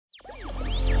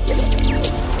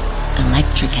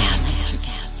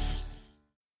Electricast.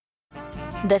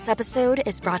 This episode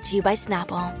is brought to you by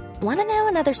Snapple. Want to know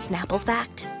another Snapple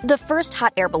fact? The first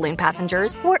hot air balloon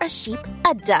passengers were a sheep,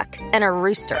 a duck, and a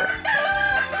rooster.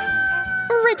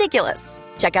 Ridiculous.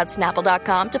 Check out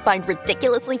Snapple.com to find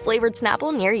ridiculously flavored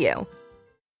Snapple near you.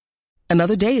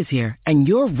 Another day is here, and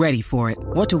you're ready for it.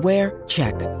 What to wear?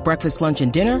 Check. Breakfast, lunch,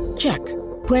 and dinner? Check.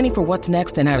 Planning for what's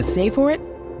next and how to save for it?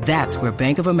 That's where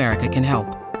Bank of America can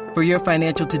help. For your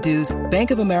financial to-dos,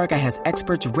 Bank of America has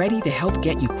experts ready to help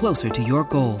get you closer to your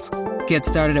goals. Get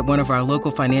started at one of our local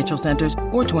financial centers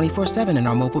or 24/7 in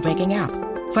our mobile banking app.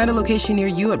 Find a location near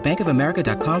you at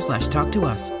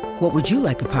bankofamerica.com/talktous. What would you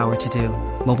like the power to do?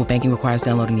 Mobile banking requires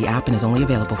downloading the app and is only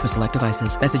available for select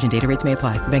devices. Message and data rates may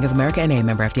apply. Bank of America N.A.,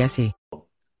 member FDIC.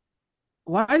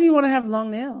 Why do you want to have long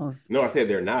nails? No, I said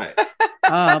they're not.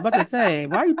 I'm about to say,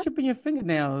 why are you chipping your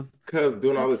fingernails? Because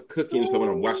doing all this cooking, so when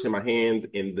I'm washing my hands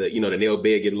and the nail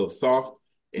bed get a little soft,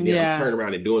 and then I'm turning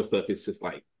around and doing stuff, it's just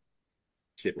like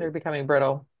chipping. They're becoming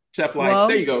brittle. Chef life,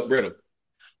 there you go, brittle.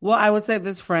 Well, I would say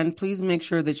this, friend, please make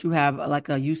sure that you have like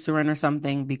a Eucerin or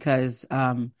something, because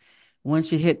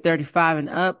once you hit 35 and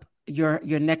up, your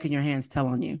neck and your hands tell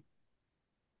on you.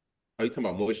 Are you talking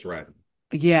about moisturizing?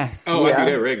 Yes. Oh, yeah. I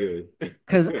do that regularly.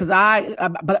 Because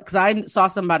I saw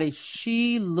somebody,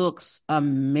 she looks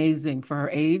amazing for her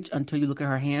age until you look at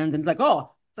her hands and it's like,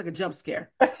 oh, it's like a jump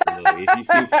scare. If you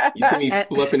see me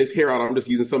fluffing his hair out, I'm just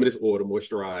using some of this oil to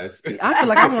moisturize. I feel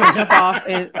like I'm going to jump off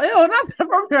and, not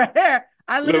from your hair.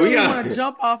 I literally want to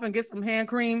jump off and get some hand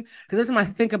cream, because every time I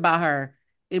think about her,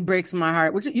 it breaks my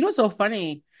heart. Which, what's so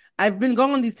funny? I've been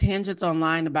going on these tangents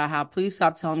online about how please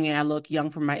stop telling me I look young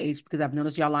for my age, because I've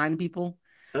noticed y'all lying to people.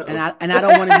 Uh-oh. And I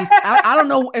don't want to be, I don't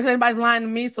know if anybody's lying to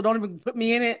me, so don't even put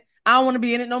me in it. I don't want to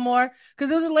be in it no more. Because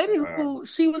there was a lady who,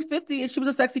 she was 50 and she was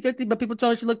a sexy 50, but people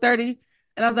told her she looked 30.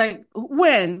 And I was like,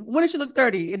 when did she look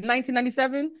 30? In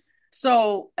 1997?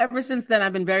 So ever since then,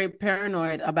 I've been very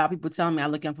paranoid about people telling me I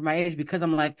look young for my age, because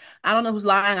I'm like, I don't know who's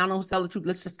lying. I don't know who's telling the truth.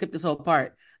 Let's just skip this whole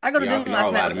part. I go to dinner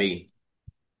last night. Lie to me.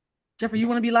 Jeffrey, you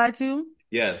want to be lied to?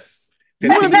 Yes. You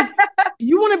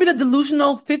want to be the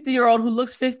delusional 50-year-old who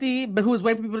looks 50, but who is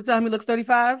waiting for people to tell him he looks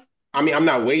 35? I mean, I'm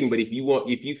not waiting, but if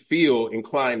you feel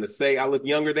inclined to say I look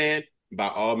younger than, by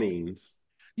all means.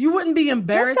 You wouldn't be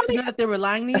embarrassed to know that they were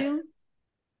lying to you?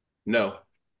 No.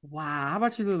 Wow. How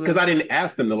about you, Lulu? Because I didn't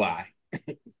ask them to lie.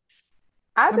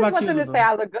 I just want them to say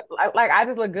I look good. Like, I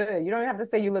just look good. You don't have to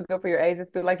say you look good for your age.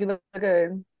 Just feel like you look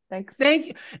good. Thanks. Thank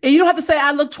you. And you don't have to say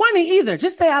I look 20 either.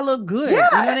 Just say I look good. Yeah,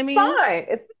 you know what I mean?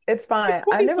 Fine. It's fine.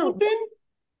 I never. Something.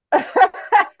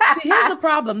 See, here's the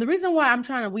problem. The reason why I'm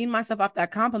trying to wean myself off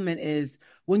that compliment is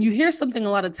when you hear something a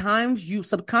lot of times, you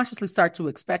subconsciously start to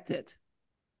expect it.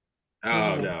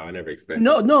 Oh, no, I never expected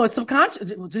No, it's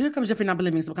subconscious. Here comes Jeffrey not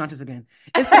believing subconscious again.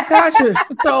 It's subconscious.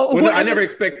 So well, I never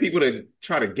expect people to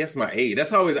try to guess my age.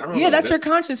 That's always, that's your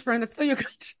conscious, friend. That's still your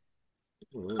conscious.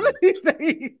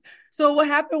 So what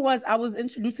happened was I was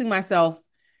introducing myself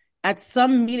at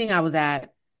some meeting I was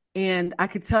at, and I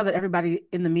could tell that everybody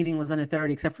in the meeting was under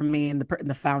 30 except for me and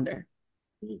the founder.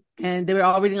 And they were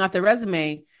all reading off their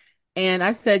resume. And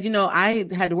I said, I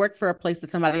had worked for a place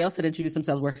that somebody else had introduced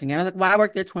themselves working at. I was like, well, I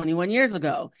worked there 21 years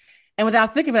ago. And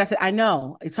without thinking of it, I said, I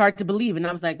know, it's hard to believe. And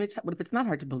I was like, bitch, what if it's not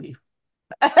hard to believe?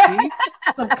 See?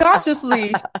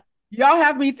 Subconsciously, y'all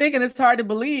have me thinking it's hard to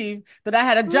believe that I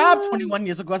had a job 21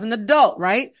 years ago as an adult,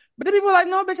 right? But then people were like,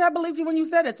 no, bitch, I believed you when you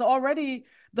said it. So already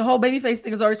the whole babyface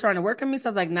thing is already starting to work on me. So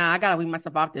I was like, nah, I got to wean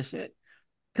myself off this shit.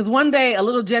 Because one day a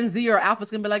little Gen Z or Alpha's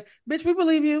going to be like, bitch, we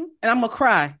believe you. And I'm going to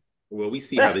cry. Well, we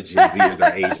see how the Gen Zers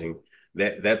are aging.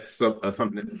 That's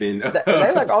something that's been...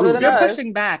 They look older than us.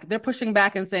 They're pushing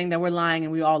back and saying that we're lying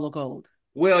and we all look old.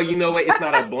 Well, you know what? It's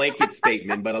not a blanket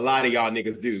statement, but a lot of y'all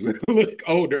niggas do look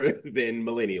older than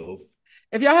millennials.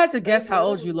 If y'all had to guess how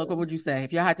old you look, what would you say?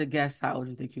 If y'all had to guess how old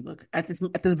you think you look at this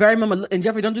very moment, and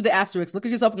Jeffrey, don't do the asterisk. Look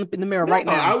at yourself in the mirror right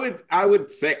now. I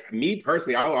would say, me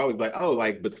personally, I would always like,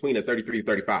 like between a 33 and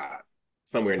 35,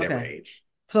 somewhere in that range.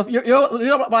 So you're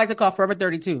what I like to call forever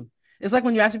 32. It's like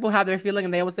when you ask people how they're feeling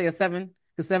and they always say a 7,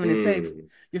 because 7 is safe.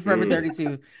 You're forever 32.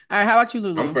 All right, how about you,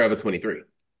 Lulu? I'm forever 23.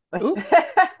 Ooh.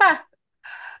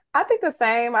 I think the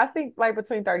same. I think like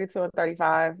between 32 and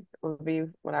 35 would be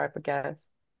what I would guess.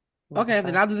 Okay,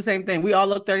 then I'll do the same thing. We all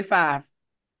look 35.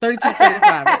 32,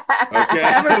 35.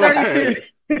 Okay. Forever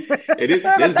 32.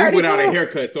 This without a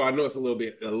haircut, so I know it's a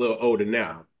little older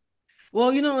now.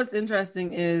 Well, what's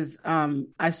interesting is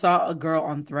I saw a girl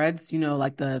on Threads,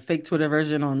 like the fake Twitter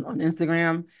version on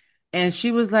Instagram. And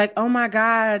she was like, oh my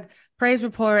God, praise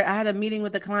report. I had a meeting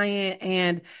with a client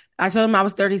and I told them I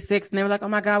was 36. And they were like, oh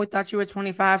my God, we thought you were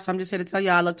 25. So I'm just here to tell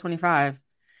you I look 25.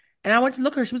 And I went to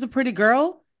look at her. She was a pretty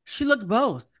girl. She looked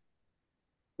both.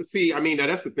 See, I mean,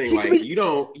 that's the thing. Like, you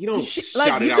don't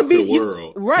shout it out to the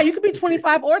world. Right. You could be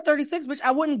 25 or 36, which I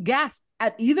wouldn't gasp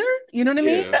at either. You know what I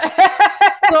mean?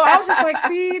 So I was just like,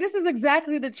 see, this is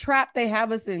exactly the trap they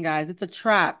have us in, guys. It's a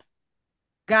trap.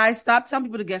 Guys, stop telling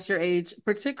people to guess your age,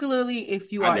 particularly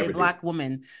if you are a Black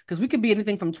woman, because we could be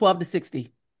anything from 12 to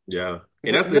 60. Yeah.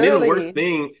 And that's the worst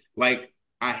thing. Like,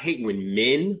 I hate when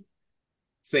men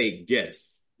say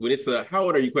guess. When it's a, how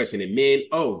old are you question? And men,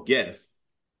 oh, guess.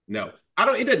 No.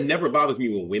 It never bothers me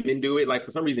when women do it. Like,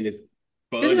 for some reason, it's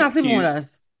fun. You're not sleeping with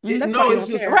us. It's just,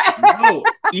 no.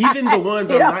 Even the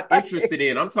ones I'm not interested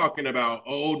in. I'm talking about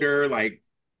older, like,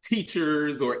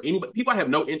 teachers or anybody. People I have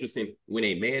no interest in. When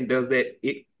a man does that,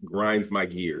 it grinds my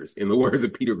gears, in the words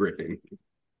of Peter Griffin.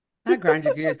 Not grind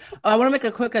your gears. I want to make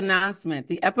a quick announcement.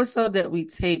 The episode that we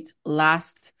taped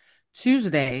last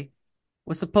Tuesday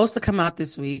was supposed to come out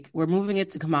this week. We're moving it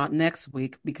to come out next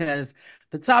week because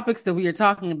the topics that we are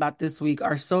talking about this week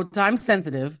are so time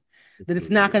sensitive that it's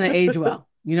not going to age well.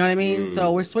 You know what I mean?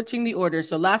 So we're switching the order.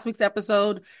 So last week's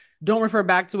episode, don't refer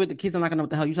back to it. The kids are not going to know what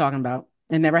the hell you're talking about.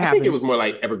 It never happened. I think it was more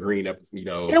like evergreen, you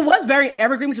know. It was very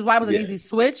evergreen, which is why it was an easy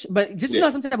switch. But just, you know,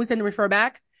 sometimes we tend to refer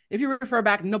back. If you refer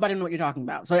back, nobody knows what you're talking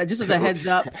about. So just as a heads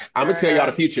up. I'm going to tell y'all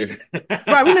the future.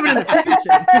 Right, we living in the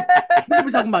future. We're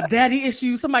talking about daddy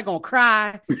issues. Somebody going to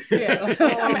cry. Yeah. I think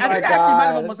actually might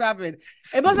have almost happened.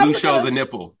 It must Blue shows a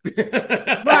nipple.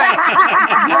 Right.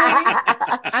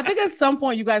 I think at some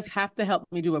point you guys have to help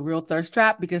me do a real thirst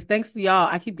trap because thanks to y'all,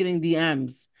 I keep getting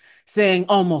DMs saying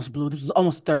almost blue. This was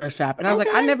almost thirst trap. And I was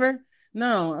like, I never,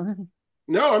 no.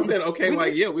 No, I'm saying, okay,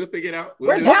 like, yeah, we'll figure it out.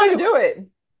 We're down to do it.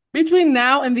 Between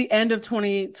now and the end of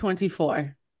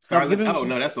 2024. So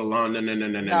no, that's a long, no.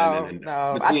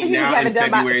 No. Between now and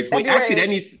February 20. Actually, that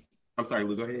needs, I'm sorry,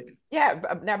 Lou, go ahead. Yeah,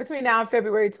 now between now and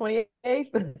February 28th.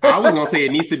 I was going to say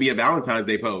it needs to be a Valentine's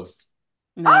Day post.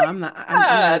 No, I'm not.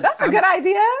 That's a good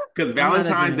idea. Because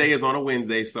Valentine's Day is on a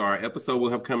Wednesday, so our episode will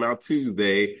have come out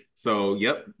Tuesday. So,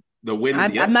 yep. The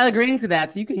Wednesday. I'm not agreeing to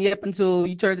that. So you can yep until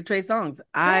you turn to Trey Songz.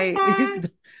 I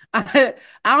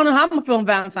don't know how I'm gonna feel on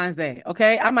Valentine's Day.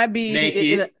 Okay, I might be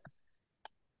naked.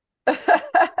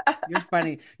 You're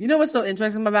funny. You know what's so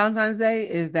interesting about Valentine's Day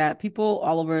is that people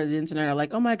all over the internet are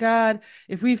like, "Oh my God,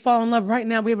 if we fall in love right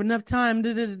now, we have enough time."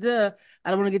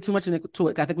 I don't want to get too much into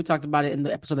it. I think we talked about it in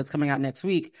the episode that's coming out next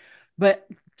week. But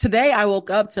today I woke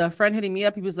up to a friend hitting me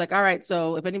up. He was like, all right,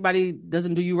 so if anybody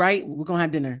doesn't do you right, we're going to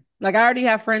have dinner. Like I already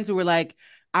have friends who were like,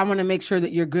 I want to make sure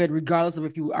that you're good, regardless of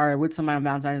if you are with somebody on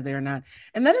Valentine's Day or not.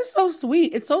 And that is so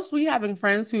sweet. It's so sweet having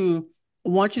friends who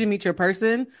want you to meet your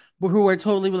person, but who are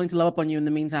totally willing to love up on you in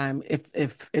the meantime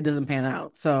if it doesn't pan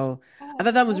out. So I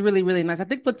thought that was really, really nice. I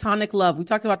think platonic love, we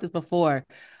talked about this before.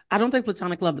 I don't think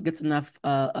platonic love gets enough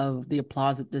of the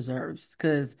applause it deserves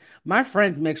because my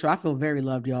friends make sure I feel very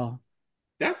loved, y'all.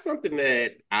 That's something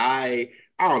that I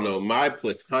don't know. My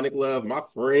platonic love, my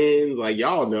friends, like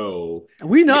y'all know.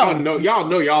 We know. Y'all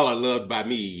know y'all are loved by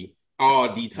me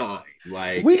all the time.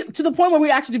 Like we to the point where we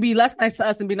actually be less nice to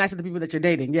us and be nice to the people that you're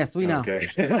dating. Yes, we know. Okay.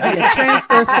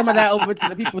 Transfer some of that over to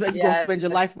the people that you go spend your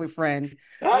life with, friend.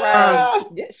 Show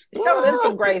them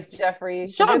some grace, Jeffrey.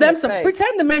 Show them some.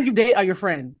 Pretend the men you date are your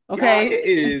friend. Okay. Yeah, it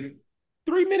is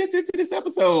 3 minutes into this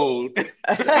episode.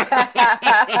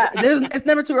 It's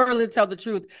never too early to tell the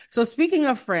truth. So speaking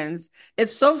of friends,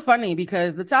 it's so funny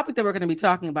because the topic that we're going to be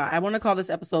talking about, I want to call this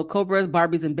episode Cobras,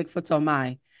 Barbies, and Bigfoots Oh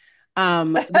My.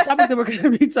 The topic that we're going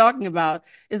to be talking about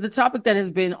is the topic that has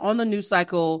been on the news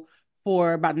cycle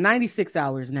for about 96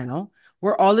 hours now.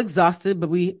 We're all exhausted,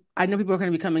 but I know people are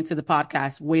going to be coming to the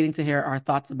podcast waiting to hear our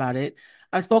thoughts about it.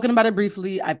 I've spoken about it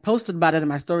briefly. I posted about it in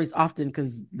my stories often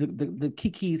because the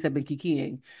kikis have been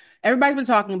kikiing. Everybody's been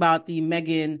talking about the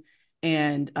Megan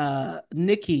and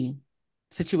Nikki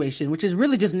situation, which is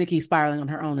really just Nikki spiraling on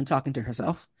her own and talking to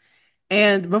herself.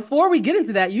 And before we get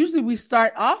into that, usually we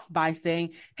start off by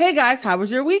saying, hey guys, how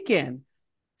was your weekend?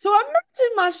 So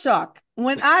imagine my shock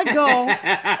when I go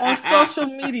on social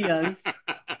medias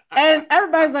and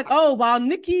everybody's like, oh, while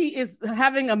Nikki is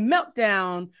having a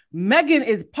meltdown, Megan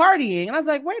is partying. And I was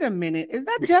like, wait a minute, is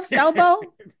that Jeff's elbow?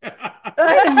 Wait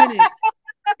a minute.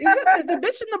 Is the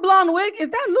bitch in the blonde wig? Is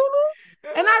that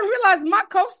Lulu? And I realized my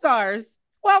co-stars,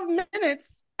 12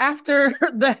 minutes after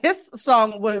the Hiss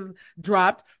song was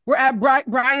dropped, we're at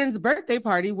Brian's birthday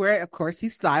party where, of course, he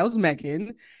styles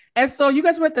Megan. And so you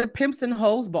guys were at the Pimps and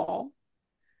Hoes ball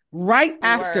right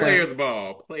after. Players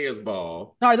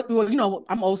ball. Sorry, well, you know,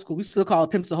 I'm old school. We still call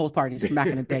it Pimps and Hoes parties from back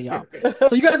in the day, y'all.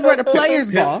 So you guys were at the Players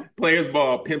ball. Players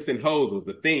ball, Pimps and Hoes was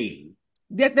the theme.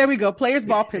 There we go. Players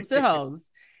ball, Pimps and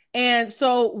Hoes. And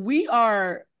so we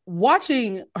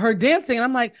watching her dancing, and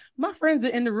I'm like, my friends are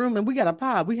in the room and we got a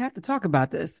pod. We have to talk about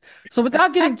this. So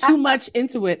without getting too much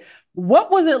into it,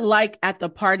 what was it like at the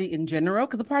party in general?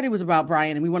 Because the party was about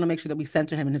Brian and we want to make sure that we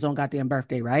center him in his own goddamn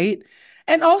birthday, right?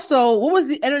 And also, what was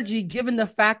the energy given the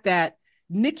fact that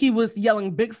Nikki was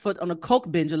yelling Bigfoot on a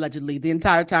coke binge allegedly the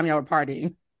entire time y'all were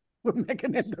partying with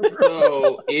Megan in the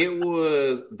room?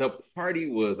 So the party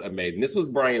was amazing. This was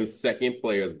Brian's second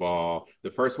players ball.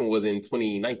 The first one was in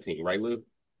 2019, right, Lou?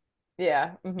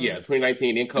 Yeah. Mm-hmm. Yeah,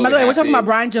 2019. Then COVID. By the way, we're talking about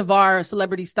Brian Javar,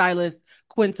 celebrity stylist,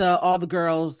 Quinta, all the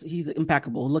girls. He's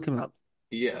impeccable. Look him up.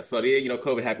 Yeah. So then,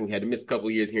 COVID happened. We had to miss a couple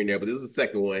of years here and there, but this was the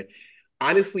second one.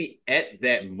 Honestly, at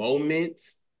that moment,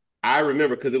 I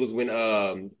remember because it was when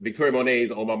Victoria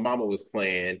Monet's On My Mama was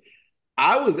playing.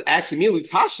 I was actually, me and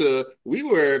Lutasha, we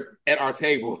were at our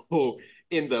table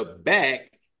in the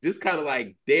back, just kind of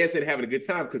like dancing, having a good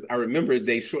time. Because I remember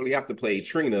they shortly after played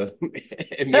Trina, and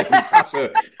me and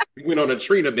Lutasha went on a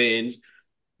Trina binge.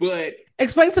 But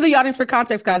explain to the audience for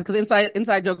context, guys, because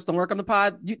inside jokes don't work on the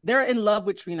pod. They're in love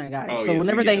with Trina, guys. Oh, so yes,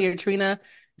 whenever they hear Trina,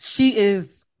 she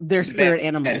is their spirit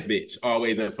animal. Baddest bitch,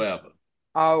 always and forever.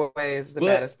 Always the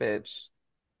baddest bitch.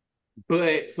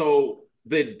 But so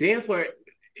the dance floor,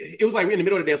 it was like in the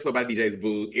middle of the dance floor by DJ's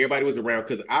booth. Everybody was around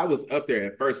because I was up there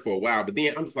at first for a while, but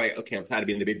then I'm just like, okay, I'm tired of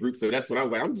being in a big group. So that's when I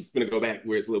was like, I'm just going to go back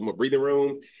where it's a little more breathing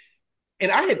room.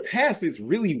 And I had passed this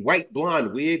really white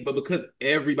blonde wig, but because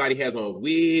everybody has on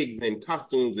wigs and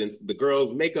costumes and the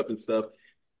girls' makeup and stuff,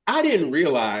 I didn't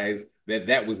realize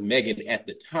that was Megan at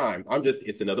the time.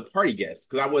 It's another party guest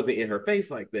because I wasn't in her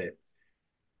face like that.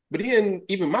 But then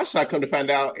even my shot come to find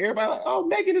out, everybody like, oh,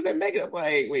 Megan, is that Megan? I'm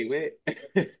like, wait.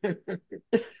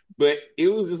 But it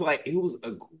was just like, it was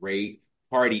a great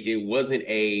party. It wasn't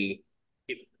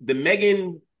the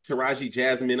Megan, Taraji,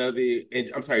 Jasmine of it,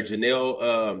 and I'm sorry,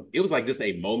 Janelle, it was like just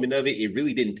a moment of it. It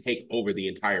really didn't take over the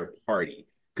entire party.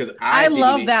 Because I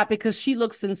love that because she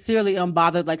looked sincerely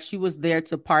unbothered, like she was there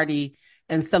to party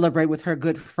and celebrate with her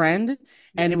good friend. Yes.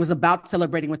 And it was about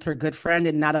celebrating with her good friend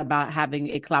and not about having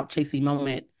a clout chasing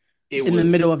moment in the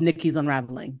middle of Nikki's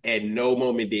unraveling. At no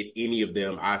moment did any of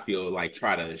them, I feel like,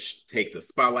 try to take the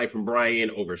spotlight from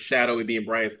Brian, overshadow it being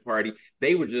Brian's party.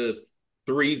 They were just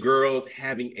three girls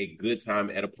having a good time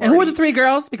at a party. And who were the three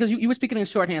girls? Because you were speaking in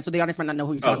shorthand, so the audience might not know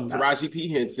who you're talking about. Taraji P.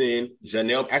 Henson,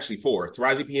 four.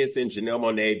 Taraji P. Henson, Janelle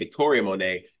Monáe, Victoria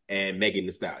Monet, and Megan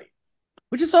Thee Stallion.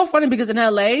 Which is so funny because in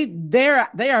LA,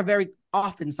 they are very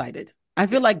often cited. I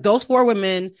feel like those four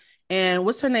women, and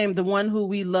what's her name? The one who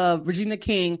we love, Regina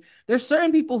King. There's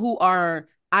certain people who are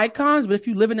icons, but if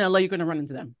you live in LA, you're going to run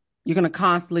into them. You're going to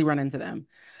constantly run into them.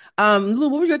 Lou,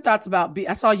 what was your thoughts about?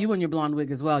 I saw you in your blonde wig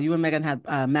as well. You and Megan had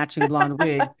matching blonde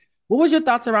wigs. What was your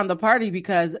thoughts around the party?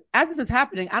 Because as this is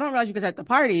happening, I don't realize you guys are at the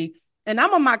party, and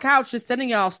I'm on my couch just sending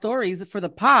y'all stories for the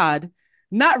pod,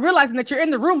 not realizing that you're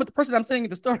in the room with the person I'm sending you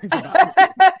the stories about.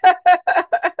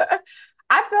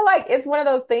 I feel like it's one of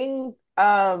those things.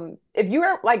 If you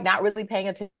were like not really paying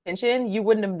attention, you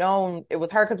wouldn't have known it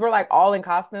was her because we're like all in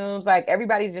costumes. Like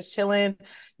everybody's just chilling.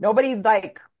 Nobody's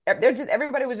like,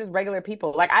 everybody was just regular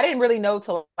people. Like I didn't really know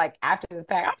till like after the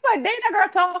fact. I was like, dang, that girl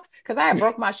tall because I had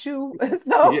broke my shoe.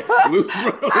 So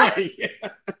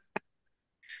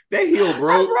that heel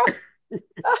broke.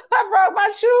 I broke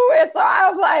my shoe, and so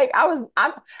I was like,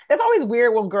 it's always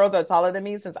weird when girls are taller than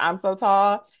me since I'm so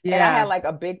tall, and I had like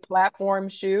a big platform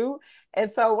shoe,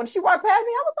 and so when she walked past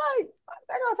me, I was like,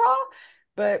 that girl tall,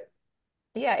 but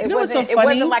yeah, it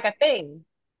wasn't like a thing.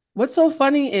 What's so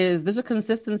funny is there's a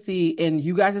consistency in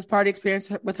you guys' party experience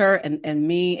with her and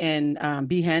me and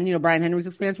B. Hen, Brian Henry's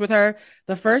experience with her.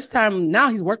 The first time, now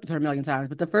he's worked with her a million times,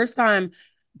 but the first time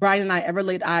Brian and I ever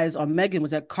laid eyes on Megan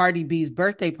was at Cardi B's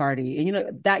birthday party.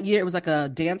 And, that year it was like a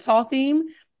dance hall theme.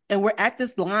 And we're at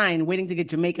this line waiting to get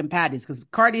Jamaican patties because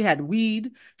Cardi had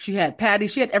weed. She had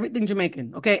patties. She had everything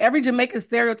Jamaican. Okay. Every Jamaican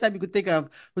stereotype you could think of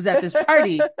was at this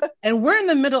party. And we're in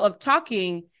the middle of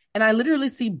talking. And I literally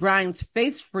see Brian's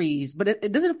face freeze, but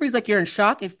it doesn't freeze like you're in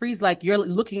shock. It freezes like you're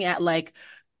looking at like,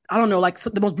 I don't know, like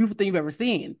the most beautiful thing you've ever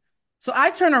seen. So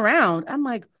I turn around. I'm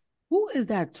like, who is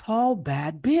that tall,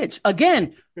 bad bitch?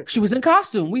 Again, she was in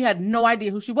costume. We had no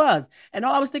idea who she was. And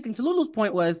all I was thinking to Lulu's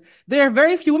point was, there are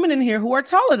very few women in here who are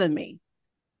taller than me.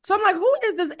 So I'm like, who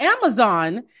is this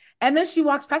Amazon? And then she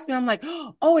walks past me. I'm like,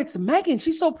 oh, it's Megan.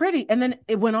 She's so pretty. And then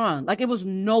it went on. Like it was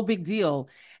no big deal.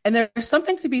 And there's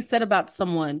something to be said about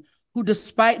someone who,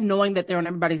 despite knowing that they're on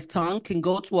everybody's tongue, can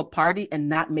go to a party and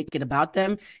not make it about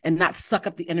them and not suck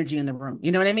up the energy in the room.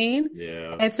 You know what I mean?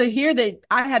 Yeah. And to hear that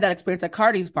I had that experience at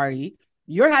Cardi's party,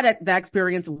 you had that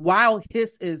experience while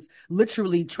Hiss is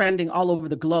literally trending all over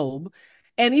the globe.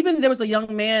 And even there was a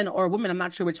young man or a woman, I'm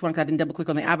not sure which one, because I didn't double click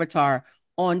on the avatar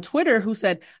on Twitter, who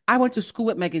said, I went to school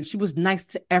with Megan. She was nice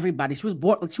to everybody. She was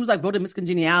like voted Miss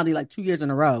Congeniality like 2 years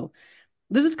in a row.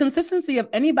 There's this consistency of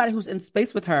anybody who's in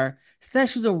space with her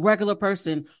says she's a regular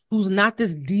person who's not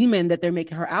this demon that they're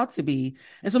making her out to be.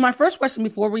 And so my first question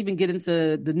before we even get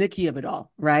into the Nikki of it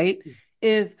all, right,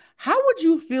 is how would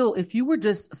you feel if you were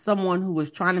just someone who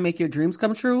was trying to make your dreams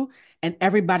come true and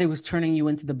everybody was turning you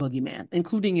into the boogeyman,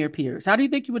 including your peers? How do you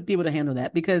think you would be able to handle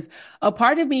that? Because a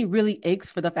part of me really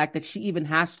aches for the fact that she even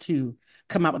has to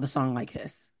come out with a song like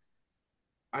this.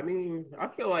 I mean, I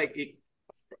feel like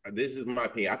this is my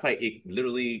opinion. I feel like it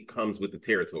literally comes with the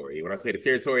territory. When I say the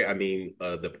territory, I mean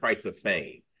the price of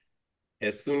fame.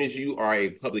 As soon as you are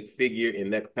a public figure in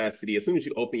that capacity, as soon as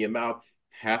you open your mouth,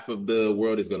 half of the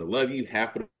world is going to love you,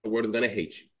 half of the world is going to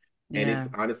hate you. Yeah. And it's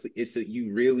honestly,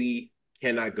 you really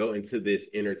cannot go into this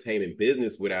entertainment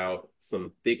business without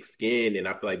some thick skin, and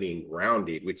I feel like being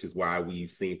grounded, which is why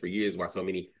we've seen for years why so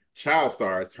many child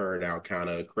stars turned out kind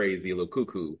of crazy, a little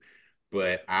cuckoo.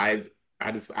 But I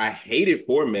hate it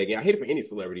for Megan. I hate it for any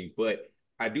celebrity, but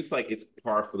I do feel like it's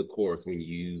par for the course when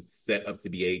you set up to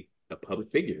be a public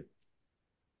figure.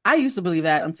 I used to believe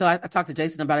that until I talked to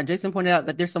Jason about it. Jason pointed out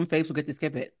that there's some faves who get to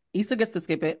skip it. Issa gets to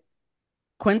skip it.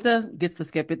 Quinta gets to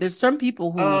skip it. There's some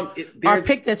people who are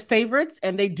picked as favorites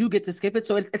and they do get to skip it.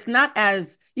 So it's not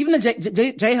as, even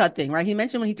the J Hud thing, right? He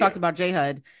mentioned when he talked about J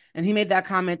Hud and he made that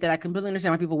comment that I completely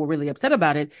understand why people were really upset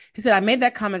about it. He said, I made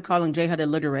that comment calling J Hud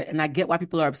illiterate and I get why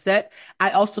people are upset. I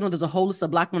also know there's a whole list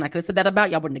of black women I could have said that about.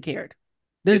 Y'all wouldn't have cared.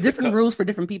 There's different rules for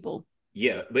different people.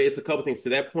 Yeah, but it's a couple things to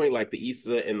that point, like the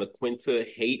Issa and the Quinta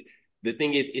hate. The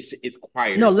thing is, it's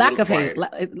quiet. No, lack of hate.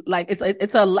 Like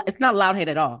it's not loud hate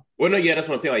at all. Well, no, yeah, that's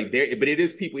what I'm saying. Like but it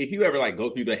is people. If you ever like go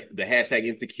through the hashtag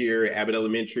insecure, Abbott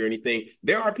Elementary or anything,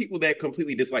 there are people that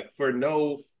completely dislike for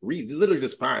no reason, literally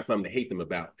just find something to hate them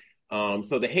about.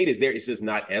 So the hate is there. It's just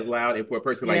not as loud. And for a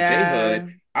person like J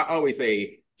Hud, I always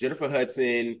say Jennifer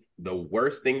Hudson, the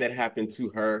worst thing that happened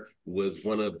to her was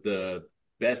one of the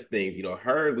best things,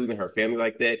 her losing her family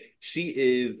like that. She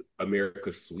is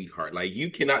America's sweetheart. Like, you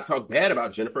cannot talk bad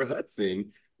about Jennifer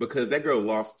Hudson because that girl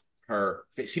lost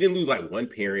she didn't lose like one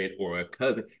parent or a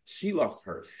cousin. She lost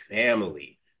her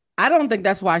family. I don't think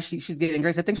that's why she's getting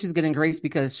grace. I think she's getting grace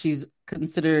because she's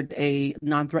considered a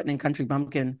non-threatening country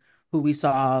bumpkin who we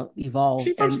saw evolve.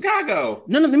 She's from Chicago.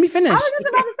 No, let me finish. I was just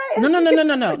about to say.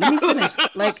 No. Let me finish.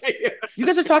 Like, you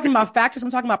guys are talking about facts, I'm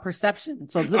talking about perception.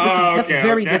 So that's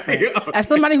very different. Okay. As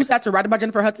somebody who's had to write about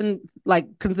Jennifer Hudson,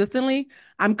 like, consistently,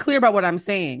 I'm clear about what I'm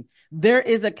saying. There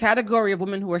is a category of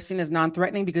women who are seen as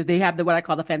non-threatening because they have what I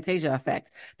call the Fantasia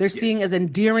effect. They're seen as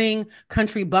endearing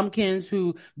country bumpkins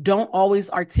who don't always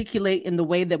articulate in the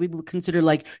way that we would consider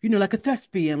like a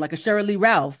thespian, like a Sheryl Lee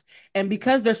Ralph. And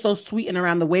because they're so sweet and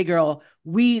around the way girl,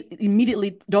 we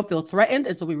immediately don't feel threatened.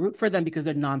 And so we root for them because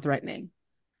they're non-threatening.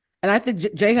 And I think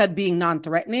J Hud being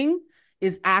non-threatening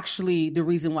is actually the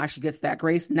reason why she gets that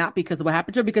grace, not because of what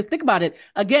happened to her. Because think about it.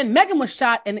 Again, Megan was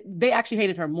shot and they actually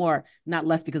hated her more, not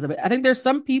less because of it. I think there's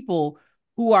some people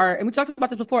who are, and we talked about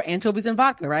this before, anchovies and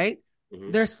vodka, right? Mm-hmm.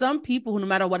 There's some people who, no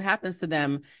matter what happens to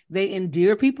them, they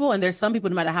endear people. And there's some people,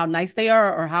 no matter how nice they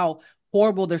are or how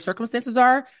horrible their circumstances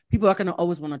are, people are going to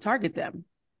always want to target them.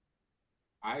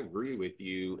 I agree with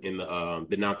you in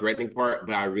the non-threatening part,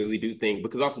 but I really do think,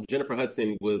 because also Jennifer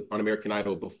Hudson was on American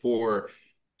Idol before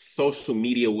social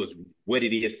media was what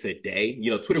it is today.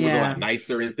 Twitter was a lot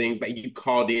nicer and things, but you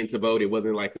called in to vote. It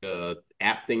wasn't like a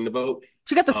app thing to vote.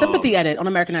 She got the sympathy edit on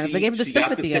American Idol. They gave her the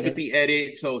sympathy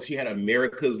edit. So she had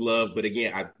America's love. But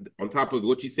again, on top of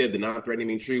what you said, the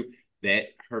non-threatening truth, that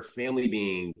her family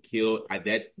being killed,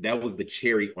 that was the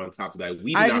cherry on top of that.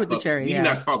 We did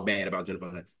not talk bad about Jennifer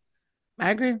Hudson.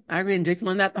 I agree. And Jason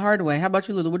learned that the hard way. How about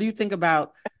you, Lulu? What do you think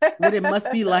about what it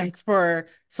must be like for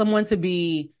someone to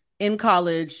be in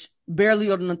college, barely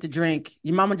old enough to drink?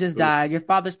 Your mama just died. Your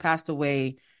father's passed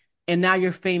away. And now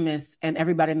you're famous and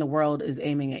everybody in the world is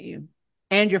aiming at you.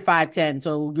 And you're 5'10",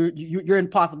 so you're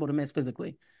impossible to miss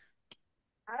physically.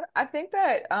 I think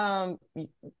that I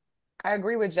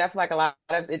agree with Jeff. Like, a lot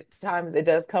of times it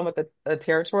does come with a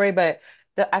territory, but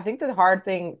I think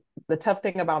the tough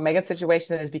thing about Megan's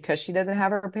situation is because she doesn't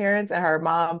have her parents and her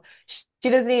mom, she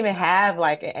doesn't even have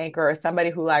like an anchor or somebody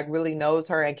who like really knows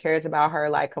her and cares about her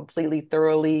like completely,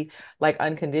 thoroughly, like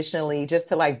unconditionally, just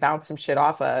to like bounce some shit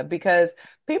off of. Because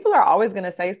people are always going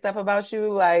to say stuff about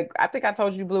you. Like, I think I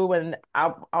told you, Blue, when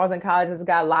I was in college, this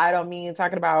guy lied on me and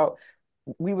talking about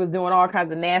we was doing all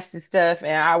kinds of nasty stuff,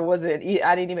 and I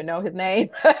didn't even know his name.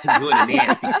 Doing the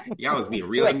nasty. Y'all was being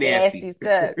real Doing nasty. nasty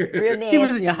stuff, real He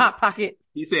was in your nasty. hot pocket.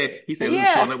 He said we were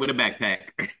Yeah. showing up with a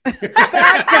backpack.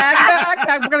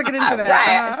 Backpack. We're gonna get into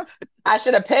that. Right. I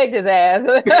should have pegged his ass.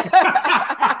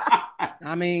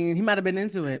 I mean, he might have been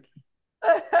into it.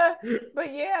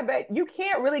 But yeah, but you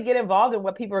can't really get involved in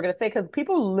what people are going to say because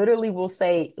people literally will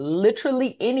say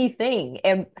literally anything.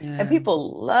 And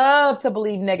people love to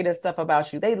believe negative stuff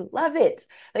about you. They love it.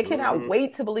 They cannot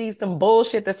wait to believe some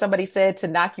bullshit that somebody said to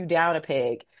knock you down a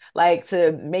peg, like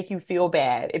to make you feel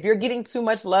bad. If you're getting too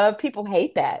much love, people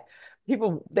hate that.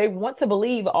 People, they want to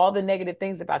believe all the negative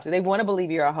things about you. They want to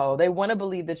believe you're a hoe. They want to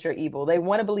believe that you're evil. They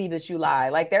want to believe that you lie.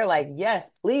 Like they're like, yes,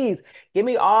 please give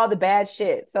me all the bad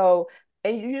shit. So,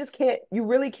 and you just can't, you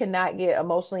really cannot get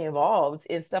emotionally involved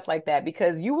in stuff like that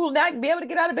because you will not be able to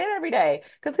get out of bed every day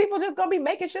because people just gonna be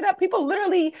making shit up. People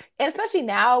literally, and especially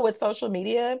now with social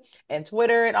media and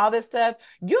Twitter and all this stuff,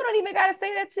 you don't even gotta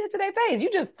say that shit to their face. You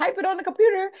just type it on the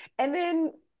computer and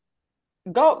then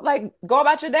go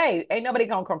about your day. Ain't nobody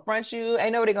gonna confront you.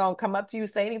 Ain't nobody gonna come up to you,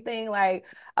 say anything. Like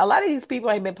a lot of these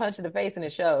people ain't been punched in the face and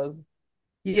it shows.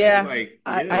 Yeah,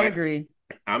 I agree.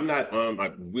 I'm not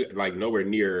like nowhere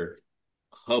near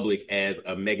public as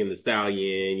a Megan Thee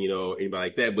Stallion, anybody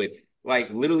like that. But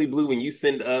like literally, Blue, when you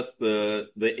send us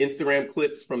the Instagram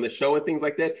clips from the show and things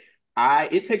like that,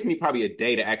 it takes me probably a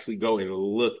day to actually go and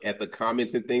look at the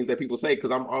comments and things that people say because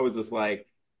I'm always just like,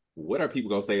 what are people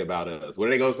gonna say about us? What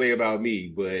are they gonna say about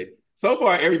me? But so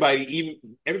far, everybody's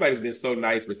been so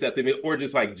nice, receptive, or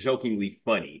just like jokingly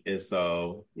funny. And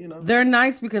so, they're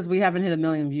nice because we haven't hit 1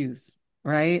 million views.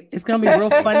 Right? It's gonna be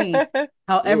real funny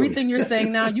how everything you're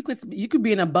saying now, you could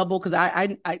be in a bubble because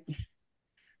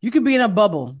you could be in a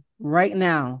bubble right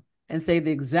now and say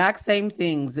the exact same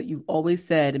things that you've always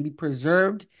said and be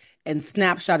preserved and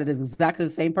snapshotted as exactly the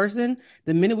same person.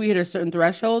 The minute we hit a certain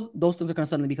threshold, those things are gonna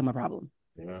suddenly become a problem.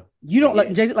 Yeah. You don't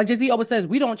like Jay-Z always says,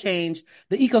 we don't change,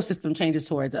 the ecosystem changes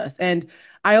towards us. And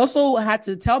I also had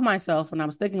to tell myself when I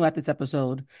was thinking about this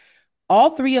episode,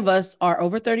 all three of us are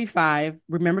over 35.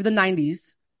 Remember the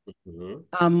 90s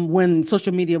when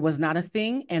social media was not a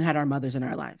thing and had our mothers in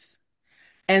our lives.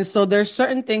 And so there's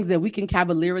certain things that we can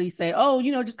cavalierly say, oh,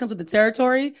 it just comes with the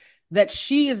territory that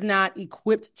she is not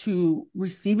equipped to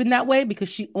receive in that way because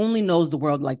she only knows the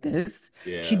world like this.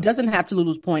 Yeah. She doesn't have to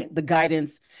Lulu's point, the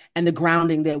guidance and the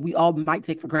grounding that we all might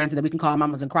take for granted that we can call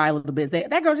mamas and cry a little bit and say,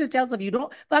 that girl's just jealous of you.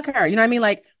 Don't fuck her. You know what I mean?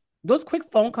 Like, those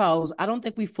quick phone calls, I don't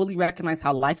think we fully recognize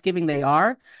how life-giving they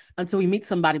are until we meet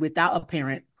somebody without a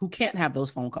parent who can't have those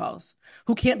phone calls,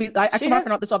 who can't be, I tell my friend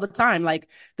about this all the time. Like,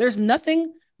 there's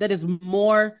nothing that is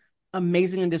more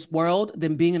amazing in this world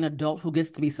than being an adult who gets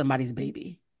to be somebody's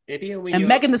baby. And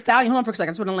Megan Thee Stallion, hold on for a second,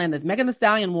 I just want to land this. Megan Thee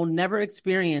Stallion will never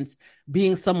experience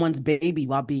being someone's baby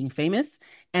while being famous.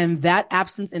 And that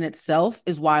absence in itself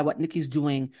is why what Nicki's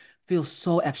doing feels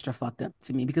so extra fucked up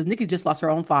to me because Nicki just lost her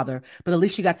own father, but at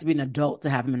least she got to be an adult to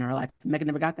have him in her life. Megan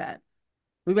never got that.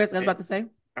 What were you guys about to say?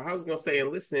 I was gonna say,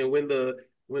 and listen, when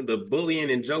the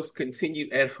bullying and jokes continue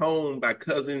at home by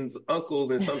cousins,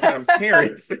 uncles, and sometimes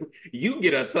parents, you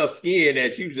get a tough skin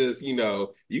that you just,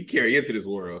 you carry into this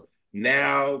world.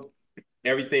 Now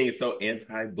everything is so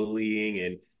anti-bullying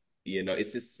and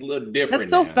it's just a little different. That's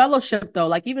still fellowship though.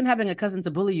 Like even having a cousin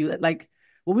to bully you, like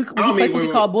what we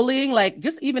call bullying, like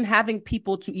just even having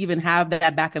people to even have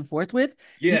that back and forth with,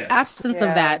 the absence of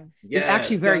that is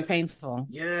actually very painful.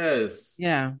 Yes.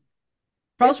 Yeah.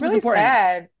 It's really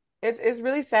sad. It's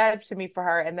really sad to me for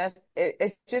her. And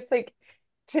it's just like,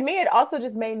 to me, it also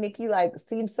just made Nicki like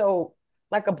seem so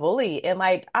like a bully. And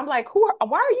like, I'm like, why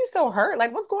are you so hurt?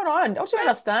 Like, what's going on? Don't you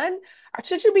have a son? Or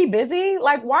should you be busy?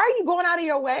 Like, why are you going out of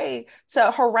your way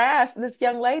to harass this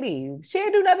young lady? She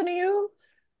ain't do nothing to you.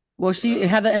 Well, she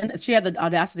had the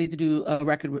audacity to do a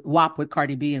record WAP with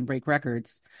Cardi B and break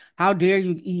records. How dare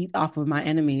you eat off of my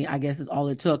enemy, I guess is all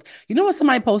it took. You know what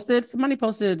somebody posted? Somebody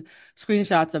posted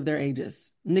screenshots of their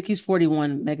ages. Nicki's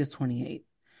 41, Mega's 28.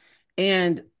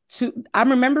 And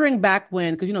I'm remembering back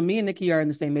when, because me and Nicki are in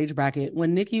the same age bracket,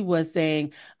 when Nicki was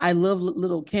saying, I love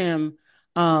little Kim,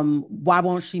 why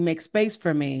won't she make space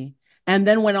for me? And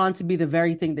then went on to be the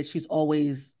very thing that she's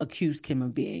always accused Kim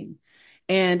of being.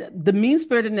 And the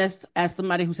mean-spiritedness, as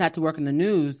somebody who's had to work in the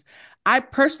news, I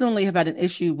personally have had an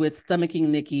issue with stomaching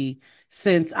Nicki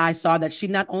since I saw that she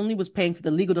not only was paying for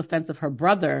the legal defense of her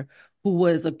brother, who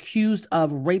was accused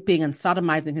of raping and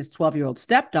sodomizing his 12-year-old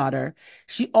stepdaughter,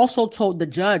 she also told the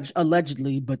judge,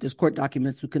 allegedly, but there's court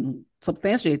documents who can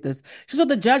substantiate this, she told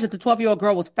the judge that the 12-year-old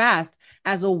girl was fast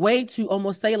as a way to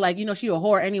almost say, like, she a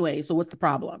whore anyway, so what's the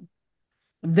problem?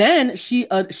 Then she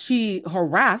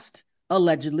harassed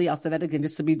allegedly, I'll say that again,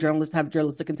 just to be journalists, have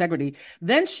journalistic integrity.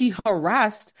 Then she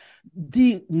harassed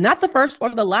not the first or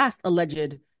the last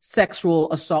alleged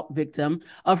sexual assault victim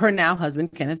of her now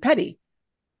husband, Kenneth Petty.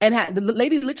 And the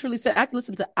lady literally said, I had to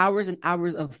listen to hours and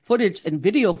hours of footage and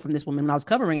video from this woman when I was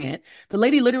covering it. The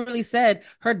lady literally said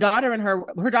her daughter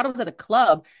was at a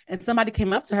club and somebody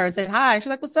came up to her and said, hi. She's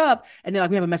like, what's up? And they're like,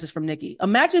 we have a message from Nicki.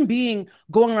 Imagine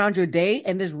going around your day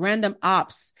and there's random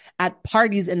ops at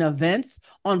parties and events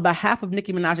on behalf of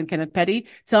Nicki Minaj and Kenneth Petty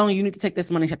telling you need to take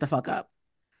this money, shut the fuck up.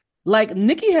 Like,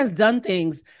 Nicki has done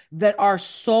things that are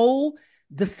so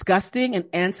disgusting and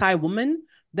anti-woman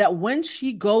that when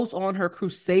she goes on her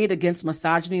crusade against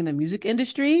misogyny in the music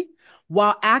industry,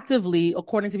 while actively,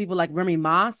 according to people like Remy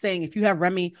Ma, saying, if you have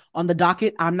Remy on the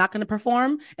docket, I'm not going to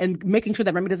perform, and making sure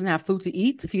that Remy doesn't have food to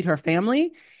eat to feed her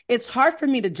family, it's hard for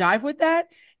me to jive with that.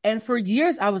 And for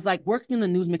years, I was like, working in the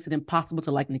news makes it impossible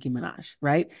to like Nicki Minaj,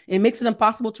 right? It makes it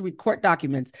impossible to read court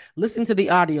documents, listen to the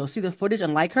audio, see the footage,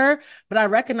 and like her. But I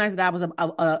recognized that I was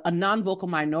a non-vocal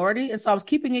minority, and so I was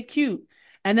keeping it cute.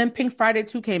 And then Pink Friday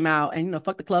 2 came out, and,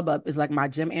 Fuck the Club Up is like my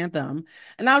gym anthem.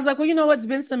 And I was like, well, you know what? It's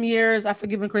been some years. I've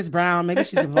forgiven Chris Brown. Maybe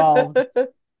she's evolved.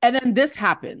 And then this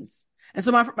happens. And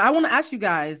so I want to ask you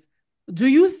guys, do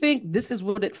you think this is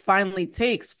what it finally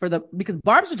takes because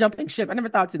Barb's are jumping ship. I never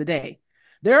thought to the day.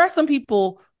 There are some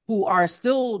people who are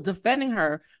still defending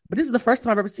her, but this is the first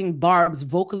time I've ever seen Barb's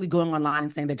vocally going online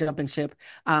and saying they're jumping ship.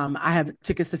 I have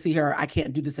tickets to see her. I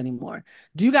can't do this anymore.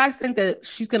 Do you guys think that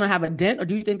she's going to have a dent, or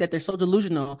do you think that they're so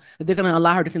delusional that they're going to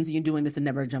allow her to continue doing this and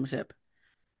never jump ship?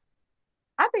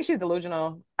 I think she's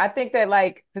delusional. I think that,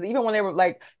 because even when they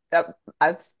were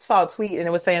I saw a tweet and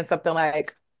it was saying something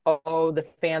like, oh, the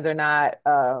fans are not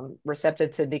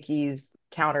receptive to Nicki's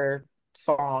counter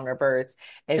song or verse.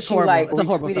 And it's she horrible. It's a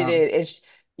horrible retweeted song. it.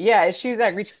 And she was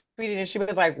like retweeting, and she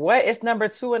was like, what? It's number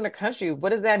 2 in the country. What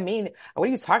does that mean? What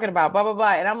are you talking about? Blah, blah,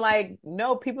 blah. And I'm like,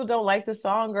 no, people don't like the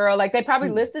song, girl. Like, they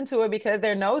probably listen to it because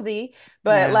they're nosy,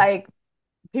 but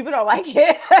people don't like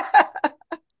it.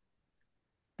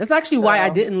 That's actually why I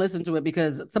didn't listen to it,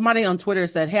 because somebody on Twitter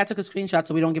said, hey, I took a screenshot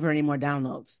so we don't give her any more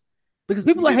downloads. Because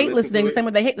people are hate listening the same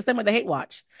way they hate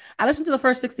watch. I listened to the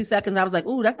first 60 seconds. I was like,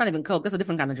 ooh, that's not even coke. That's a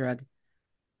different kind of drug.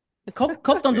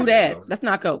 Coke don't do that. That's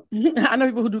not coke. I know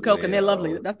people who do coke and they're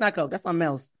lovely. That's not coke. That's something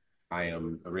else. I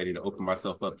am ready to open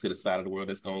myself up to the side of the world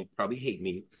that's going to probably hate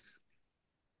me.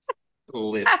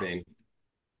 Listen,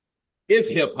 it's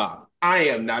hip hop. I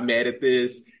am not mad at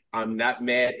this. I'm not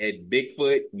mad at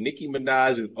Bigfoot. Nicki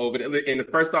Minaj is over there. And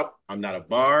first off, I'm not a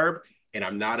Barb, and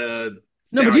I'm not a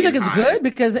No, but do you think it's good?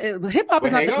 Because hip hop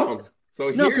is not. Hang on. So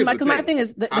no, because my thing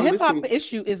is the hip hop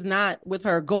issue is not with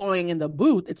her going in the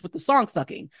booth; it's with the song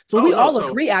sucking. So we all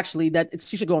agree actually that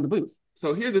she should go in the booth.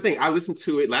 So here's the thing: I listened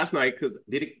to it last night because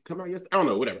did it come out yesterday? I don't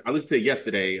know. Whatever. I listened to it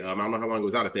yesterday. I don't know how long it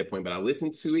was out at that point, but I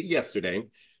listened to it yesterday.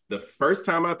 The first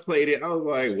time I played it, I was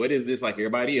like, "What is this?" Like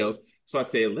everybody else. So I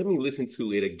said, "Let me listen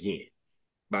to it again."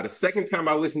 By the second time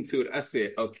I listened to it, I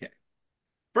said, "Okay."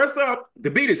 First off,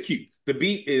 the beat is cute. The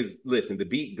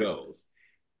beat goes.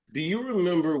 Do you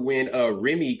remember when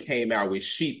Remy came out with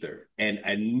Sheether and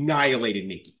annihilated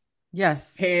Nicki?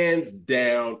 Yes. Hands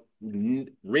down,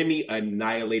 Remy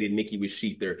annihilated Nicki with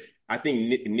Sheether. I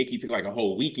think Nicki took like a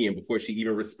whole weekend before she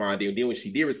even responded. And then when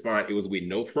she did respond, it was with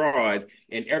no frauds.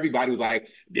 And everybody was like,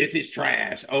 this is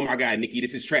trash. Oh my God, Nicki,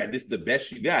 this is trash. This is the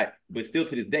best you got. But still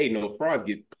to this day, no frauds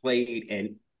get played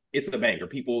and it's a banger.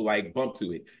 People like bump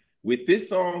to it. With this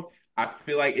song, I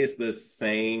feel like it's the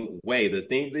same way. The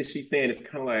things that she's saying is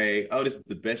kind of like, oh, this is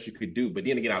the best you could do. But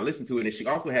then again, I listened to it, and she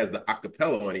also has the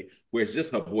acapella on it, where it's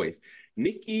just her voice.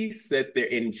 Nicki sat there,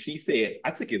 and she said, I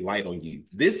took it light on you.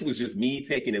 This was just me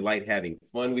taking it light, having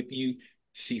fun with you.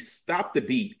 She stopped the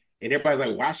beat, and everybody's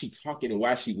like, why is she talking and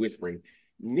why is she whispering?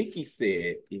 Nicki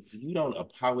said, if you don't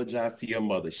apologize to your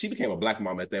mother, she became a black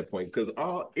mama at that point, because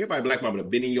everybody black mama have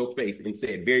been in your face and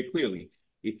said very clearly,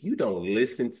 if you don't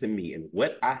listen to me and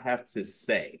what I have to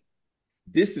say,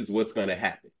 this is what's going to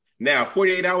happen. Now,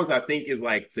 48 hours, I think, is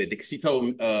like, she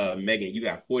told Megan, you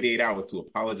got 48 hours to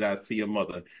apologize to your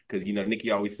mother, because,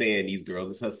 Nicki always saying these girls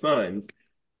is her sons.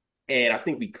 And I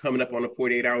think we coming up on the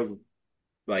 48 hours,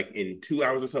 like in 2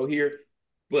 hours or so here.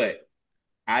 But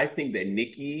I think that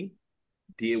Nicki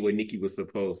did what Nicki was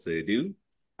supposed to do.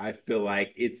 I feel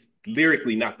like it's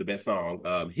lyrically not the best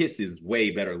song. Hiss is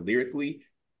way better lyrically,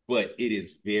 but it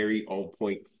is very on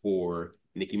point for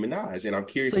Nicki Minaj, and I'm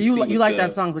curious. So you like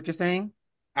that song? What you're saying?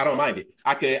 I don't mind it.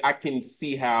 I can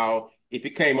see how if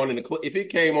it came on in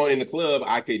the club,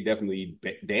 I could definitely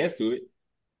dance to it.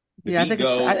 I think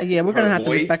we're gonna have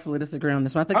to respectfully disagree on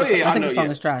this one. I think the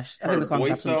song is trash. I think the song is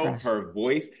absolutely trash. Her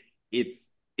voice, it's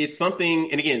it's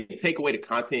something, and again, take away the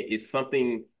content, it's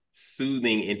something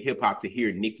soothing in hip hop to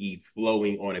hear Nicki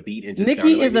flowing on a beat and just sounding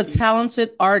Nicki like is a Nicki.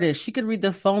 talented artist. She could read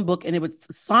the phone book and it would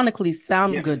sonically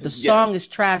sound good. The song is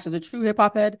trash. As a true hip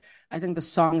hop head, I think the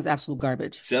song is absolute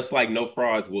garbage. Just like No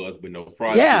Frauds was, but No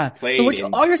Frauds gets played. So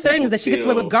all you're saying is that she gets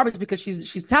away with garbage because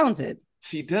she's talented.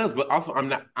 She does, but also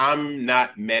I'm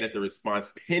not mad at the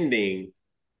response pending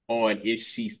on if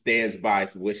she stands by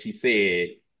what she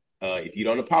said. If you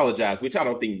don't apologize, which I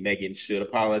don't think Megan should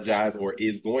apologize or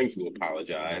is going to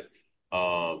apologize.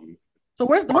 So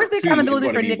where's the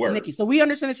accountability for Nicki? So we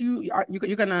understand that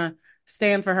you're gonna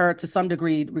stand for her to some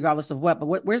degree, regardless of what. But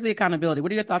where's the accountability?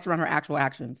 What are your thoughts around her actual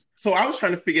actions? So I was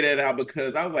trying to figure that out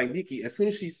because I was like, Nicki, as soon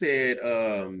as she said,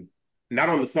 not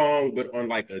on the song, but on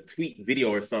like a tweet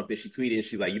video or something, she tweeted and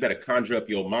she's like, "You better conjure up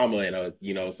your mama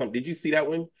and something." Did you see that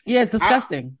one? Yeah, it's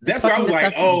disgusting. That's where I was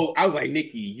disgusting. Like, I was like,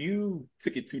 Nicki, you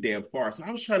took it too damn far. So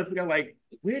I was trying to figure out like,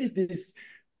 where did this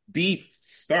beef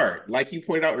start? Like you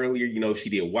pointed out earlier, she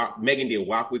did WAP. Megan did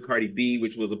WAP with Cardi B,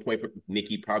 which was a point for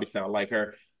Nicki, probably sound like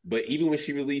her. But even when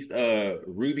she released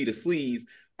Ruby the Sleaze,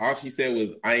 all she said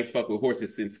was, "I ain't fuck with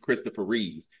horses since Christopher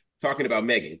Reeves," talking about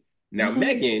Megan. Now,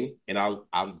 Megan, and I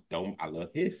love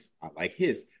Hiss. I like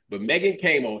Hiss. But Megan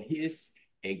came on Hiss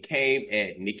and came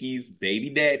at Nicki's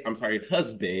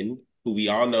husband, who we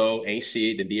all know ain't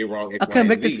shit and did wrong. A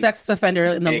convicted sex offender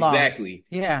in the law. Exactly.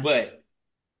 Yeah. But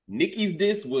Nicki's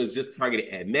diss was just targeted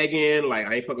at Megan. Like,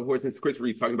 I ain't fucking horse since Christopher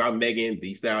Reeves, talking about Megan,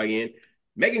 the stallion.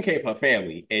 Megan came from her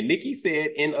family. And Nicki said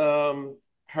in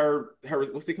her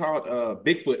what's it called?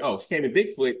 Bigfoot. Oh, she came in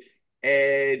Bigfoot.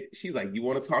 And she's like, "You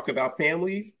want to talk about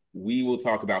families? We will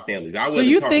talk about families." I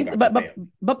wasn't talking about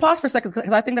but pause for a second,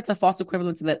 because I think that's a false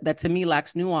equivalency that to me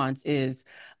lacks nuance. Is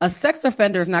a sex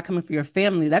offender is not coming for your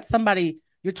family. That's somebody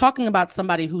you're talking about,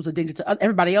 somebody who's a danger to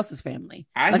everybody else's family.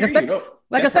 It'd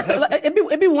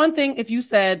be one thing if you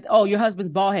said, "Oh, your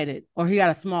husband's bald headed or he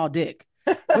got a small dick,"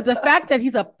 but the fact that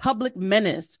he's a public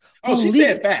menace. She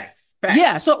said facts.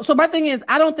 Yeah. So my thing is,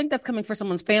 I don't think that's coming for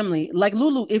someone's family. Like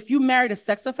Lulu, if you married a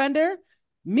sex offender,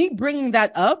 me bringing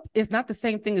that up is not the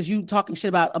same thing as you talking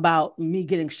shit about me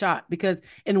getting shot. Because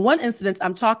in one instance,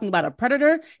 I'm talking about a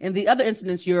predator. In the other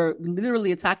instance, you're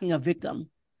literally attacking a victim.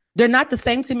 They're not the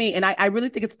same to me. And I really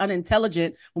think it's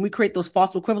unintelligent when we create those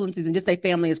false equivalencies and just say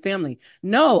family is family.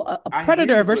 No, a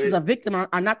predator versus a victim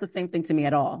are not the same thing to me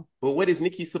at all. But what is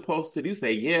Nicki supposed to do?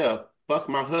 Say, "Yeah, fuck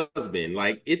my husband."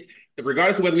 Like, it's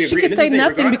regardless of whether we agree. She could say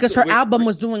nothing because her album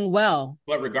was doing well.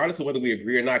 But regardless of whether we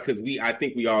agree or not, because I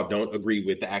think we all don't agree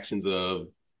with the actions of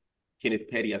Kenneth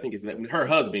Petty. I think it's her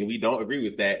husband. We don't agree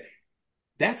with that.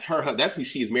 That's her. That's who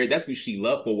she is married. That's who she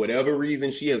loved. For whatever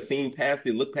reason, she has seen past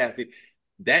it, looked past it.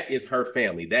 That is her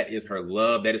family. That is her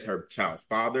love. That is her child's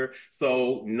father.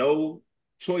 So no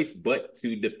choice but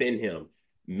to defend him.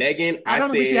 Megan, I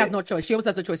don't think she has no choice. She always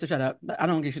has a choice to shut up. I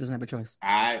don't think she doesn't have a choice.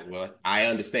 I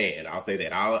understand. I'll say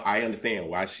that. I understand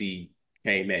why she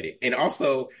came at it. And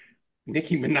also,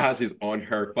 Nicki Minaj is on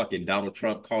her fucking Donald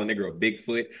Trump calling nigga a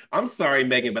Bigfoot. I'm sorry,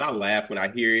 Megan, but I laugh when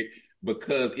I hear it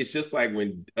because it's just like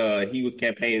when he was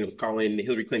campaigning and was calling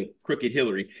Hillary Clinton Crooked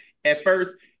Hillary. At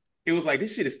first, it was like,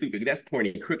 this shit is stupid. That's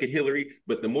corny, Crooked Hillary.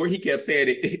 But the more he kept saying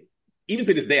it, even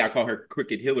to this day, I call her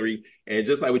Crooked Hillary. And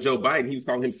just like with Joe Biden, he was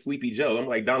calling him Sleepy Joe. I'm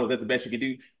like, Donald, is that the best you can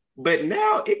do? But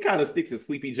now it kind of sticks to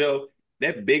Sleepy Joe.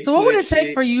 That big. So what would it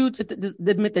take for you to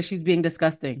admit that she's being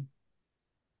disgusting?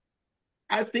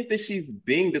 I think that she's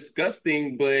being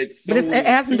disgusting, but it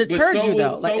hasn't deterred you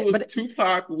though. So was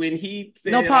Tupac when he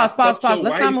said, "No, pause. Let's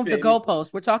not move the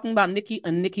goalposts. We're talking about Nicki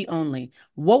and Nicki only.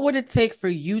 What would it take for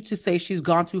you to say she's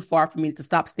gone too far for me to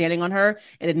stop standing on her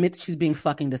and admit that she's being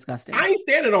fucking disgusting?" I ain't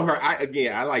standing on her.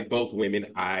 I like both women.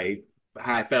 I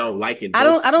found liking. I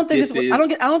don't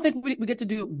think we get to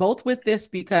do both with this,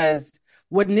 because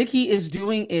what Nicki is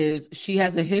doing is she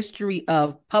has a history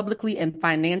of publicly and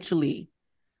financially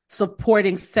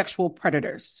supporting sexual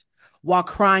predators while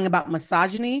crying about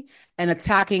misogyny and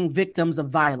attacking victims of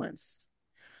violence.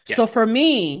 Yes. So for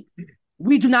me,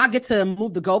 we do not get to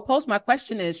move the goalpost. My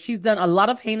question is, she's done a lot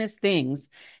of heinous things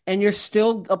and you're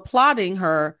still applauding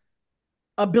her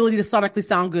ability to sonically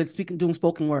sound good, doing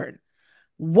spoken word.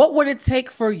 What would it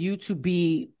take for you to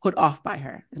be put off by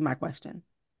her is my question.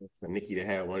 For Nicki to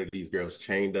have one of these girls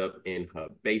chained up in her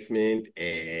basement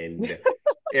and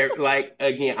like,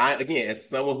 again, as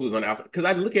someone who's on the outside, because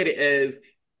I look at it as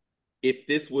if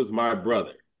this was my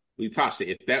brother, Tasha,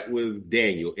 if that was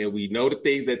Daniel, and we know the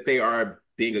things that they are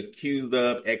being accused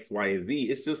of, X, Y, and Z,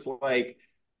 it's just like,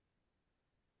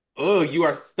 oh, you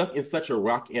are stuck in such a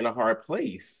rock and a hard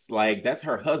place. Like, that's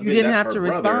her husband. You didn't that's have her to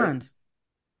brother. Respond.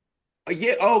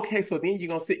 Yeah, okay. So then you're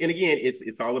gonna sit, and again,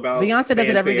 it's all about Beyonce does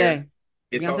it every fanfare. day.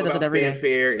 It's all Beyonce does it about every day.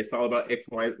 fanfare. It's all about X,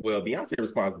 Y. Well, Beyonce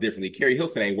responds differently. Carrie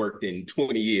Hilson ain't worked in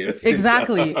 20 years since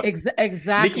Exactly. Nicki ain't got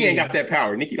Exactly. that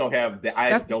power. Nicki don't have that. I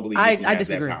That's don't believe Nicki I has that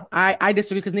disagree. power. I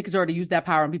disagree because Nicki's already used that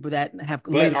power on people that have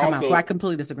But later come out. So I also,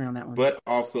 completely disagree on that one. but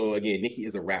also, again, Nicki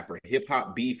is a rapper. Hip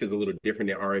hop beef is a little different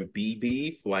than R&B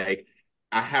beef. Like,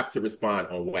 I have to respond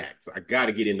on wax. I got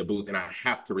to get in the booth and I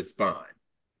have to respond.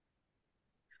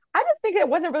 I just think it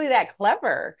wasn't really that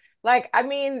clever. Like, I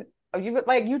mean,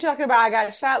 you talking about I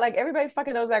got shot. Like everybody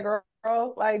fucking knows that girl.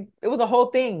 Like it was a whole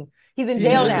thing. He's in Did you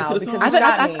jail listen to now the because song? he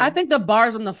shot me. I think the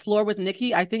bars on the floor with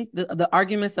Nicki, I think the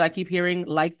arguments that I keep hearing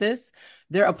like this,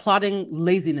 they're applauding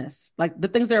laziness. Like the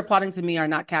things they're applauding to me are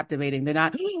not captivating. They're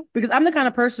not because I'm the kind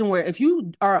of person where if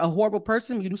you are a horrible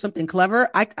person, you do something clever,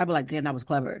 I'd be like, damn, that was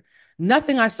clever.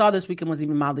 Nothing I saw this weekend was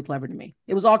even mildly clever to me.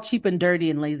 It was all cheap and dirty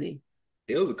and lazy.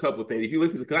 It was a couple of things. If you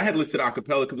listen to, because I had to listen to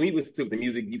acapella, because when you listen to the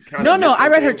music, you kind of No, miss I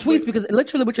some read her things. tweets But because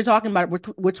literally what you're talking about were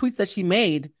tweets that she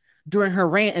made during her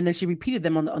rant, and then she repeated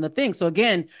them on the thing. So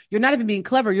again, you're not even being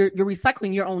clever. You're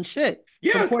recycling your own shit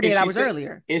from yeah, 48 hours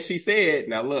earlier. and she said,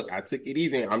 "Now look, I took it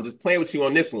easy. I'm just playing with you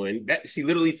on this one." That she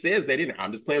literally says that in it.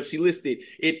 I'm just playing. She listed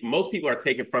it. Most people are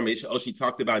taking from it. Oh, she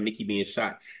talked about Nicki being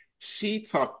shot. She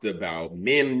talked about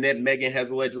men that Megan has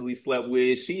allegedly slept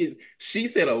with. She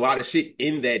said a lot of shit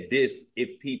in that diss.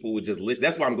 If people would just listen,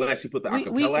 that's why I'm glad she put the acapella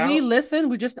We out. listen.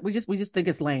 We just think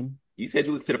it's lame. You said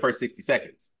you listened to the first 60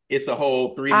 seconds. It's a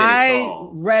whole 3 minute I song.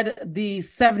 read the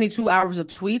 72 hours of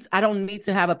tweets. I don't need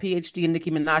to have a PhD in Nicki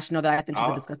Minaj to know that I think she's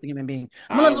a disgusting human being.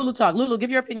 I'm gonna let Lulu talk. Lulu,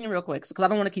 give your opinion real quick, because I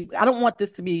don't want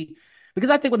this to be, because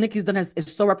I think what Nicki's done is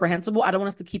so reprehensible. I don't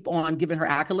want us to keep on giving her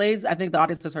accolades. I think the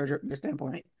audience has heard your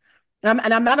standpoint.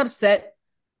 And I'm not upset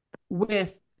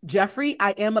with Jeffrey.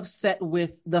 I am upset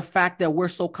with the fact that we're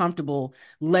so comfortable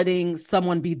letting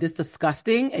someone be this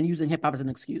disgusting and using hip hop as an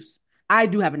excuse. I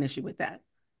do have an issue with that.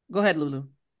 Go ahead, Lulu.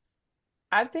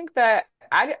 I think that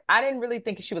I didn't really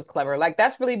think she was clever. Like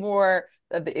that's really more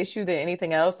of the issue than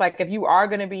anything else. Like if you are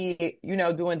going to be,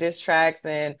 doing diss tracks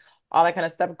and all that kind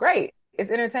of stuff, great. It's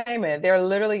entertainment. They're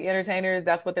literally entertainers.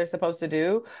 That's what they're supposed to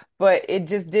do. But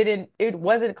it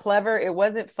wasn't clever. It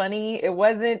wasn't funny. It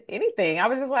wasn't anything. I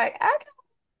was just like, okay.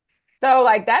 So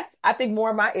like that's I think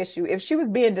more my issue. If she was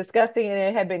being disgusting and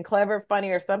it had been clever,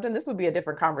 funny, or something, this would be a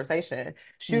different conversation.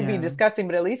 She would be disgusting,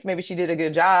 but at least maybe she did a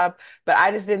good job. But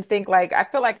I just didn't think like I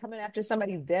feel like coming after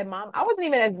somebody's dead mom. I wasn't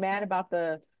even as mad about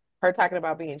the her talking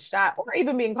about being shot or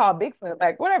even being called Bigfoot.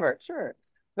 Like whatever, sure.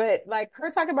 But like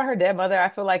her talking about her dead mother, I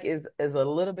feel like is a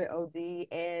little bit OD.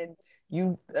 And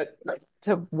you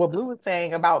to what Blue was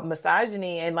saying about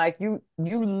misogyny and like you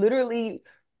literally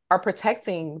are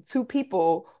protecting two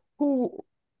people who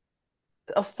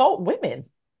assault women.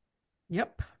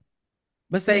 Yep.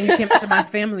 But saying you can't mention my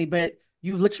family, but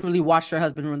you literally watched your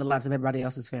husband ruin the lives of everybody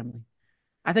else's family.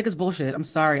 I think it's bullshit. I'm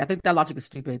sorry. I think that logic is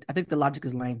stupid. I think the logic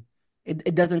is lame.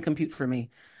 It doesn't compute for me.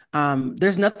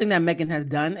 There's nothing that Megan has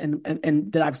done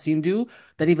and that I've seen do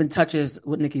that even touches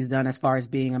what Nicki's done as far as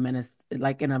being a menace,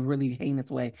 like in a really heinous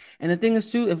way. And the thing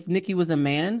is too, if Nicki was a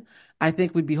man, I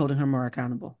think we'd be holding her more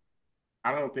accountable.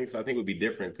 I don't think so. I think it would be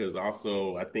different because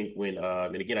also I think when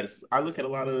and again I look at a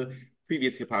lot of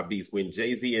previous hip hop beats when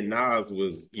Jay-Z and Nas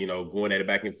was going at it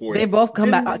back and forth. They both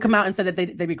come out and said that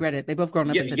they regret it. They both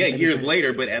grown up. Yeah, and said years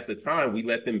later, but at the time we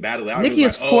let them battle out. Nicki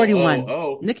is 41.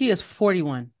 Oh. Nicki is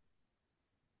 41.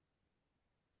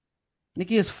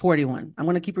 Nicki is 41. I'm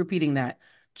going to keep repeating that.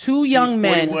 Two young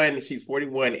men. She's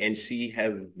 41 and she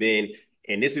has been,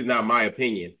 and this is not my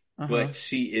opinion, but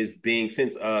she is being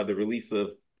since the release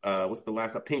of what's the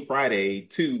last Pink Friday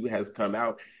 2 has come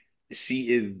out.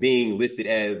 She is being listed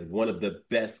as one of the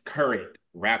best current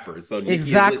rappers. So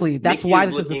Nikki that's why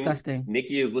this is disgusting.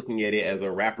 Nicki is looking at it as a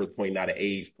rapper's point, not an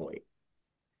age point.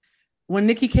 When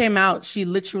Nicki came out, she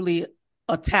literally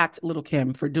attacked Lil'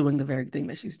 Kim for doing the very thing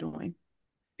that she's doing.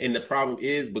 And the problem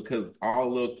is because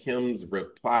all Lil' Kim's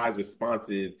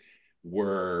responses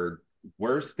were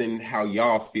worse than how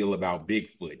y'all feel about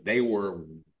Bigfoot. They were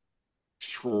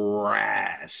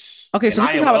trash. Okay, so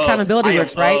this is how accountability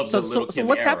works, right? So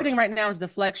what's happening right now is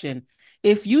deflection.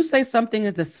 If you say something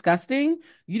is disgusting,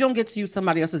 you don't get to use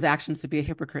somebody else's actions to be a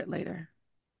hypocrite later,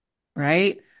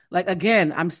 right? Like,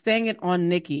 again, I'm staying it on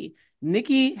Nicki.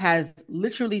 Nicki has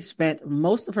literally spent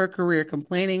most of her career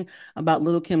complaining about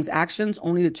Lil' Kim's actions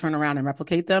only to turn around and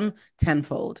replicate them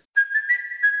tenfold.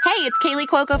 Hey, it's Kaylee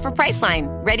Cuoco for Priceline.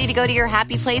 Ready to go to your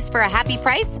happy place for a happy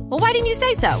price? Well, why didn't you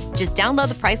say so? Just download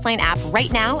the Priceline app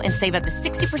right now and save up to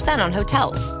 60% on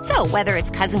hotels. So whether it's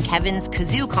Cousin Kevin's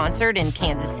Kazoo Concert in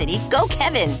Kansas City, go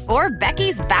Kevin, or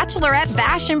Becky's Bachelorette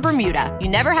Bash in Bermuda, you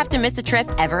never have to miss a trip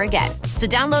ever again. So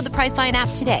download the Priceline app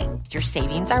today. Your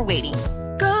savings are waiting.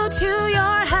 Go to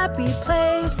your happy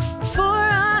place for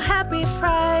a happy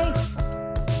price.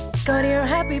 Go to your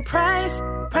happy price,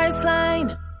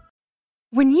 Priceline.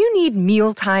 When you need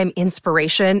mealtime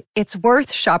inspiration, it's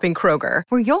worth shopping Kroger,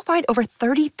 where you'll find over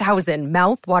 30,000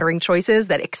 mouth-watering choices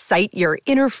that excite your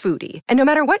inner foodie. And no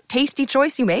matter what tasty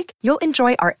choice you make, you'll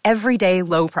enjoy our everyday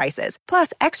low prices,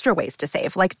 plus extra ways to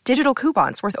save, like digital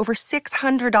coupons worth over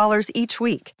 $600 each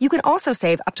week. You can also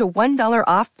save up to $1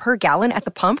 off per gallon at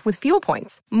the pump with fuel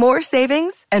points. More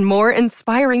savings and more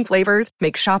inspiring flavors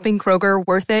make shopping Kroger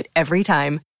worth it every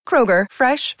time. Kroger,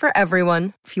 fresh for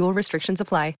everyone. Fuel restrictions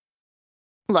apply.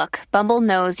 Look, Bumble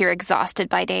knows you're exhausted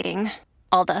by dating.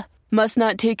 All the, must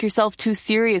not take yourself too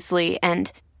seriously, and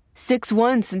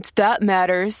 6'1" since that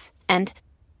matters, and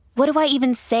what do I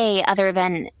even say other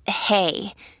than,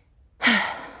 hey?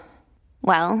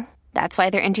 Well, that's why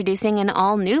they're introducing an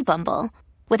all-new Bumble,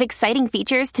 with exciting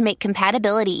features to make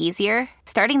compatibility easier,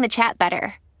 starting the chat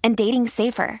better, and dating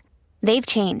safer. They've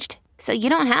changed, so you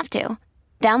don't have to.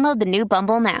 Download the new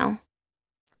Bumble now.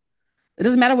 It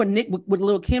doesn't matter what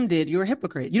Lil' Kim did. You're a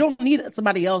hypocrite. You don't need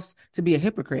somebody else to be a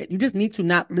hypocrite. You just need to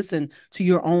not listen to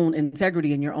your own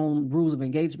integrity and your own rules of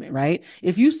engagement, right?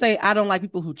 If you say, I don't like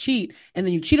people who cheat, and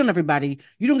then you cheat on everybody,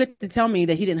 you don't get to tell me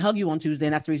that he didn't hug you on Tuesday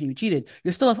and that's the reason you cheated.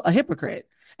 You're still a hypocrite.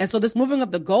 And so this moving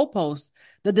of the goalposts,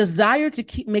 the desire to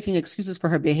keep making excuses for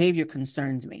her behavior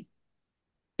concerns me.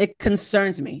 It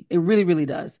concerns me. It really, really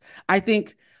does. I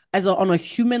think on a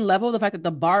human level, the fact that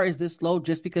the bar is this low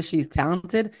just because she's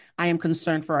talented, I am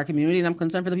concerned for our community, and I'm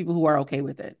concerned for the people who are okay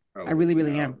with it. I really,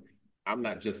 really am. I'm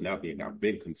not just now being, I've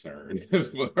been concerned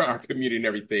for our community and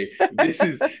everything. This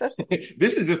is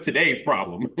just today's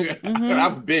problem.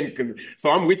 Mm-hmm.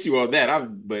 So I'm with you on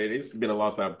that. But it's been a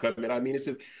long time coming. I mean, it's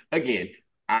just, again,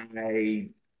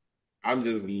 I'm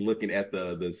just looking at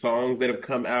the songs that have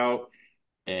come out,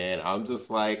 and I'm just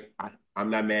like, I'm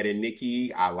not mad at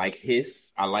Nicki. I like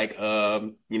Hiss. I like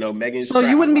Megan's. So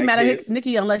you wouldn't be mad at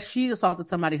Nicki unless she assaulted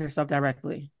somebody herself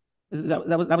directly. That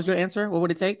was your answer? What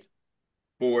would it take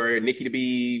for Nicki to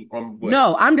be on? What?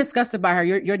 No, I'm disgusted by her.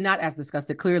 You're not as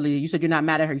disgusted. Clearly, you said you're not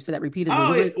mad at her. You said that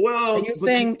repeatedly. And you're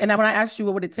saying, and when I asked you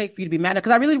what would it take for you to be mad at,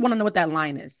 because I really want to know what that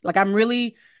line is. Like I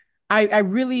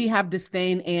really have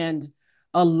disdain and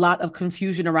a lot of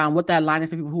confusion around what that line is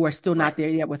for people who are still not there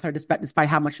yet with her, despite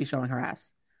how much she's showing her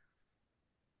ass.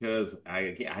 Because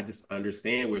I just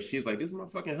understand where she's like, this is my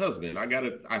fucking husband. I've got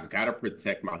to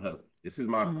protect my husband. This is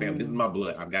my family. This is my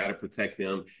blood. I've got to protect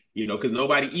them. Because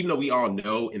nobody, even though we all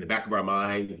know in the back of our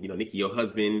minds, Nicki, your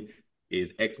husband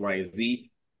is X, Y, and Z.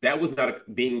 That was not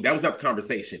the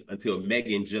conversation until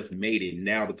Megan just made it.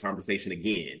 Now the conversation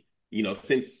again.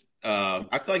 Since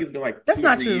I feel like it's been like that's 2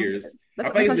 not or 3 true. years.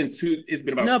 I think it's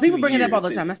been about no. People 2 bring it years up all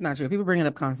the time. That's not true. People bring it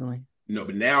up constantly. No,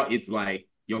 but now it's like.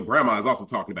 Your grandma is also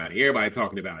talking about it. Everybody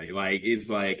talking about it. Like it's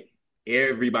like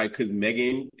everybody, because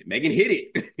Megan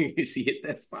hit it. She hit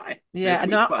that spot. Yeah,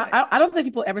 no, I don't think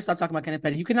people ever stop talking about Kenneth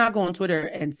Petty. You cannot go on Twitter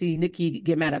and see Nicki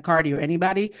get mad at Cardi or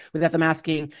anybody without them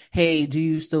asking, "Hey, do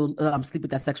you still sleep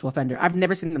with that sexual offender?" I've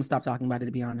never seen them stop talking about it,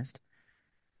 to be honest.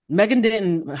 Megan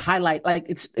didn't highlight, like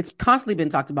it's constantly been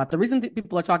talked about. The reason that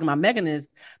people are talking about Megan is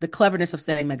the cleverness of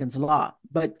saying Megan's Law.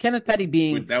 But Kenneth Petty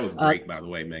being that was great, by the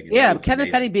way, Megan. Yeah,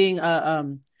 Kenneth Petty being a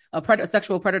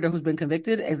sexual predator who's been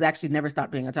convicted has actually never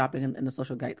stopped being a topic in the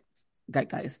social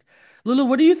zeitgeist. Lulu,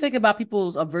 what do you think about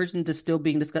people's aversion to still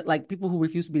being discussed, like people who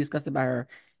refuse to be disgusted by her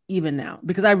even now?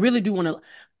 Because I really do want to.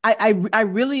 I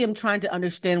really am trying to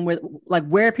understand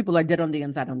where people are dead on the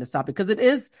inside on this topic, because it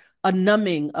is a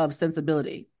numbing of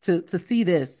sensibility to see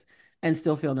this and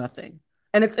still feel nothing.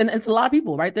 And it's a lot of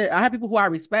people right there. I have people who I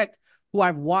respect, who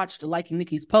I've watched liking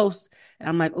Nicki's posts, and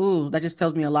I'm like, ooh, that just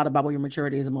tells me a lot about where your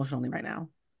maturity is emotionally right now.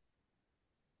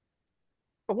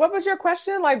 What was your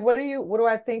question? Like, what do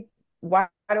I think? Why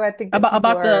do I think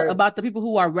about the people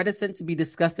who are reticent to be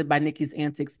disgusted by Nicki's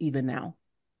antics even now?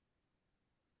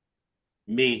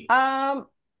 Me. No,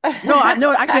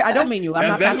 actually, I don't mean you.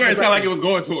 That's where it sounded like it was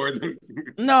going towards.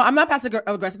 No, I'm not passive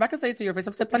aggressive. I can say it to your face.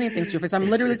 I've said plenty of things to your face. I'm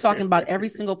literally talking about every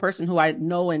single person who I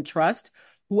know and trust,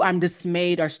 who I'm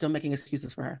dismayed are still making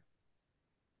excuses for her.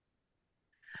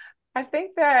 I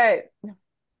think that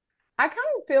I kind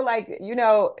of feel like,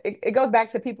 it goes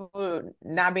back to people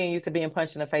not being used to being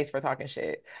punched in the face for talking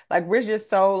shit. Like we're just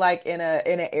so like in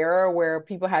an era where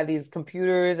people have these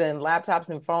computers and laptops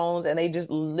and phones and they just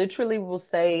literally will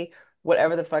say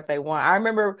whatever the fuck they want. I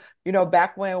remember,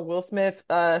 back when Will Smith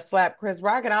slapped Chris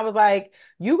Rock and I was like,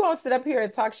 you gonna sit up here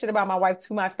and talk shit about my wife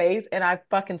to my face and I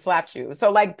fucking slapped you.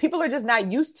 So like people are just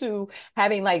not used to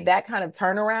having like that kind of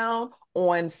turnaround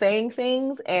on saying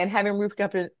things and having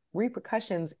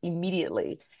repercussions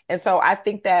immediately. And so I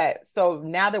think that so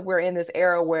now that we're in this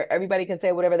era where everybody can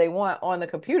say whatever they want on the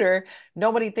computer,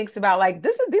 nobody thinks about like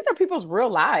these are people's real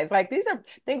lives. Like these are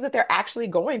things that they're actually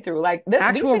going through. Like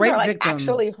Actual these rape are like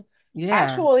victims.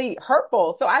 actually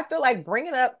hurtful. So I feel like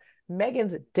bringing up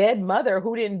Megan's dead mother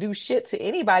who didn't do shit to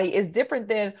anybody is different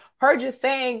than her just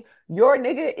saying your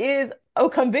nigga is a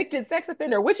convicted sex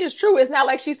offender, which is true. It's not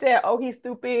like she said, oh, he's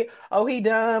stupid, oh, he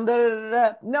dumb, da, da, da,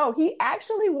 da. No, he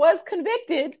actually was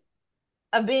convicted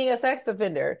of being a sex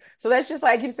offender. So that's just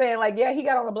like you saying, like, yeah, he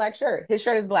got on a black shirt. His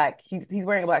shirt is black. He's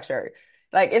wearing a black shirt.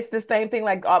 Like, it's the same thing.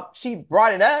 Like, she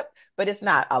brought it up, but it's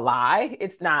not a lie.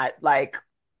 It's not like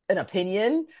an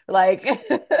opinion. Like,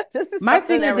 this is my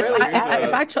thing is, really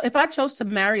if I chose to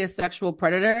marry a sexual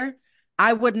predator,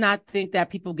 I would not think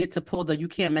that people get to pull the you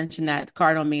can't mention that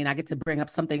card on me and I get to bring up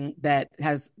something that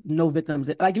has no victims.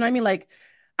 Like, you know what I mean? Like,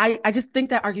 I just think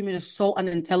that argument is so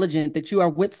unintelligent that you are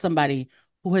with somebody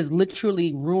who has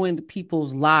literally ruined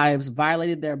people's lives,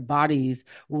 violated their bodies,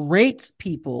 raped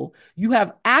people. You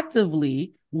have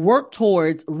actively worked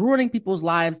towards ruining people's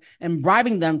lives and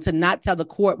bribing them to not tell the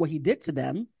court what he did to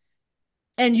them.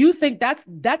 And you think that's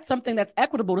something that's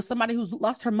equitable to somebody who's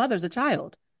lost her mother as a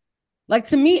child. Like,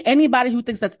 to me, anybody who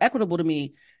thinks that's equitable to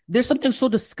me, there's something so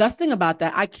disgusting about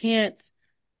that. I can't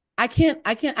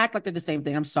act like they're the same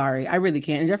thing. I'm sorry. I really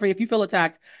can't. And Jeffrey, if you feel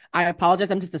attacked, I apologize.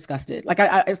 I'm just disgusted. Like,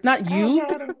 it's not you.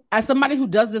 As somebody who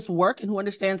does this work and who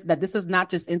understands that this is not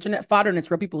just internet fodder and it's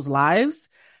real people's lives,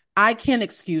 I can't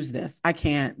excuse this. I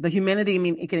can't. The humanity, I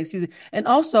mean, it can excuse it. And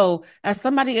also, as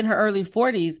somebody in her early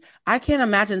 40s, I can't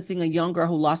imagine seeing a young girl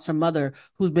who lost her mother,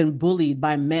 who's been bullied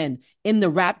by men in the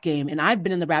rap game. And I've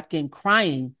been in the rap game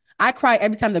crying. I cry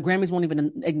every time the Grammys won't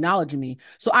even acknowledge me.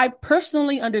 So I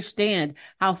personally understand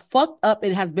how fucked up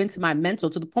it has been to my mental,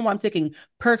 to the point where I'm taking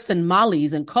perks and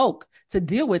mollies and coke to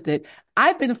deal with it.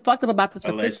 I've been fucked up about this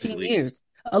for Allegedly. 15 years.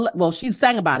 Well, she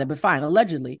sang about it, but fine,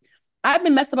 allegedly. I've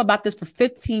been messed up about this for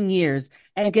 15 years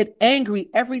and get angry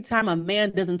every time a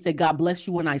man doesn't say, God bless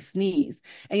you when I sneeze.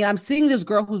 And yet I'm seeing this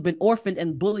girl who's been orphaned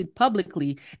and bullied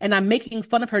publicly, and I'm making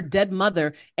fun of her dead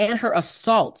mother and her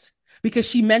assault because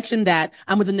she mentioned that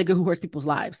I'm with a nigga who hurts people's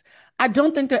lives. I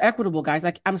don't think they're equitable, guys.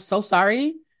 Like, I'm so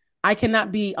sorry. I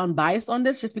cannot be unbiased on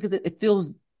this just because it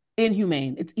feels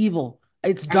inhumane. It's evil.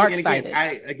 It's dark-sided.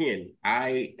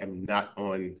 I am not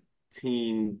on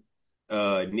team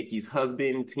Nikki's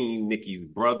husband, team Nikki's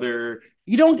brother.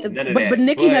 You don't, but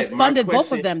Nikki has funded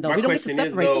both of them, though. We don't get to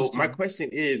separate those two. My question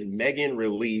is, Megan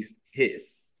released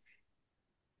Hiss.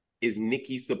 Is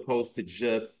Nikki supposed to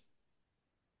just,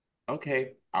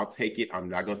 okay, I'll take it, I'm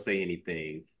not going to say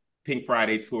anything. Pink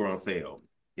Friday tour on sale.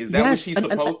 Is that what she's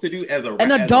supposed to do as a rapper?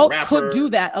 An adult could do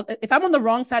that. If I'm on the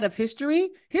wrong side of history,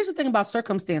 here's the thing about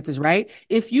circumstances, right?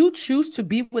 If you choose to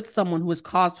be with someone who has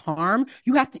caused harm,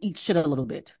 you have to eat shit a little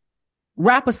bit.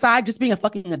 Rap aside, just being a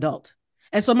fucking adult.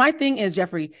 And so my thing is,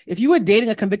 Jeffrey, if you were dating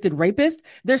a convicted rapist,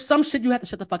 there's some shit you have to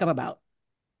shut the fuck up about.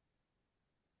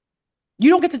 You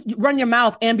don't get to run your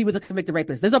mouth and be with a convicted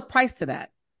rapist. There's a price to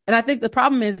that. And I think the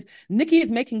problem is Nikki is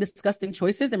making disgusting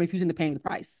choices and refusing to pay the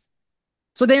price.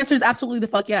 So the answer is absolutely the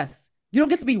fuck yes. You don't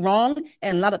get to be wrong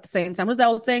and loud at the same time. What's that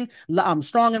old saying?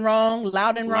 Strong and wrong,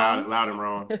 loud and wrong. Loud and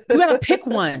wrong. You gotta pick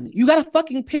one. You gotta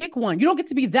fucking pick one. You don't get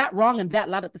to be that wrong and that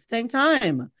loud at the same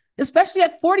time. Especially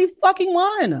at 40 fucking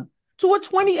 1 to a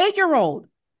 28-year-old.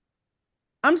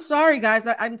 I'm sorry, guys.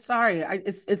 I'm sorry.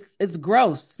 It's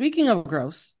gross. Speaking of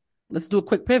gross, let's do a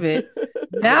quick pivot.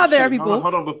 Now there are people.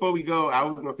 Hold on. Before we go, I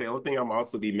was gonna say the only thing I'm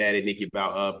also be mad at Nikki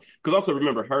about, because also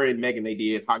remember her and Megan, they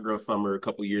did Hot Girl Summer a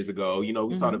couple years ago. You know,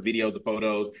 we saw the videos, the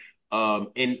photos.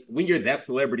 And when you're that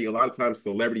celebrity, a lot of times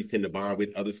celebrities tend to bond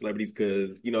with other celebrities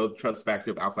because, you know, trust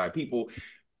factor of outside people.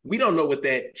 We don't know what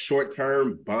that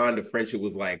short-term bond of friendship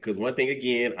was like. Because one thing,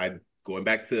 again, going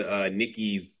back to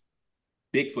Nikki's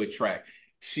Bigfoot track,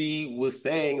 she was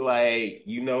saying, like,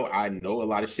 you know, I know a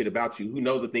lot of shit about you. Who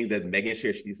knows the things that Megan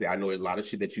shared? She said, I know a lot of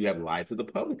shit that you have lied to the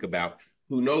public about.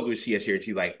 Who knows what she has shared?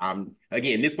 She's like, at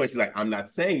this point, she's like, I'm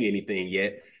not saying anything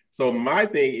yet. So my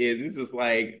thing is, it's just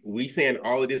like, we saying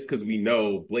all of this because we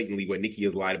know blatantly what Nikki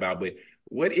has lied about, but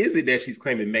What is it that she's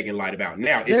claiming Megan lied about?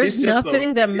 Now, There's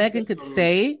nothing that Megan could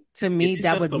say to me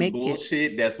that would make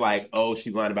bullshit that's like, oh,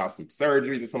 she's lying about some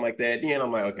surgeries or something like that. Yeah, and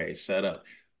I'm like, okay, shut up.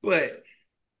 But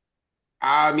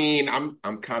I mean, I'm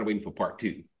kind of waiting for part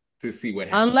 2 to see what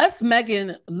happens. Unless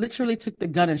Megan literally took the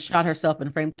gun and shot herself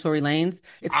and framed Tory Lanez,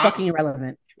 it's fucking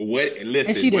irrelevant. Listen,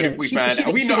 and she didn't. What if we find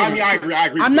out? We know. I mean, I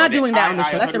agree. I'm not doing that on the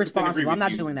show. That's irresponsible. I'm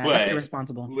not doing that. That's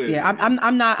irresponsible. Listen. Yeah,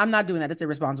 I'm not doing that. It's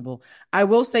irresponsible. I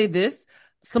will say this: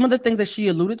 some of the things that she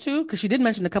alluded to, because she did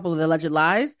mention a couple of the alleged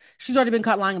lies, she's already been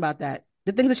caught lying about that.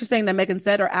 The things that she's saying that Megan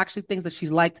said are actually things that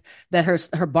she's liked that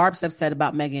her Barbs have said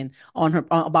about Megan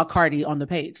about Cardi on the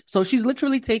page. So she's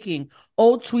literally taking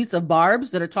old tweets of Barbs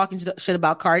that are talking shit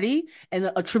about Cardi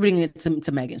and attributing it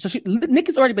to Megan. So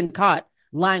Nicki's already been caught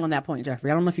lying on that point, Jeffrey.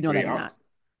 I don't know if you know that or not.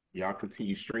 Y'all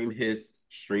continue stream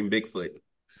Bigfoot.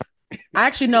 I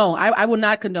actually know. I will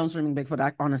not condone streaming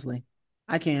Bigfoot. Honestly,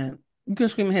 I can't. You can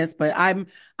stream his, but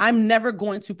I'm never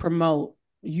going to promote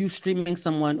you streaming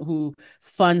someone who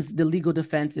funds the legal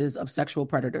defenses of sexual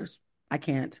predators. I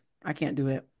can't do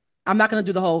it. I'm not going to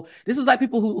do the whole. This is like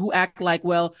people who act like,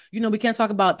 well, we can't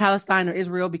talk about Palestine or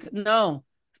Israel because no.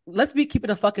 Let's keep it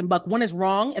a fucking buck. One is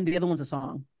wrong and the other one's a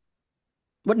song.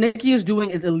 What Nicki is doing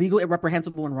is illegal,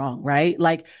 irreprehensible, and wrong, right?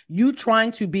 Like you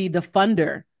trying to be the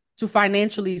funder to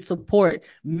financially support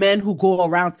men who go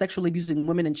around sexually abusing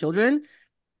women and children.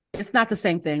 It's not the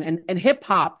same thing. And hip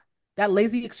hop, that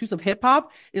lazy excuse of hip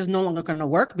hop is no longer going to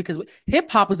work because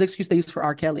hip hop was the excuse they used for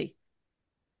R. Kelly.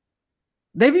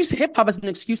 They've used hip hop as an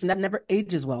excuse and that never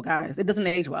ages well, guys. It doesn't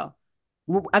age well.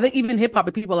 I think even hip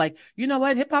hop, people are like, you know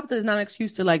what? Hip hop is not an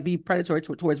excuse to like be predatory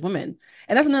towards women.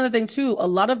 And that's another thing too. A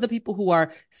lot of the people who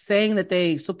are saying that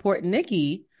they support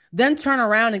Nicki then turn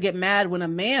around and get mad when a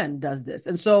man does this.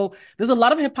 And so there's a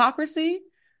lot of hypocrisy.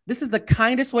 This is the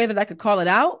kindest way that I could call it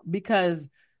out because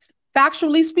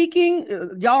factually speaking,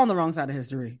 y'all on the wrong side of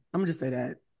history. I'm gonna just say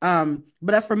that.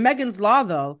 But as for Megan's Law,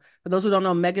 though, for those who don't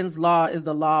know, Megan's Law is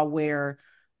the law where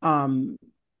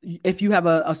if you have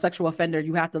a sexual offender,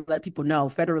 you have to let people know,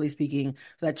 federally speaking,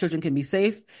 so that children can be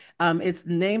safe. It's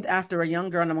named after a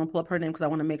young girl, and I'm going to pull up her name because I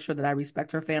want to make sure that I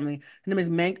respect her family. Her name is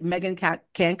Megan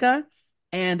Kanka,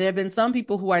 and there have been some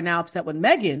people who are now upset with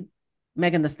Megan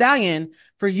Thee Stallion,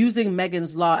 for using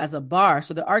Megan's Law as a bar.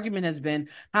 So the argument has been,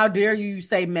 how dare you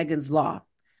say Megan's Law?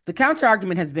 The counter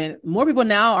argument has been more people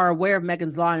now are aware of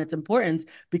Megan's Law and its importance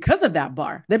because of that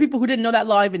bar. There are people who didn't know that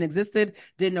law even existed,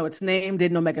 didn't know its name,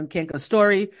 didn't know Megan Kanka's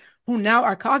story, who now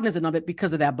are cognizant of it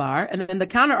because of that bar. And then the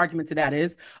counter argument to that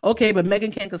is, okay, but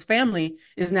Megan Kanka's family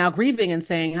is now grieving and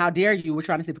saying, how dare you? We're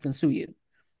trying to see if we can sue you.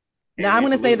 Now, I'm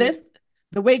going to say this.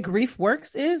 The way grief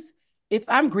works is if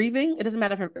I'm grieving, it doesn't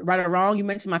matter if I'm right or wrong. You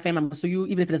mentioned my family, I'm going to sue you,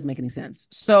 even if it doesn't make any sense.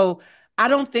 So I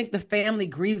don't think the family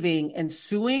grieving and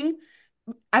suing,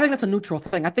 I think that's a neutral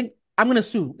thing. I think I'm going to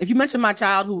sue. If you mention my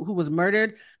child who was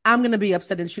murdered, I'm going to be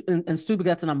upset and sue because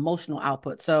that's an emotional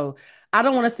output. So I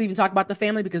don't want to even talk about the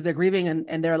family because they're grieving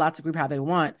and they're allowed to grieve how they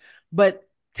want. But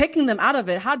taking them out of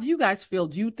it, how do you guys feel?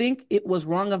 Do you think it was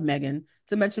wrong of Megan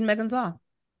to mention Megan's Law?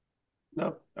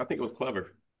 No, I think it was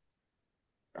clever.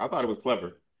 I thought it was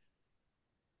clever.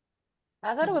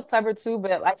 I thought it was clever too,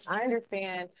 but like I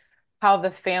understand how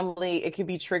it could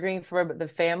be triggering for the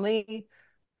family.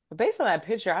 But based on that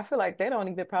picture, I feel like they don't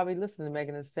even probably listen to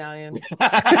Megan Thee Stallion.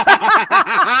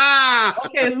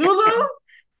 Okay, Lulu.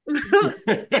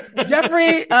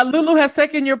 Jeffrey, Lulu has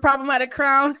taken your problematic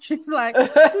crown. She's like,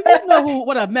 you know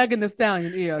what a Megan Thee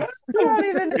Stallion is. You don't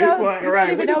even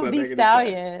know Thee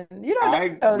Stallion. You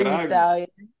don't know Thee Stallion.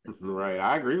 Right,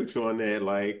 I agree with you on that.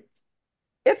 Like,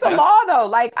 it's a law though.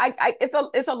 Like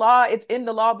it's a law. It's in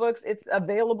the law books. It's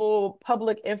available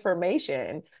public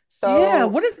information. So yeah,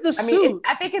 what is the suit?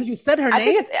 I think it's you said her name. I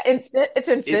think it's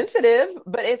insensitive,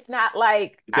 but it's not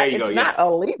like it's not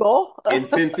illegal.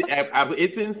 It's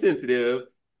insensitive.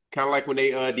 Kind of like when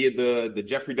they did the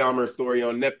Jeffrey Dahmer story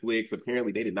on Netflix.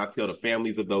 Apparently, they did not tell the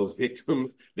families of those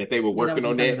victims that they were working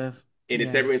on that. And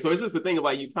it's everywhere. So it's just the thing of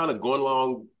like you kind of going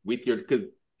along with because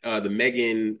the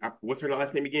Megan, what's her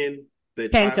last name again?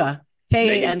 Kanka.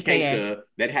 K-A-N-K-A.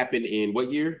 That happened in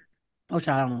what year? Oh, I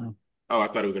don't know. Oh, I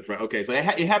thought it was in front. Okay, so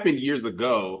it happened years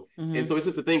ago. Mm-hmm. And so it's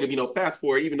just a thing of, fast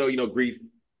forward, even though, grief,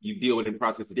 you deal with it and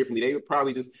process it differently. They were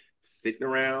probably just sitting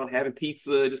around, having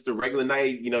pizza, just a regular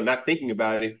night, not thinking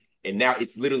about it. And now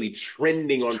it's literally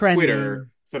trending on Twitter.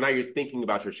 So now you're thinking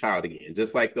about your child again.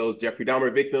 Just like those Jeffrey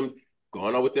Dahmer victims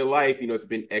going on with their life. It's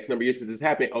been X number of years since this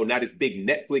happened. Oh, now this big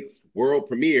Netflix world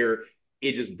premiere,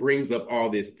 it just brings up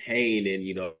all this pain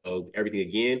and, everything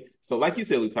again. So like you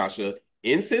said, Latasha,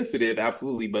 insensitive,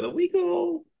 absolutely, but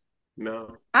illegal.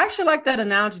 No. I actually like that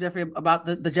analogy, Jeffrey, about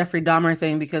the Jeffrey Dahmer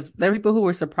thing, because there are people who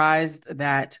were surprised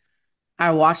that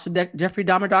I watched the Jeffrey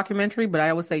Dahmer documentary, but I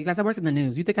always say, you guys, I worked in the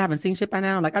news. You think I haven't seen shit by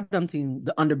now? Like, I've done seen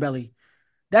the underbelly.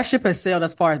 That ship has sailed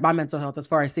as far as my mental health, as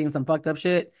far as seeing some fucked up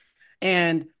shit.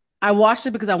 And I watched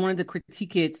it because I wanted to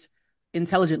critique it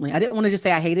intelligently. I didn't want to just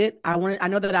say I hate it. I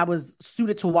know that I was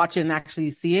suited to watch it and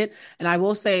actually see it. And I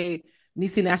will say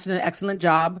Niecy Nash did an excellent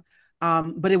job.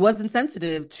 But it was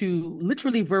insensitive to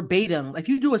literally verbatim. If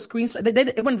you do a screenshot,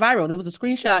 it went viral. There was a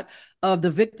screenshot of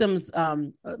the victim's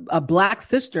a black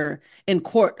sister in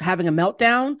court having a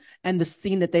meltdown, and the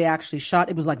scene that they actually shot,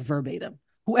 it was like verbatim.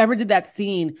 Whoever did that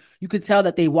scene, you could tell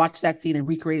that they watched that scene and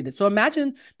recreated it. So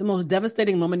imagine the most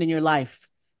devastating moment in your life,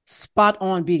 spot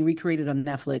on, being recreated on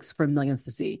Netflix for millions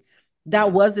to see.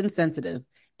 That was insensitive.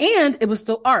 And it was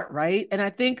still art, right? And I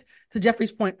think, to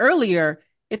Jeffrey's point earlier,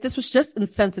 if this was just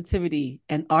insensitivity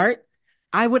and art,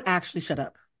 I would actually shut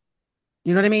up.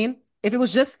 You know what I mean? If it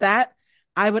was just that,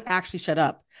 I would actually shut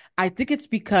up. I think it's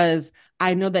because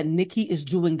I know that Nicki is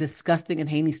doing disgusting and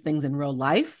heinous things in real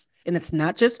life, and it's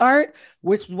not just art,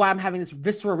 which is why I'm having this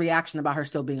visceral reaction about her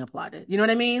still being applauded. You know what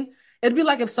I mean? It'd be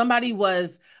like if somebody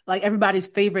was like everybody's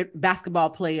favorite basketball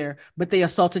player, but they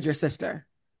assaulted your sister.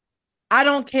 I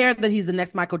don't care that he's the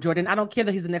next Michael Jordan. I don't care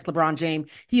that he's the next LeBron James.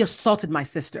 He assaulted my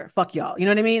sister. Fuck y'all. You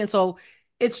know what I mean? And so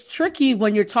it's tricky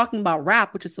when you're talking about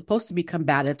rap, which is supposed to be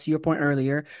combative, to your point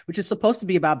earlier, which is supposed to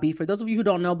be about beef. For those of you who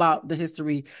don't know about the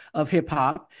history of hip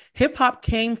hop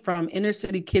came from inner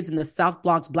city kids in the South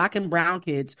Bronx, black and brown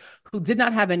kids who did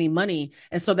not have any money.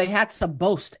 And so they had to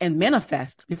boast and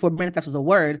manifest, before manifest was a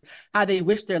word, how they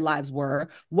wished their lives were,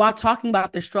 while talking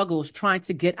about their struggles trying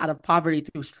to get out of poverty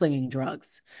through slinging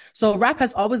drugs. So rap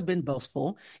has always been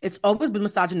boastful. It's always been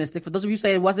misogynistic. For those of you who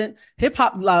say it wasn't, hip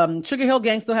hop, Sugar Hill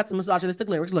Gang still had some misogynistic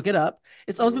lyrics. Look it up.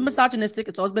 It's always been misogynistic.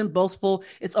 It's always been boastful.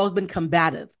 It's always been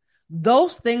combative.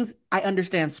 Those things, I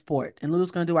understand sport. And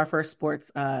Lulu's going to do our first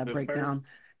sports breakdown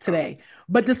today.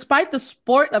 But despite the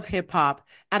sport of hip hop,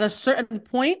 at a certain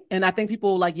point, and I think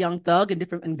people like Young Thug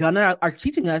and Gunna are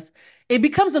teaching us, it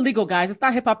becomes illegal, guys. It's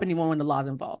not hip hop anymore when the law's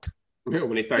involved.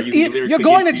 When they start using lyrics, you're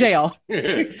going to jail. You're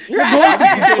going to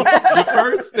jail. The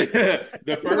first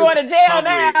you're going to jail public,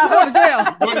 now. You're going to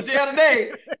jail. Going to jail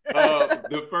today.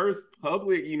 The first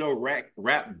public,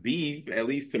 rap beef, at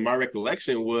least to my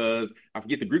recollection, was, I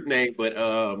forget the group name, but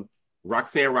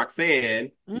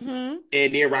Roxanne, and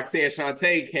then Roxanne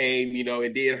Shante came,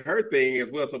 and did her thing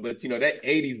as well. So, but that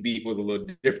 '80s beef was a little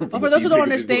different. Well, for those who don't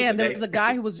understand, there was a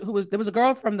guy who was there was a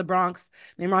girl from the Bronx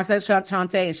named Roxanne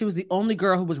Shante, and she was the only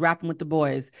girl who was rapping with the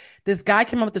boys. This guy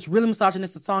came up with this really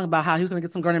misogynistic song about how he was going to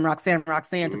get some girl named Roxanne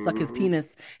to suck his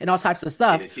penis and all types of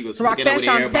stuff. So Roxanne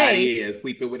Shante and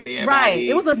sleeping with everybody. Right.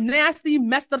 It was a nasty,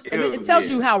 messed up. It tells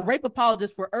you how rape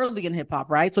apologists were early in hip hop,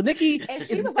 right? So Nicki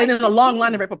is in a long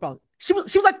line of rape apologists. She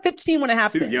was like 15 when it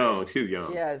happened. She was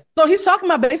young. Yes. So he's talking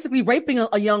about basically raping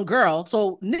a young girl.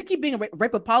 So Nicki being a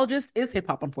rape apologist is hip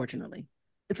hop, unfortunately.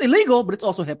 It's illegal, but it's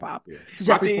also hip hop. Yeah. To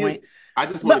Jeffrey's point.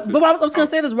 But what I was going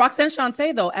to say is Roxanne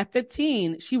Shante, though, at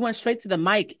 15, she went straight to the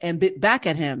mic and bit back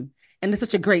at him. And did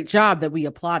such a great job that we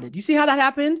applauded. You see how that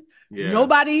happened? Yeah.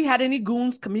 Nobody had any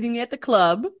goons committing it at the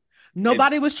club.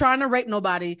 Nobody was trying to rape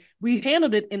nobody. We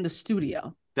handled it in the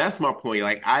studio. That's my point.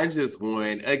 Like, I just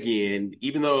want, again,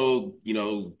 even though,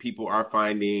 people are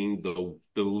finding the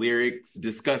lyrics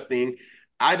disgusting,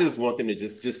 I just want them to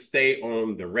just stay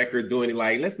on the record doing it.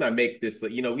 Like, let's not make this,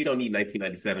 we don't need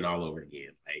 1997 all over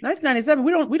again. Like,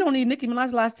 1997, we don't need Nicki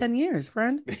Minaj's last 10 years,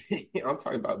 friend. I'm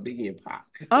talking about Biggie and Pac.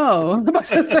 Oh, I'm about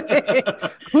to say,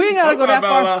 we ain't gotta go that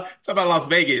far. Talk about Las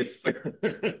Vegas.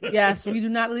 Yes, we do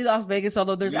not leave Las Vegas,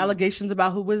 although there's allegations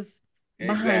about who was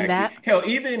behind that. Hell,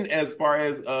 even as far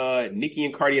as Nicki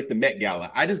and Cardi at the Met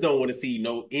Gala, I just don't want to see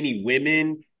any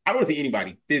women. I don't want to see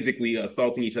anybody physically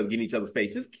assaulting each other, getting each other's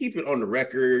face. Just keep it on the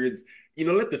records.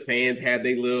 Let the fans have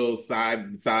their little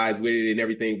sides with it and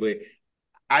everything. But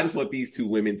I just want these two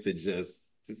women to just.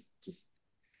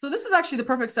 So this is actually the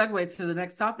perfect segue to the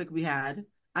next topic we had.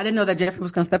 I didn't know that Jeffrey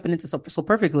was going to step into so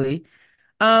perfectly.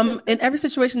 In every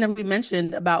situation that we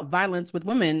mentioned about violence with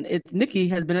women, Nicki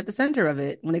has been at the center of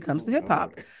it when it comes to hip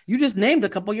hop. You just named a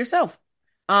couple yourself,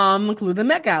 including the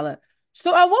Met Gala.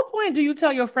 So at what point do you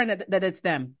tell your friend that it's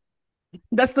them?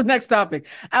 That's the next topic.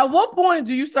 At what point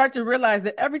do you start to realize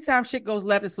that every time shit goes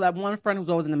left, it's like one friend who's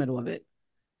always in the middle of it?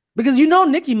 Because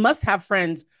Nicki must have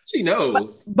friends. She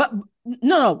knows. But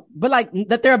like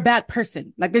that they're a bad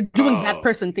person. Like they're doing bad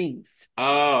person things.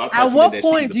 At what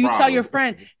point do you tell your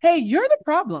friend, hey, you're the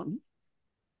problem?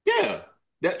 Yeah.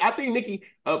 I think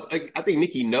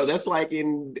Nicki knows. That's like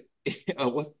in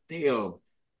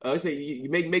Say you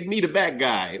make me the bad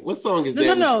guy. What song is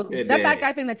that? No. That bad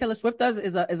guy thing that Taylor Swift does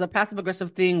is a passive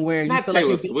aggressive thing where you not feel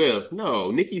Taylor like Swift. No,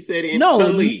 Nicki said it in no,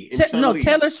 Chun-Li. no.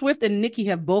 Taylor Swift and Nicki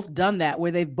have both done that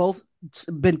where they've both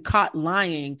been caught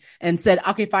lying and said,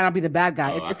 "Okay, fine, I'll be the bad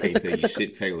guy." Oh, it's a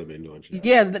shit Taylor been doing. Child.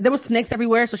 Yeah, there was snakes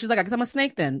everywhere, so she's like, "I guess I'm a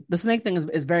snake." Then the snake thing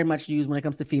is very much used when it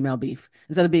comes to female beef.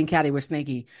 Instead of being catty, we're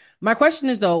snaky. My question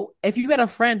is though, if you had a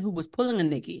friend who was pulling a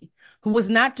Nicki, who was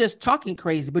not just talking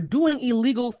crazy, but doing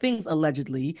illegal things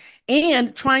allegedly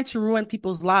and trying to ruin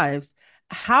people's lives,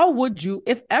 how would you,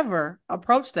 if ever,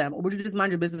 approach them? Or would you just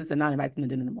mind your business and not invite them to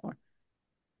dinner anymore?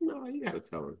 No, you gotta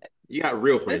tell them. You got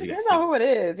real friends. It depends on who it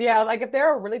is. Yeah, like if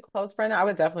they're a really close friend, I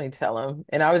would definitely tell them.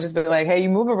 And I would just be like, hey, you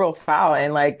move a real foul.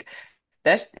 And like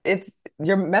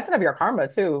you're messing up your karma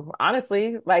too.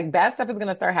 Honestly, like bad stuff is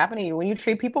gonna start happening to you. When you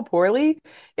treat people poorly,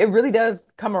 it really does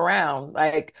come around.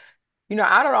 Like,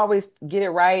 I don't always get it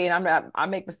right, and I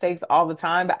make mistakes all the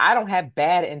time, but I don't have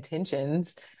bad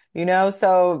intentions,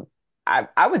 so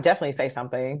I would definitely say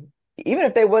something. Even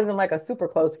if they wasn't like a super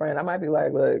close friend, I might be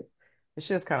like, look, it's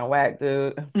just kind of whack,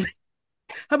 dude.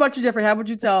 How about you, Jeffrey? How would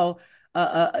you tell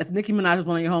if Nicki Minaj was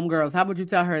one of your homegirls, how would you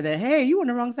tell her that, hey, you on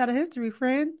the wrong side of history,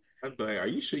 friend? I'm like, are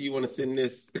you sure you want to send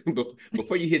this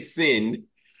before you hit send?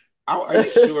 Are you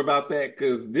sure about that?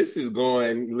 Because this is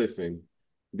going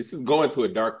to a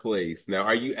dark place. Now,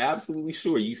 are you absolutely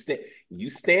sure you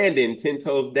standing 10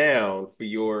 toes down for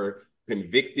your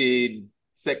convicted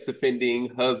sex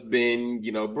offending husband,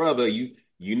 brother? You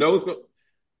know it's going.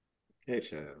 Okay,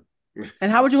 child.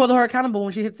 And how would you hold her accountable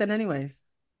when she hits send anyways?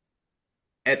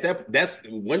 That's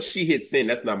once she hits send,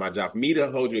 that's not my job. For me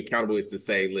to hold you accountable is to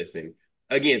say, listen,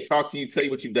 again, talk to you, tell you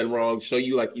what you've done wrong, show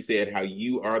you, like you said, how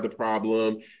you are the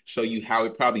problem, show you how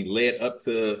it probably led up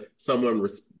to someone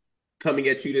coming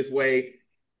at you this way.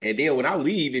 And then when I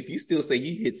leave, if you still say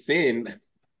you hit send,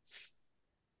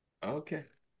 okay.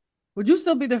 Would you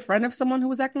still be the friend of someone who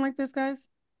was acting like this, guys?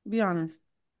 Be honest.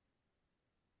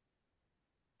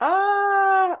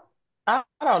 I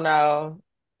don't know.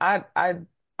 I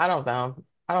don't know.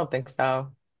 I don't think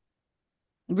so.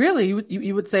 Really?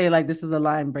 You would say like this is a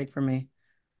line break for me.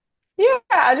 Yeah,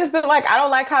 I just been like, I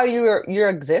don't like how you're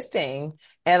existing.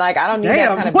 And like I don't need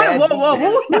that kind of whoa.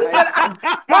 Lulu said,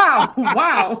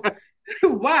 wow.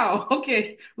 Wow.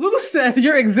 Okay. Lulu said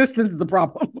your existence is the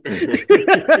problem.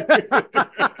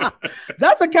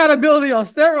 That's accountability on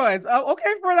steroids. Oh,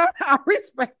 okay, for that, I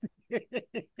respect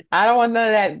it. I don't want none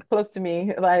of that close to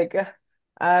me. Like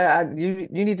you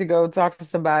need to go talk to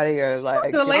somebody or like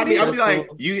talk to the lady. I'll be like,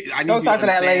 I need go you talk to to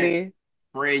that lady.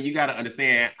 Friend, you got to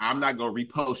understand, I'm not going to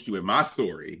repost you in my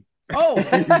story. Oh,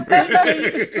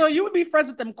 so you would be friends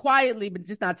with them quietly, but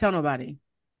just not tell nobody.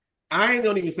 I ain't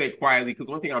gonna even say quietly, because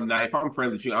one thing I'm not, if I'm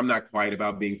friends with you, I'm not quiet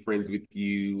about being friends with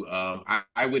you.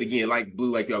 I would, again, like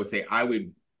Blue, like you always say, I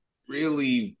would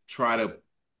really try to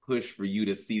push for you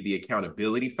to see the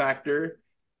accountability factor.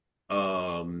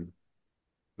 But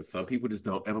some people just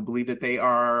don't ever believe that they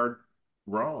are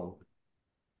wrong.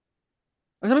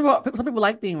 Some people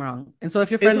like being wrong, and so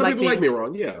if your friend like being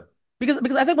wrong, yeah. Because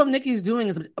I think what Nicki's doing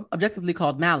is objectively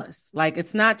called malice. Like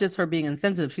it's not just her being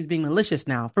insensitive; she's being malicious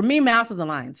now. For me, malice is the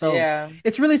line. So yeah.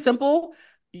 It's really simple.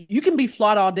 You can be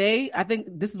flawed all day. I think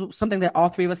this is something that all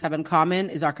three of us have in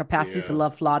common: is our capacity to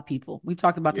love flawed people. We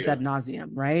talked about this ad nauseum,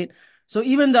 right? So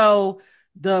even though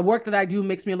the work that I do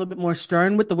makes me a little bit more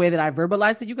stern with the way that I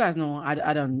verbalize it, you guys know I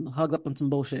done hugged up on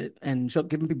some bullshit and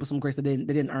giving people some grace that they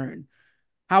didn't earn.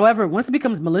 However, once it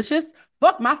becomes malicious,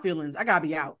 fuck my feelings. I gotta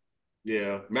be out.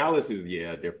 Yeah, malice is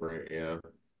different. Yeah,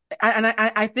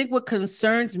 I think what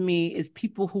concerns me is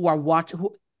people who are watching.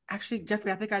 Who actually,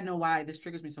 Jeffrey, I think I know why this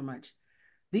triggers me so much.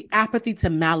 The apathy to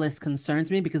malice concerns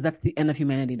me because that's the end of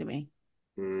humanity to me.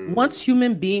 Once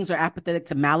human beings are apathetic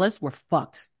to malice, we're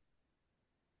fucked.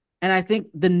 And I think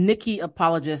the Nicki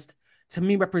apologist to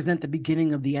me represent the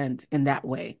beginning of the end in that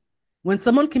way. When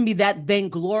someone can be that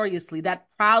vaingloriously, that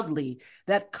proudly,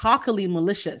 that cockily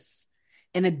malicious,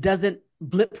 and it doesn't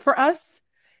blip for us,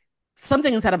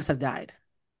 something inside of us has died.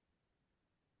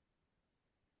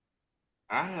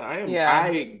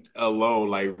 I alone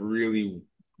like really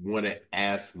want to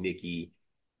ask Nicki,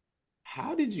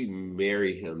 how did you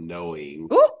marry him knowing?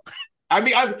 Ooh. I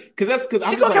mean, because she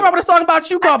gonna come up with a song about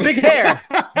you called Big Hair.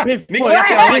 Bigfoot.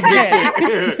 I like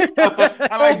Big Hair.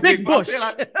 I like Big Bush.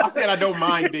 I said I don't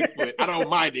mind Bigfoot. I don't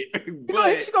mind it.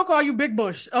 But she gonna call you Big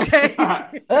Bush, okay?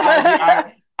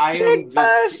 I am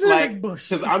just like,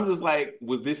 because I'm just like,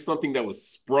 was this something that was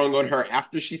sprung on her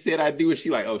after she said I do? And she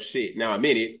like, oh shit, now I'm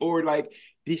in it, or like,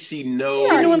 Did she know?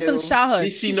 She knew him since childhood.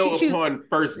 Did she know upon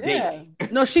first date?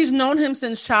 No, she's known him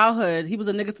since childhood. He was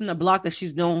a nigga from the block that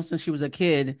she's known since she was a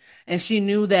kid. And she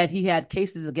knew that he had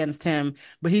cases against him,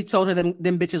 but he told her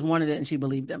them bitches wanted it and she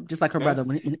believed him, just like her brother.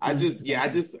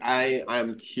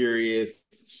 I'm curious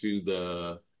to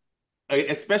the,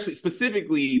 especially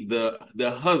specifically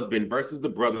the husband versus the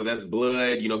brother. That's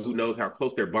blood, who knows how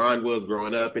close their bond was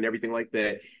growing up and everything like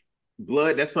that.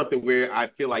 Blood, that's something where I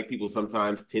feel like people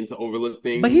sometimes tend to overlook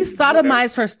things. But he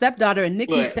sodomized her stepdaughter, and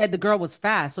Nikki said the girl was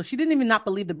fast, so she didn't even not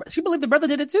believe she believed the brother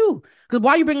did it too. Because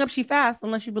why you bring up she fast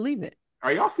unless you believe it?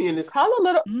 Are y'all seeing this? Call a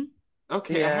little.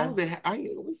 Okay, yeah. How's it?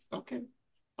 It was okay.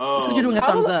 That's what you're doing a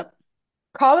thumbs up.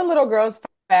 Calling little girls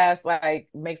fast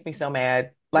makes me so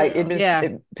mad. It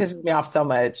pisses me off so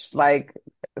much.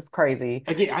 It's crazy.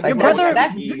 Again, your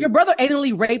brother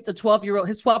anally raped his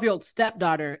 12-year-old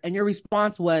stepdaughter, and your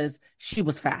response was she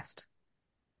was fast.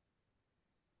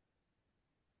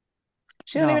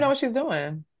 She don't even know what she's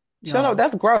doing. She don't know.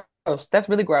 That's gross. That's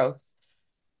really gross.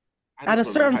 At a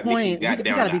certain point, you got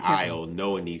down the aisle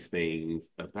knowing these things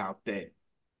about that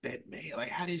man. Like,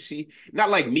 how did she? Not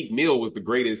like Meek Mill was the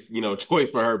greatest, choice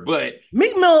for her, but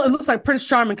Meek Mill, it looks like Prince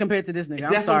Charming compared to this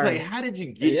nigga. I'm sorry. What I'm saying. How did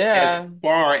you get as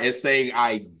far as saying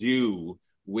I do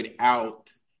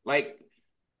without I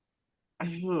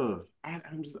don't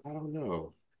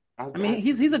know.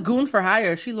 He's a goon for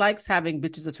hire. She likes having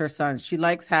bitches as her sons. She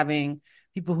likes having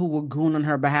people who will goon on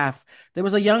her behalf. There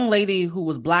was a young lady who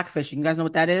was blackfishing. You guys know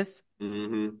what that is?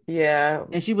 Mm-hmm. Yeah.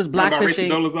 And she was blackfishing.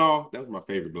 That was my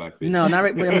favorite blackfish. No, not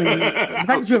right. The fact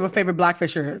that you have a favorite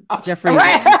blackfisher, Jeffrey.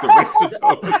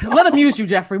 Let him use you,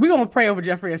 Jeffrey. We're going to pray over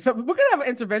Jeffrey. So we're going to have an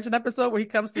intervention episode where he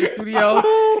comes to the studio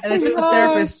and it's just a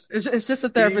therapist. It's just a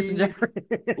therapist and Jeffrey.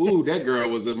 Ooh, that girl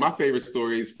was my favorite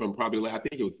stories from probably, I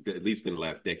think it was at least in the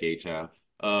last decade, child.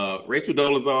 Rachel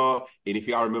Dolezal, and if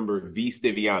y'all remember, V.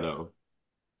 Stiviano.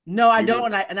 No, I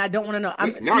don't, and I don't want to know. I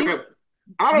don't know.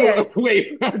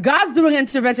 Wait. God's doing an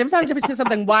intervention. Every time Jeffrey says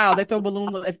something wild, they throw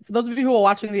balloons. For those of you who are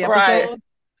watching the episode,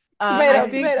 I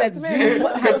think that Zoom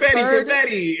has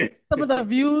heard some of the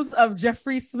views of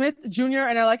Jeffrey Smith Jr.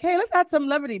 and they're like, hey, let's add some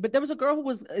levity. But there was a girl who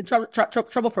was in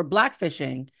trouble for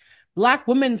blackfishing. Black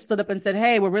women stood up and said,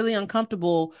 hey, we're really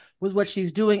uncomfortable with what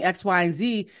she's doing, X, Y, and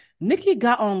Z. Nikki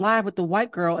got on live with the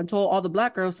white girl and told all the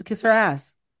black girls to kiss her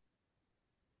ass.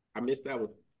 I missed that one.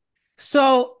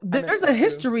 So there's a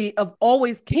history of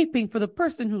always caping for the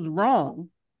person who's wrong.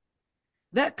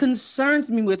 That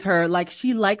concerns me with her. Like,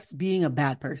 she likes being a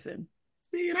bad person.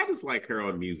 See, and I just like her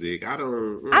on music. I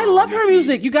love her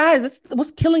music. You guys, that's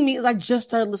what's killing me. I just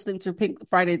started listening to Pink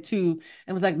Friday 2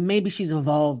 and was like, maybe she's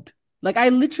evolved. Like, I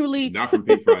literally... Not from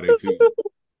Pink Friday 2.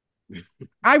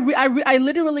 I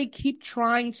literally keep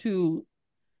trying to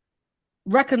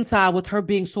reconcile with her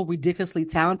being so ridiculously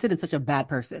talented and such a bad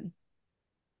person.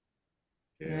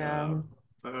 Yeah.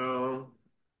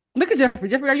 Look at Jeffrey.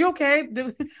 Jeffrey, are you okay?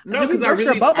 No, because I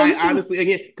honestly,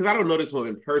 again, because I don't know this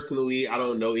woman personally. I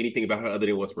don't know anything about her other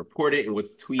than what's reported and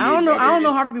what's tweeted. I don't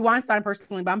know Harvey Weinstein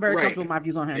personally, but I'm very comfortable with my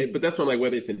views on him. But that's one,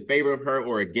 whether it's in favor of her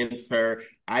or against her,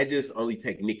 I just only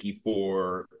take Nikki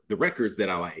for the records that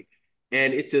I like.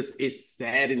 And it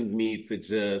saddens me to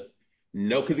just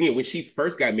know, because again, when she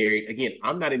first got married, again,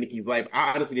 I'm not in Nikki's life.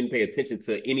 I honestly didn't pay attention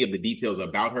to any of the details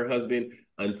about her husband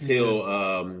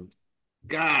until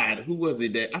God, who was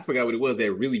it that I forgot what it was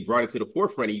that really brought it to the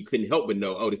forefront and you couldn't help but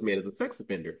know, oh, this man is a sex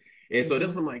offender. And so that's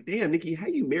when I'm like, damn, Nikki, how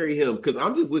you marry him? Because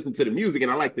I'm just listening to the music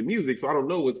and I like the music, so I don't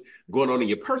know what's going on in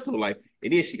your personal life.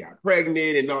 And then she got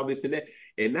pregnant and all this and that.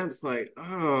 And I'm just like,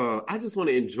 oh, I just want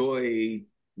to enjoy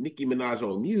Nicki Minaj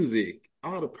on music.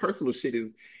 All the personal shit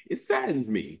it saddens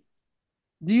me.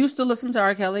 Do you still listen to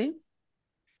R. Kelly?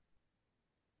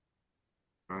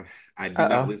 I do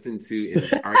not listen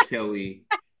to R. Kelly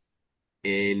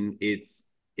in its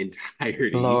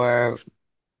entirety. Lord.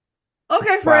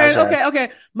 Okay, friend. Okay.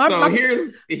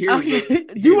 Here's okay.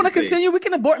 Do you want to continue? We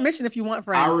can abort mission if you want,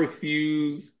 friend. I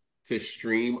refuse to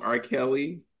stream R.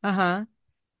 Kelly. Uh-huh.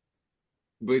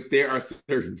 But there are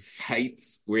certain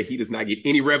sites where he does not get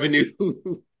any revenue.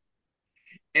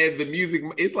 And the music,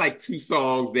 it's like 2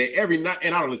 songs that every night,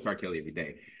 and I don't listen to R. Kelly every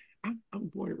day. I'm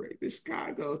born and raised in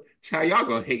Chicago. Child, y'all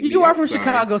gonna hate me. You are from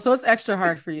Chicago, so it's extra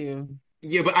hard for you.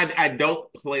 Yeah, but I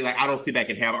don't play, I don't see that I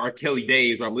can have R. Kelly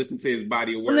days where I'm listening to his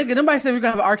body of work. Well, nigga, nobody said we're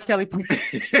gonna have an R. Kelly party.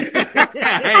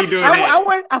 I ain't doing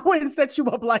that. I wouldn't set you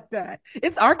up like that.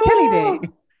 It's R. Kelly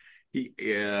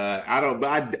day. I don't,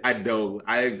 but I don't.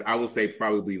 I will say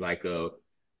probably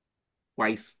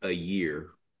twice a year.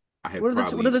 What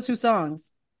are the 2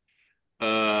 songs?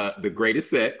 The Greatest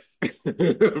Sex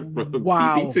from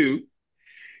wow. TP2.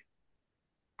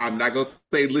 I'm not gonna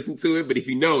say listen to it, but if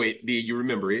you know it, then you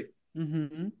remember it.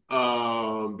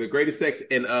 Mm-hmm. The Greatest Sex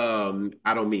and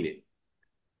I Don't Mean It.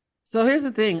 So here's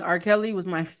the thing. R. Kelly was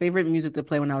my favorite music to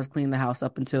play when I was cleaning the house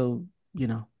up until,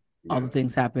 all the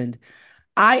things happened.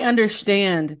 I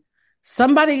understand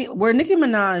where Nicki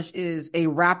Minaj is a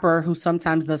rapper who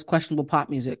sometimes does questionable pop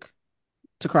music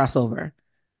to cross over.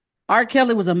 R.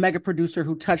 Kelly was a mega producer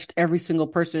who touched every single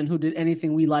person who did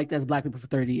anything we liked as Black people for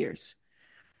 30 years.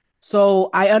 So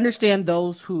I understand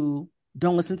those who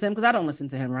don't listen to him because I don't listen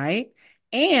to him, right?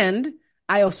 And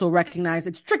I also recognize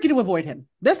it's tricky to avoid him.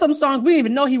 There's some songs we didn't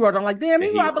even know he wrote. I'm like, damn, he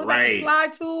wrote I Believe I Can Fly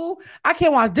too. I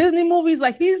can't watch Disney movies.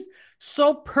 Like, he's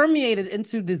so permeated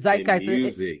into the zeitgeist.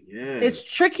 Music, yes.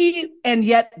 It's tricky, and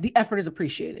yet the effort is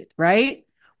appreciated, right?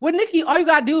 With Nicki, all you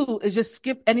gotta do is just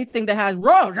skip anything that has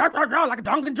roar like a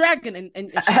Dunkin' Dragon,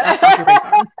 and she's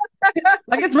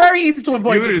like, it's very easy to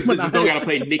avoid. You just don't gotta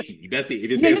play Nicki. That's it.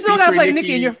 You just don't gotta play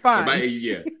Nicki, and you're fine.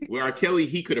 Where R. Kelly,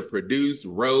 he could have produced,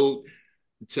 wrote,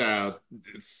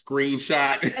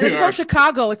 screenshot. And from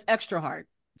Chicago, it's extra hard.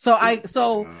 I'm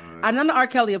not an R.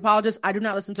 Kelly apologist. I do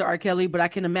not listen to R. Kelly, but I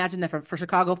can imagine that for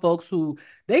Chicago folks who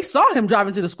they saw him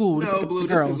driving to the school. No, Blue,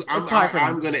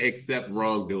 I'm going to accept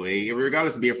wrongdoing.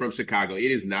 Regardless of being from Chicago, it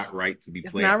is not right to be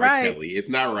playing R. Kelly. It's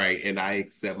not right, and I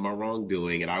accept my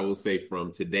wrongdoing. And I will say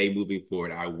from today moving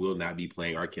forward, I will not be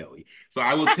playing R. Kelly. So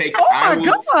I will take. God!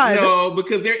 No,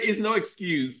 because there is no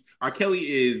excuse. R. Kelly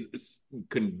is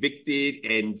convicted,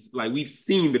 and like we've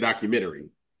seen the documentary.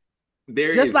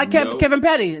 Just like Kevin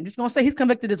Petty. I'm just going to say he's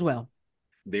convicted as well.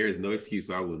 There is no excuse.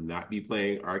 So I will not be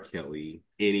playing R. Kelly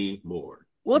anymore.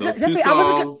 Well, Jeffrey,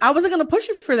 I wasn't going to push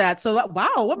you for that. So,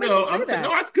 wow, what made you say that?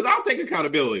 No, because I'll take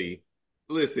accountability.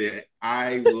 Listen,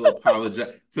 I will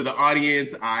apologize to the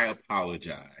audience. I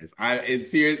apologize. I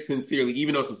sincerely,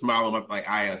 even though it's a smile on my,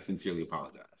 I sincerely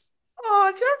apologize.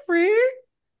 Oh, Jeffrey.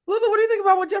 Lulu, what do you think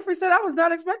about what Jeffrey said? I was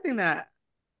not expecting that.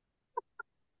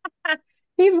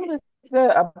 He's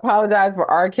to apologize for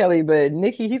R. Kelly, but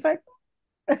Nicki, he's like,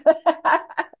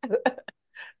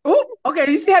 "Ooh, okay."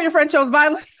 You see how your friend chose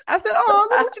violence? I said, "Oh,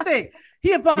 look what you think."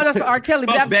 He apologized for R. Kelly.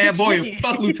 Fuck Bad Boy. Nicki.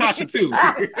 Fuck Lutasha too.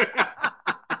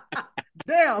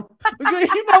 Damn,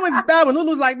 you know it's bad when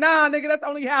Lulu's like, "Nah, nigga, that's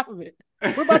only half of it.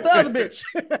 What about the other bitch?"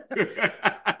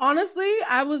 Honestly,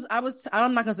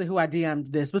 I'm not gonna say who I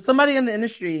DM'd this, but somebody in the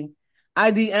industry,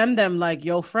 I DM'd them like,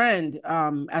 "Yo, friend,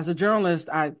 as a journalist,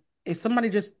 if somebody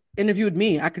just interviewed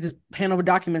me, I could just hand over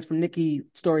documents from Nicki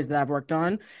stories that I've worked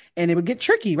on, and it would get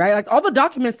tricky, right? Like all the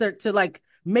documents that to like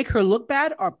make her look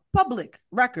bad are public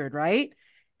record, right?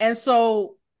 And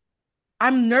so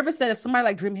I'm nervous that if somebody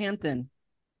like Dream Hampton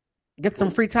gets some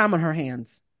free time on her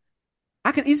hands,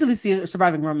 I could easily see a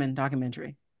Surviving Roman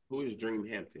documentary. Who is Dream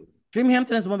Hampton? Dream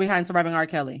Hampton is the one behind Surviving R.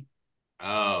 Kelly.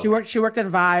 Oh, she worked at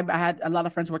Vibe. I had a lot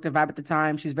of friends who worked at Vibe at the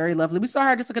time. She's very lovely. We saw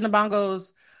her just looking the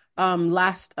bongos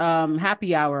last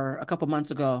happy hour a couple months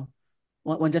ago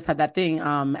when just had that thing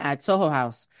at Soho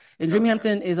House. And Dream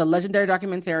Hampton is a legendary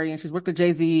documentarian. She's worked with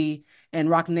Jay-Z and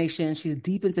Rock Nation. She's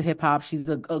deep into hip hop. She's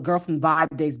a girl from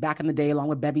Vibe days back in the day, along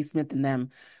with Bevy Smith and them.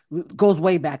 Goes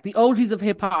way back. The OGs of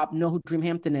hip hop know who Dream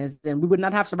Hampton is, and we would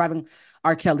not have Surviving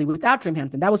R. Kelly without Dream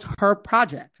Hampton. That was her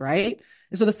project, right?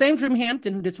 And so the same Dream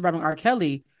Hampton who did Surviving R.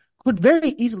 Kelly could very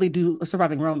easily do a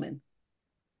Surviving Roman,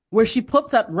 where she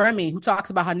puts up Remy, who talks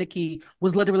about how Nicki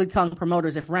was literally telling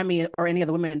promoters, if Remy or any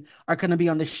other women are going to be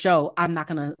on this show, I'm not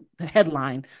going to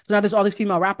headline. So now there's all these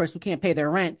female rappers who can't pay their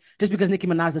rent just because Nicki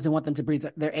Minaj doesn't want them to breathe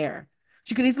their air.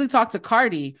 She could easily talk to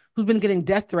Cardi, who's been getting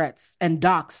death threats and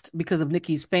doxxed because of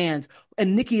Nicki's fans.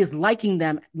 And Nicki is liking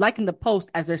the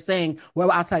post as they're saying, we're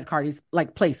outside Cardi's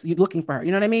place. You're looking for her.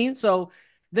 You know what I mean? So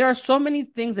there are so many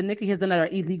things that Nicki has done that are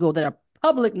illegal, that are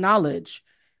public knowledge.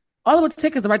 All it would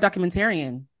take is the right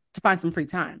documentarian to find some free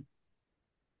time.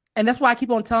 And that's why I keep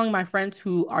on telling my friends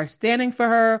who are standing for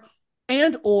her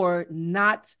and or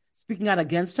not speaking out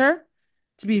against her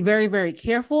to be very, very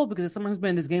careful, because as someone who's been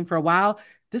in this game for a while,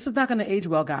 this is not going to age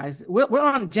well, guys. We're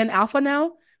on Gen Alpha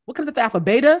now. What comes after Alpha?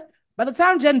 Beta? By the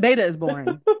time Gen Beta is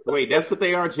born. Wait, that's what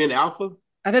they are, Gen Alpha?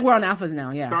 I think we're on Alphas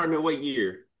now, yeah. Starting in what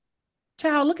year?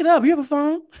 Child, look it up. You have a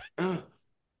phone? I'm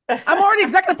already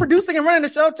executive producing and running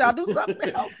the show, child. Do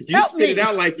something. You spit it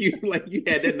out like you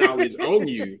had that knowledge on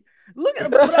you. Look at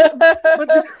but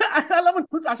I love when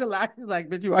Natasha laughs. She's like,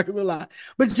 bitch, you already will lie.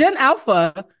 But Gen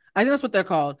Alpha, I think that's what they're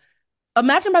called.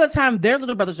 Imagine by the time their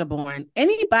little brothers are born,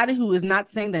 anybody who is not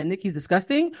saying that Nicki's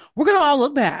disgusting, we're going to all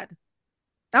look bad.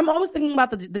 I'm always thinking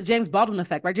about the James Baldwin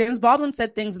effect, right? James Baldwin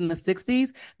said things in the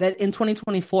 60s that in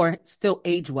 2024 still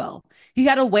age well. He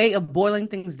had a way of boiling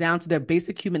things down to their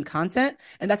basic human content,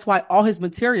 and that's why all his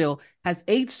material has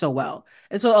aged so well.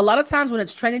 And so a lot of times when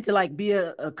it's trending to like be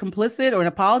a complicit or an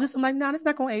apologist, I'm like, nah, it's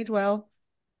not going to age well.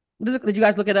 Did you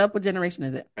guys look it up? What generation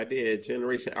is it? I did.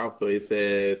 Generation Alpha, it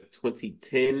says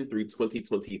 2010 through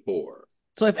 2024.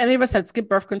 So if any of us had skipped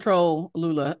birth control,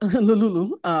 Lulu,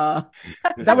 that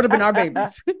would have been our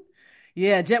babies.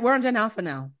 Yeah, we're on Gen Alpha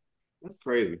now. That's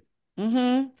crazy.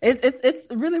 It's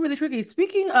really, really tricky.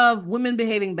 Speaking of women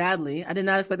behaving badly, I did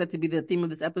not expect that to be the theme of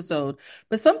this episode,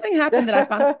 but something happened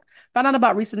that I found out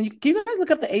about recently. Can you guys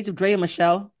look up the age of Drea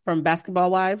Michelle from Basketball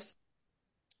Wives?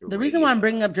 The reason why I'm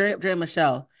bringing up Drea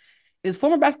Michelle is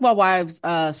former Basketball Wives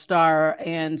star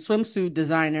and swimsuit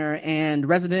designer and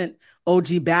resident OG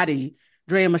baddie,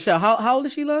 Drea Michelle. How old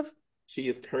is she, love? She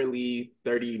is currently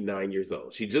 39 years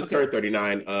old. She just turned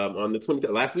 39 on the 20th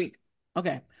last week.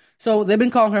 Okay. So they've been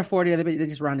calling her 40. They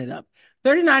just rounded up.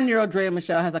 39-year-old Drea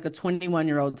Michelle has like a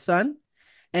 21-year-old son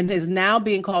and is now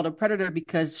being called a predator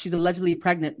because she's allegedly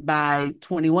pregnant by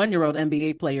 21-year-old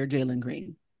NBA player Jalen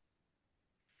Green.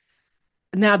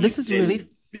 Now, this is really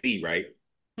Z, right?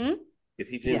 Is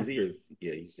he Gen Z or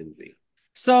he's Gen Z?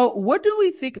 So what do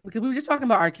we think? Because we were just talking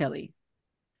about R. Kelly.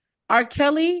 R.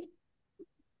 Kelly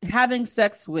having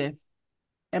sex with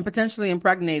and potentially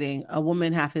impregnating a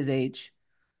woman half his age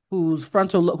who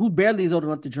barely is old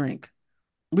enough to drink.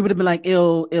 We would have been like,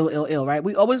 ill, right?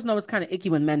 We always know it's kind of icky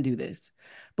when men do this.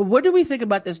 But what do we think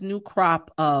about this new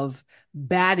crop of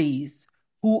baddies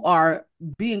who are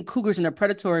being cougars in a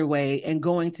predatory way and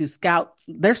going to scout?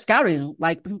 They're scouting,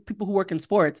 like people who work in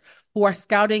sports, who are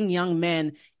scouting young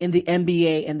men in the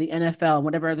NBA and the NFL and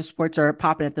whatever other sports are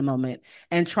popping at the moment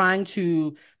and trying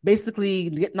to basically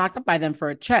get knocked up by them for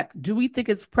a check. Do we think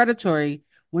it's predatory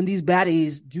when these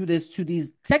baddies do this to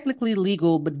these technically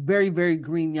legal but very, very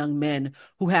green young men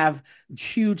who have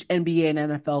huge NBA and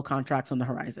NFL contracts on the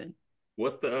horizon?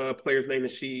 What's the player's name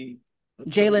that she?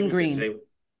 Jalen Green.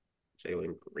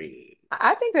 Jalen Green.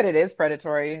 I think that it is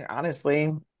predatory,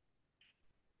 honestly.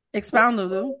 Expound,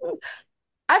 Lulu.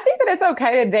 I think that it's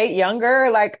okay to date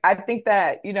younger. Like, I think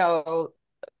that,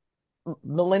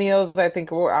 millennials,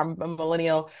 I'm a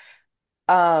millennial.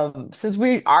 Since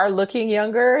we are looking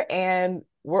younger and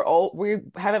we're old, we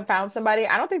haven't found somebody.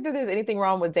 I don't think that there's anything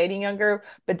wrong with dating younger,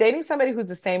 but dating somebody who's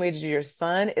the same age as your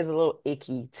son is a little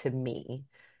icky to me.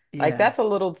 Yeah. Like, that's a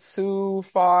little too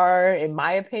far, in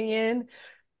my opinion.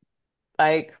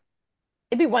 Like,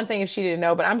 it'd be one thing if she didn't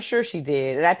know, but I'm sure she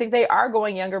did. And I think they are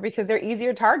going younger because they're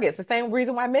easier targets. The same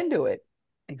reason why men do it.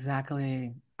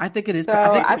 Exactly. I think it is. So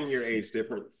I think your age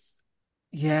difference.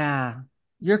 Yeah.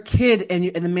 Your kid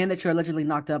and the man that you're allegedly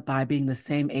knocked up by being the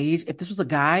same age. If this was a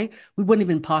guy, we wouldn't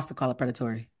even pause to call it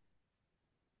predatory.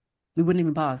 We wouldn't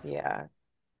even pause. Yeah.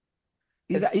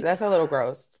 That's a little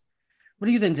gross. What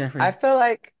do you think, Jeffrey? I feel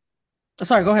like. Oh,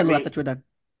 sorry, go ahead, Lou. I thought you were done.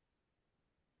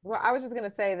 Well, I was just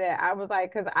gonna say that I was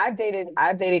like, because I've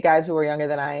dated guys who are younger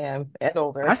than I am and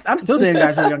older. I'm still dating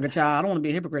guys who are younger, child. I don't want to be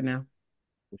a hypocrite now.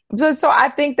 So I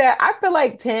think that I feel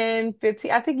like 10,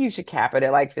 15, I think you should cap it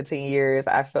at like 15 years.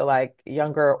 I feel like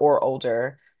younger or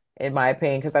older, in my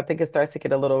opinion, because I think it starts to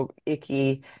get a little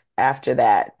icky after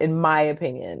that, in my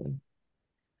opinion.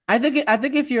 I think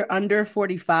if you're under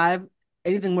 45,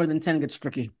 anything more than 10 gets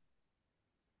tricky.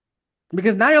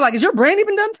 Because now you're like, is your brain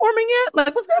even done forming yet?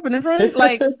 Like, what's happening, friend?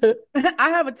 Like, I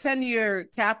have a 10-year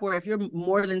cap where if you're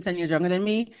more than 10 years younger than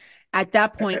me, at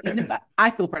that point, even if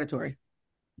I feel predatory.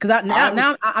 Because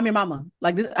now I'm your mama.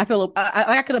 Like this, I feel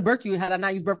I could have birthed you had I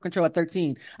not used birth control at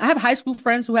 13. I have high school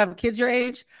friends who have kids your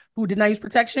age who did not use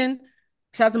protection.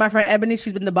 Shout out to my friend Ebony.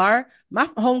 She's been in the bar. My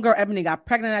homegirl Ebony got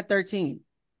pregnant at 13.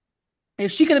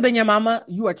 If she could have been your mama,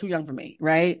 you are too young for me,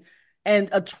 right? And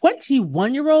a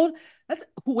 21-year-old,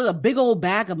 who with a big old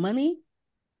bag of money,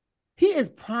 he is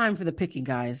prime for the picking,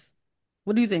 guys.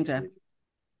 What do you think, Jeff?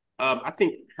 I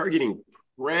think her getting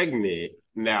pregnant.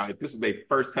 Now, if this was their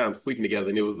first time sleeping together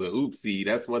and it was a oopsie,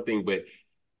 that's one thing, but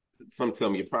some tell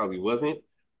me it probably wasn't.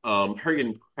 Her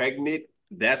getting pregnant,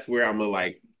 that's where I'm gonna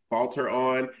like falter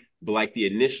on. But like the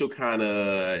initial kind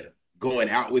of going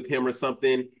out with him or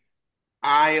something,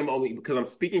 I am only because I'm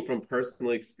speaking from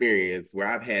personal experience where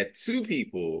I've had two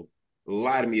people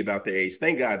lie to me about their age.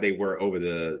 Thank God they were over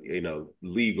the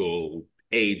legal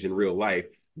age in real life,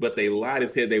 but they lied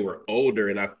and said they were older,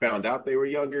 and I found out they were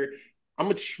younger. I'm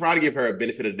going to try to give her a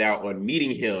benefit of the doubt on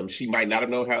meeting him. She might not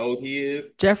know how old he is.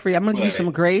 Jeffrey, I'm going to give you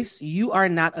some grace. You are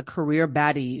not a career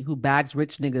baddie who bags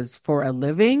rich niggas for a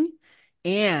living.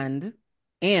 And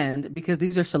because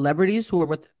these are celebrities who are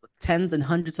worth tens and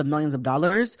hundreds of millions of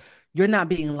dollars, you're not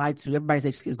being lied to. Everybody's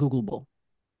age is Googleable.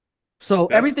 So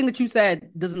everything that you said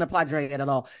doesn't apply to Drea at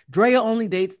all. Drea only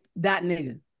dates that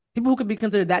nigga. People who could be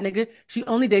considered that nigga, she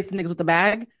only dates the niggas with the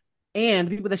bag, and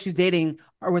the people that she's dating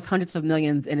are worth hundreds of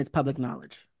millions, and it's public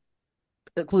knowledge,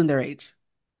 including their age.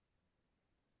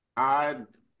 I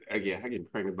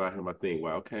get pregnant by him. I think,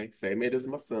 well, okay, same age as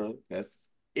my son.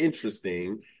 That's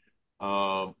interesting.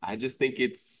 I just think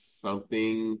it's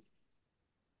something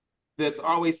that's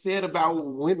always said about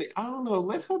women. I don't know.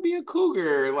 Let her be a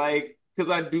cougar, like,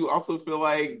 because I do also feel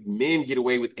like men get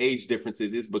away with age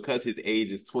differences. It's because his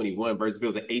age is 21 versus if it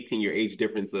was an 18-year age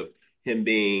difference of him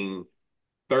being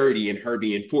 30 and her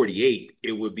being 48,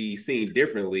 it would be seen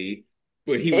differently.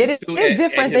 But he would still at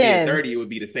him being 30, it would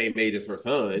be the same age as her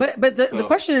son. But the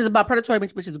question is about predatory,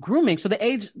 which is grooming. So the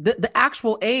age, the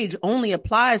actual age only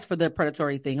applies for the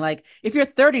predatory thing. Like if you're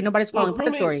 30, nobody's calling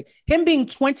predatory. Him being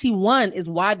 21 is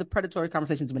why the predatory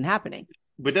conversations have been happening.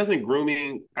 But doesn't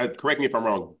grooming, correct me if I'm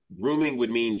wrong, grooming would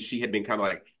mean she had been kind of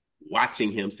like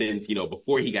watching him since,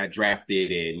 before he got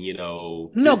drafted and,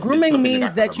 No, grooming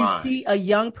means that you see a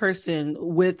young person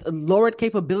with lowered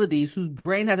capabilities whose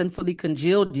brain hasn't fully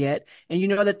congealed yet, and you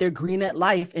know that they're green at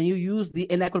life, and you use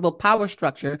the inequitable power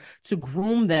structure to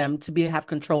groom them to have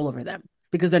control over them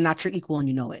because they're not your equal and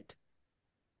you know it.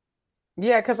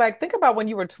 Yeah, because like think about when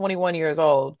you were 21 years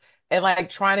old and like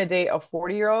trying to date a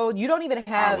 40-year-old, you don't even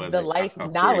have the life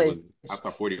knowledge. I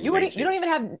thought 40 was you don't even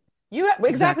have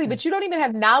exactly, but you don't even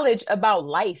have knowledge about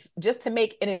life just to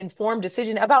make an informed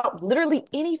decision about literally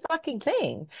any fucking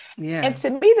thing. Yeah. And to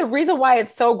me, the reason why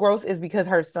it's so gross is because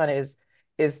her son is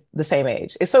the same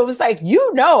age. And so it's like,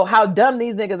 how dumb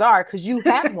these niggas are because you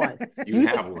have one. You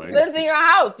have one. Lives in your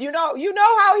house. You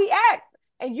know how he acts.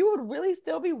 And you would really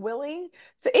still be willing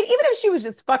to, even if she was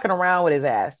just fucking around with his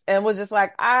ass and was just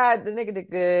like, the nigga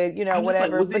did good,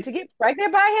 whatever. Like, but to get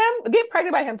pregnant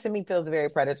by him to me feels very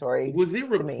predatory. Was it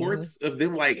reports of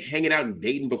them like hanging out and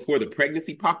dating before the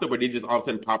pregnancy popped up, or did it just all of a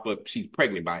sudden pop up? She's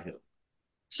pregnant by him.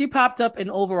 She popped up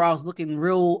in overalls, looking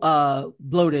real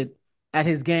bloated at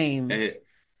his game,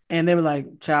 and they were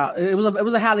like, "Child." It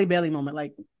was a Halle Bailey moment,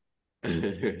 like,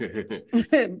 "Baby,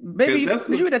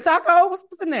 you eat a taco? What's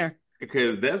in there?"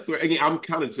 Because that's where, again, I'm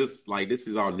kind of just like, this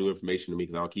is all new information to me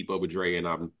because I don't keep up with Dre and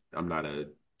I'm not a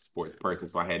sports person,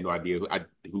 so I had no idea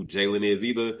who Jalen is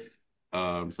either.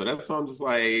 So that's why I'm just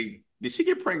like, did she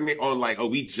get pregnant on like, oh,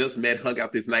 we just met, hung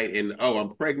out this night, and oh,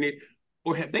 I'm pregnant?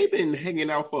 Or have they been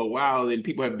hanging out for a while and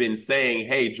people have been saying,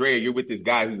 hey, Dre, you're with this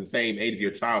guy who's the same age as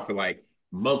your child for like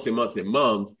months and months and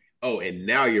months. Oh, and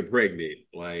now you're pregnant.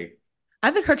 Like, I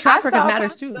think her track record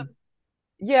matters too.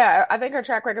 Yeah, I think her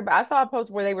track record. I saw a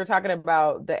post where they were talking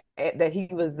about that he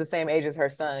was the same age as her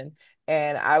son.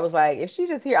 And I was like, if she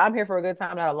just here, I'm here for a good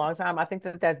time, not a long time. I think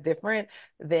that that's different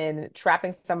than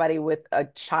trapping somebody with a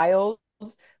child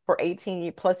for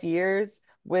 18 plus years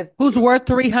who's worth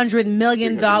 $300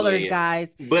 million,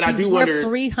 guys. But I do wonder,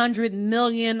 $300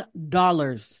 million.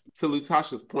 To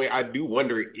Lutasha's point, I do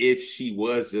wonder if she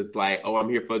was just like, oh, I'm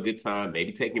here for a good time,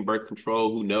 maybe taking birth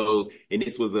control, who knows? And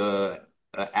this was a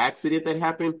accident that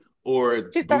happened,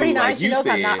 or she's 39. Like she knows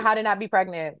how to not be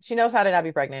pregnant. She knows how to not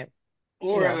be pregnant.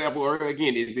 Or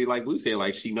again, is it like Blue said,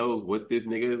 like she knows what this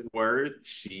nigga is worth?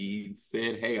 She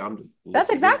said, "Hey, I'm just." That's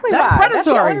exactly why. That's predatory. That's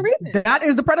the only reason. That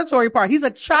is the predatory part. He's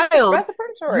a child. That's the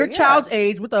predatory. Your child's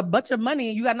age with a bunch of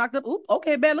money. You got knocked up. Oop,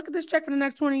 okay, man. Look at this check for the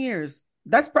next 20 years.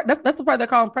 That's the part they're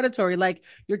calling predatory. Like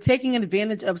you're taking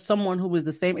advantage of someone who is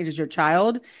the same age as your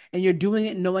child, and you're doing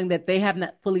it knowing that they have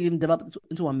not fully even developed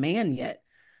into a man yet.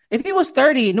 If he was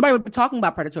 30, nobody would be talking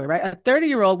about predatory, right? A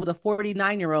 30-year-old with a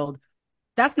 49-year-old,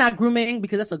 that's not grooming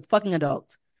because that's a fucking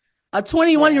adult. A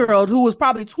 21-year-old who was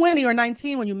probably 20 or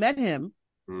 19 when you met him,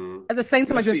 at the same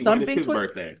time as your son being 20.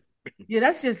 Birthday. Yeah,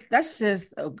 that's just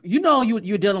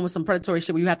you're dealing with some predatory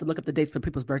shit where you have to look up the dates for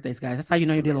people's birthdays, guys. That's how you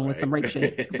know you're dealing with some rape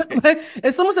shit.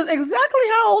 If someone says, exactly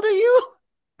how old are you?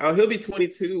 Oh, he'll be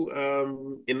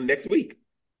 22 in next week,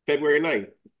 February 9th.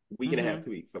 Week and a half, 2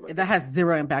 weeks. Like that has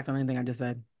zero impact on anything I just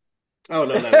said. Oh,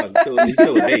 no. He's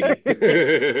still a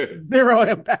baby. Zero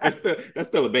impact. That's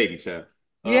still a baby, child.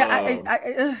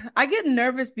 Yeah, I get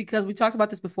nervous because we talked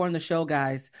about this before in the show,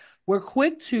 guys. We're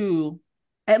quick to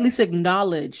at least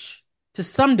acknowledge to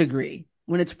some degree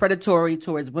when it's predatory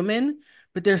towards women,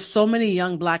 but there's so many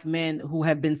young Black men who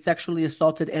have been sexually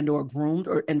assaulted and or groomed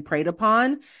and preyed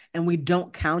upon, and we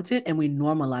don't count it and we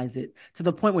normalize it to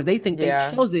the point where they think they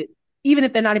chose it, even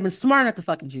if they're not even smart enough to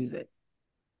fucking choose it.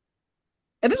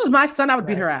 If this was my son, I would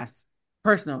beat her ass,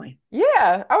 personally.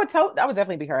 Yeah, I would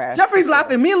definitely beat her ass. Jeffrey's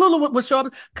laughing. Me and Lulu would show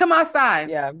up. Come outside.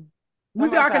 Yeah.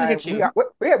 We are going to hit you.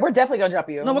 We're definitely going to jump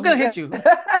you. No, we're going to hit you.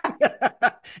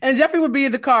 And Jeffrey would be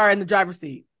in the car in the driver's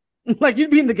seat. Like, you'd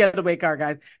be in the getaway car,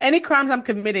 guys. Any crimes I'm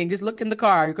committing, just look in the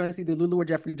car. You're going to see the Lulu or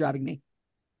Jeffrey driving me.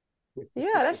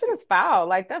 Yeah, that shit is foul.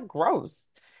 Like, that's gross.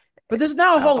 But there's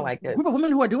now a I don't whole like it. group of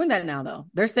women who are doing that now, though.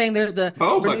 They're saying there's the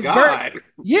my God.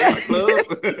 Yeah.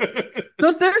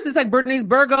 No, seriously, it's like Bernice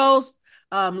Burgos,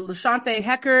 LaShante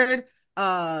Heckard,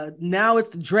 now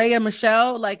it's Drea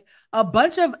Michelle. Like, a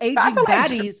bunch of aging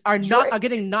baddies are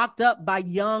getting knocked up by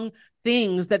young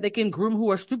things that they can groom who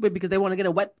are stupid because they want to get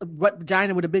a wet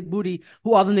vagina with a big booty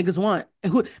who all the niggas want.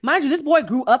 Who, mind you, this boy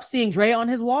grew up seeing Drea on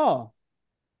his wall.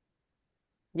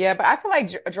 Yeah, but I feel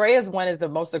like Drea's one is the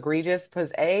most egregious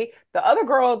because the other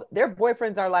girls, their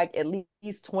boyfriends are like at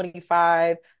least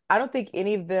 25. I don't think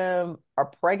any of them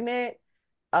are pregnant.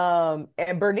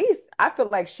 And Bernice, I feel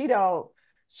like she don't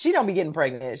be getting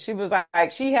pregnant. She was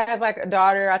like she has like a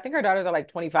daughter. I think her daughters are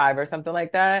like 25 or something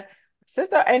like that.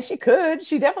 Sister, and she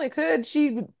definitely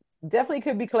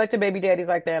could be collecting baby daddies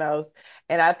like Thanos.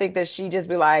 And I think that she just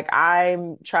be like,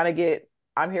 I'm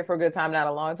here for a good time, not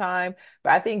a long time.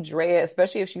 But I think Drea,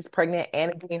 especially if she's pregnant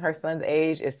and being her son's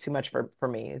age, is too much for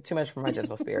me. It's too much for my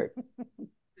gentle spirit.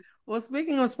 Well,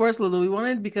 speaking of sports, Lulu, we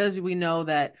wanted, because we know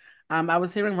that I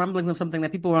was hearing rumblings of something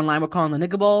that people online were calling the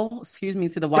Nigga Bowl. Excuse me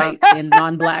to the white and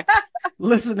non-black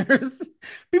listeners.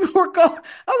 People were calling.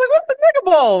 I was like, "What's the Nigga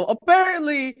Bowl?"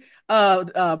 Apparently,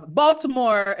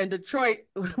 Baltimore and Detroit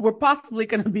were possibly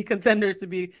going to be contenders to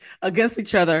be against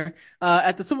each other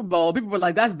at the Super Bowl. People were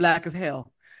like, "That's black as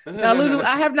hell." Now, Lulu,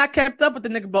 I have not kept up with the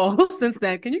Nigga Bowl since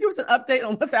then. Can you give us an update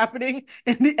on what's happening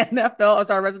in the NFL as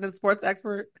our resident sports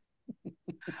expert?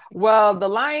 Well, the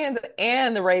Lions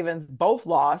and the Ravens both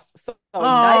lost. So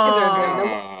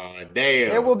damn.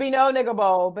 There will be no Nigga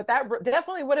Bowl, but that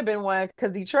definitely would have been one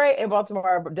because Detroit and Baltimore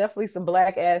are definitely some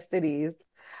black ass cities.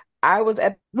 I was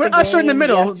at Usher in the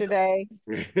middle yesterday.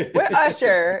 We're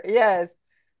Usher, yes.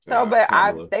 So,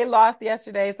 they lost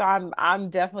yesterday, so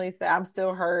I'm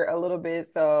still hurt a little bit.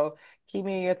 So keep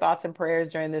me in your thoughts and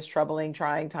prayers during this troubling,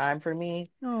 trying time for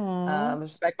me.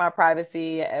 Respect my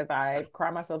privacy as I cry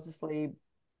myself to sleep.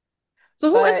 So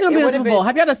who is going to be in the Super Bowl?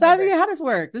 Have y'all decided yet? How does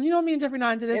work? You know me and Jeffrey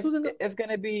not into this. It's going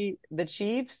to be the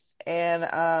Chiefs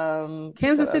and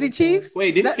Kansas City Chiefs.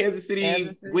 Wait, didn't Kansas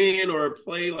City win or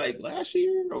play like last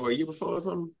year or a year before or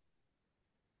something?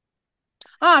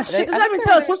 Ah, shit! Does that mean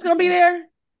Taylor Swift's going to be there?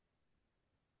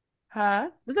 Huh?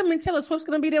 Does that mean Taylor Swift's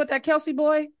going to be there with that Kelsey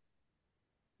boy?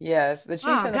 Yes, the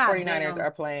Chiefs and the 49ers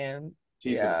are playing.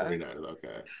 Chiefs and the 49ers,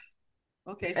 okay.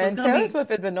 Okay, so and Taylor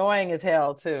Swift is annoying as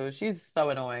hell too. She's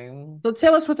so annoying. So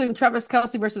Taylor Swift and Travis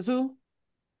Kelce versus who?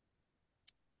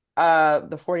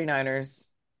 The 49ers.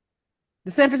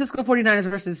 The San Francisco 49ers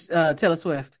versus Taylor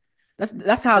Swift.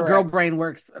 That's how girl brain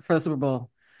works for the Super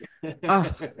Bowl.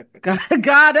 Oh,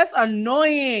 God, that's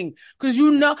annoying. Because did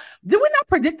we not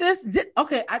predict this?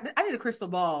 I need a crystal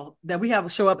ball that we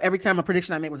have show up every time a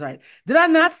prediction I make was right. Did I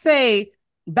not say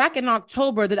back in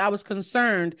October that I was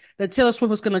concerned that Taylor Swift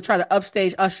was going to try to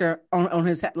upstage Usher on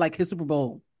his Super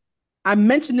Bowl? I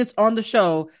mentioned this on the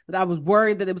show that I was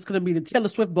worried that it was going to be the Taylor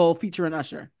Swift Bowl featuring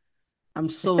Usher. I'm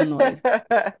so annoyed.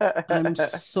 I'm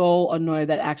so annoyed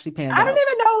that actually panned out. I don't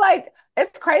even know,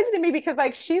 it's crazy to me because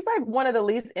she's one of the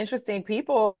least interesting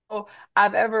people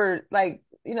I've ever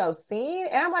seen.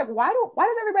 And I'm like, why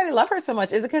does everybody love her so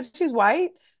much? Is it because she's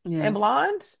white and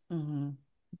blonde? Mm-hmm.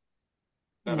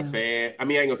 Not a fan. I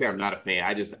mean, I ain't gonna say I'm not a fan.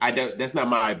 I don't. That's not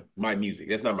my music.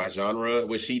 That's not my genre.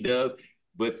 What she does,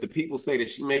 but the people say that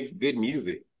she makes good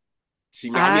music.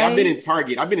 I've been in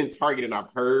Target. And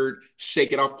I've heard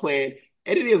 "Shake It Off" playing,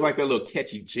 and it is like that little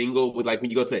catchy jingle with when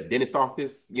you go to a dentist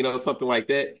office, something like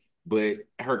that. But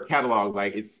her catalog, I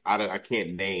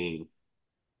can't name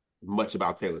much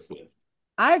about Taylor Swift.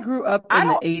 I grew up in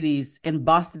the 80s in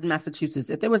Boston, Massachusetts.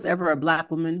 If there was ever a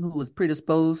black woman who was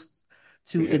predisposed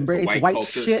to embrace white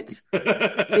shit,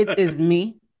 it is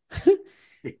me.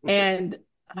 And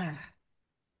I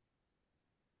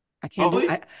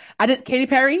can't. I did Katy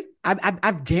Perry.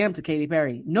 I've jammed to Katy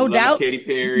Perry, no doubt. Katy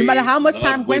Perry. No matter how much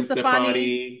time Gwen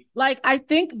Stefani. I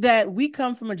think that we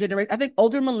come from a generation. I think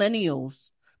older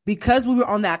millennials, because we were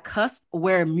on that cusp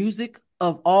where music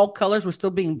of all colors were still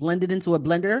being blended into a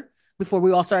blender before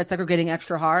we all started segregating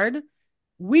extra hard.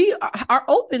 We are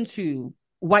open to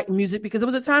white music because it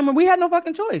was a time when we had no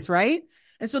fucking choice, right?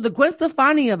 And so the Gwen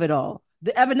Stefani of it all,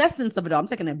 the Evanescence of it all, I'm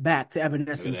taking it back to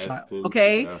Evanescence,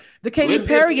 okay? Yeah. The Katy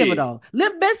Perry of it all,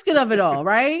 Limp Bizkit of it all,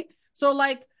 right? So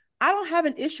I don't have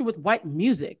an issue with white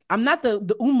music. I'm not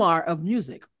the Umar of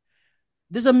music.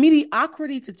 There's a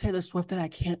mediocrity to Taylor Swift that I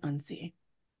can't unsee.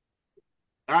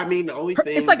 I mean, the only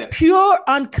thing it's pure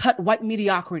uncut white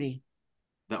mediocrity.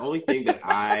 The only thing that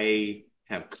I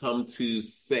have come to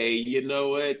say, you know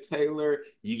what, Taylor,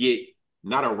 you get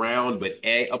not a round, but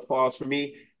a applause for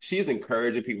me. She is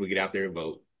encouraging people to get out there and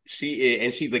vote. She is,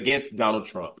 and she's against Donald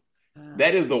Trump.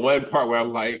 That is the one part where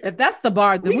I'm like, if that's the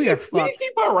bar, then we are fucked. We can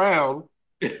keep her around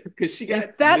because she got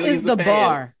if that is the fans.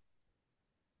 bar.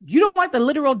 You don't want the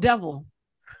literal devil.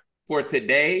 For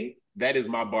today, that is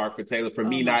my bar for Taylor. For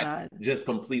me, not just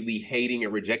completely hating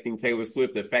and rejecting Taylor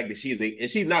Swift. The fact that and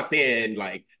she's not saying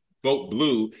like vote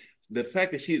blue. The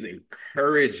fact that she's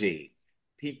encouraging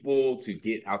people to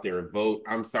get out there and vote.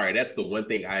 I'm sorry, that's the one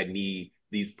thing I need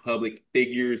these public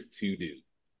figures to do.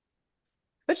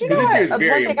 But you know what? One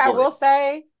thing I will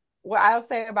say, what I'll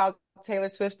say about Taylor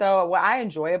Swift, though, what I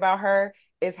enjoy about her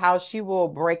is how she will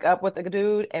break up with a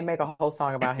dude and make a whole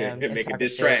song about him. and make a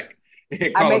diss track.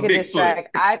 I make a diss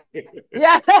track.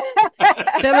 Yeah.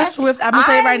 Taylor Swift, I'm going to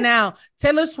say it right now.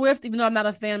 Taylor Swift, even though I'm not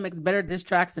a fan, makes better diss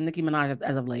tracks than Nicki Minaj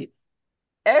as of late.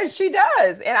 And she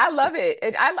does. And I love it.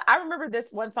 And I remember this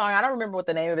one song. I don't remember what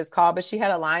the name of it's called, but she had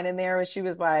a line in there where she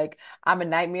was like, I'm a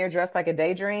nightmare dressed like a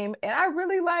daydream. And I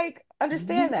really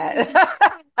understand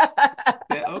that.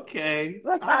 Okay.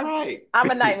 All right.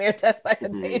 I'm a nightmare dressed like a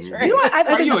daydream. You know what,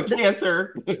 are you a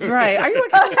Cancer? Right. Are you a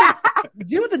Cancer? Do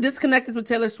you know what the disconnect is with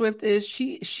Taylor Swift is?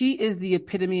 She is the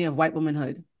epitome of white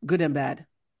womanhood, good and bad.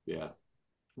 Yeah.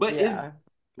 But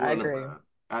I agree.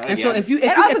 And so did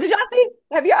y'all see?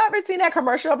 Have you ever seen that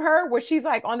commercial of her where she's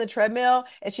like on the treadmill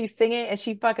and she's singing and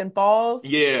she fucking falls?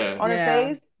 Yeah. On her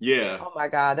face. Yeah. Oh my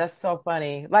God, that's so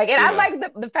funny. Like, and I like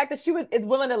the fact that she is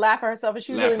willing to laugh at herself and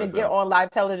she's willing to get on live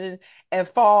television and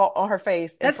fall on her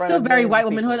face. That's still very white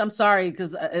womanhood. I'm sorry,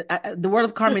 because the word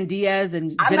of Carmen Diaz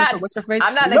and Jennifer, what's her face?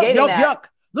 I'm not negating that. Yuck.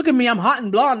 Look at me, I'm hot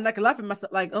and blonde, and I can laugh at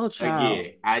myself like, oh, child.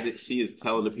 Again, she is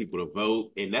telling the people to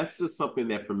vote, and that's just something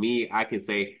that for me, I can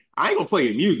say, I ain't gonna play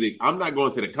your music. I'm not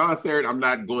going to the concert. I'm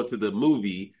not going to the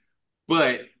movie,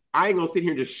 but I ain't gonna sit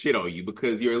here and just shit on you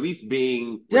because you're at least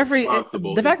being Jeffrey,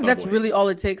 responsible. The fact that that's really all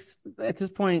it takes at this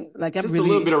point, like just a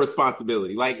little bit of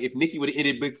responsibility. Like if Nikki would have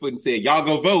ended Bigfoot and said, "Y'all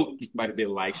go vote," you might have been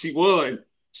like, "She won."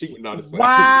 She would not have.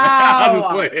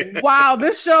 Wow!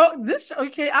 This show.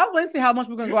 Okay, I'll wait and see how much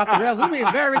we're gonna go off the rails. We're being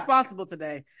very responsible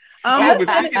today.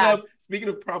 Speaking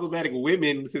of problematic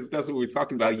women, since that's what we're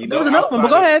talking about, there was another one, but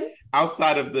go ahead.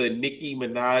 Outside of the Nicki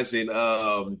Minaj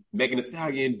and Megan Thee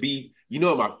Stallion beef, you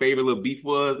know what my favorite little beef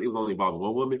was? It was only involving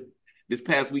one woman. This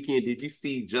past weekend, did you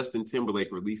see Justin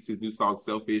Timberlake release his new song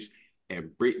 "Selfish"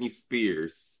 and Britney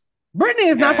Spears?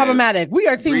 Britney is not problematic. We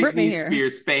are Team Britney here.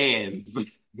 Spears fans.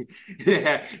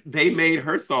 They made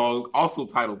her song, also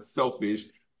titled "Selfish,"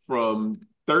 from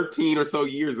 13 or so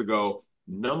years ago.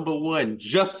 Number one,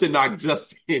 just to knock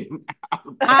Justin out.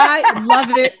 I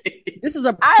love it. This is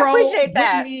a pro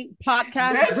Britney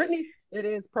podcast. It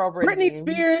is pro Britney. Britney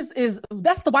Spears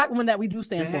that's the white woman that we do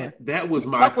stand for. That was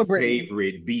my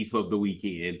favorite beef of the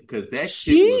weekend because that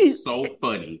shit was so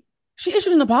funny. She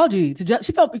issued an apology to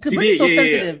she felt because Britney's so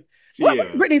sensitive. Yeah.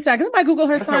 What Britney said? Somebody Google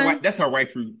her son. That's her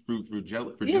right for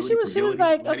jealousy. Yeah, she was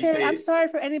like, okay, I'm sorry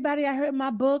for anybody I hurt in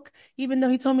my book, even though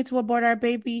he told me to abort our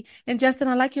baby. And Justin,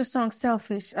 I like your song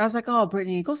 "Selfish." I was like, oh,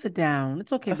 Britney, go sit down.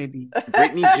 It's okay, baby.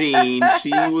 Brittany Jean,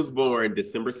 she was born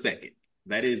December 2nd.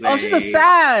 That is she's a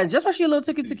Sag. That's why she a little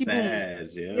ticky boom. Yeah.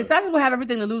 Sags will have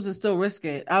everything to lose and still risk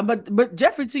it. But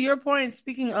Jeffrey, to your point,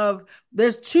 speaking of,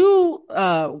 there's three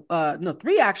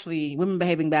actually women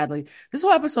behaving badly. This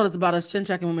whole episode is about us chin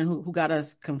checking women who got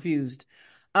us confused.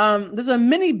 There's a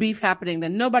mini beef happening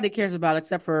that nobody cares about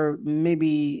except for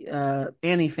maybe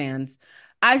Annie fans.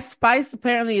 Ice Spice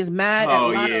apparently is mad at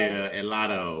Lotto. At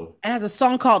Lotto. And has a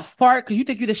song called "Fart" because you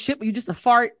think you're the shit, but you're just a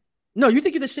fart. No, you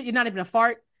think you're the shit, you're not even a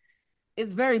fart.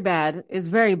 It's very bad. It's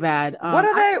very bad. What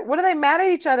are they mad at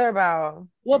each other about?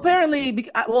 Well, apparently,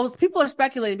 people are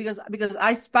speculating because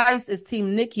Ice Spice is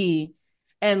Team Nicki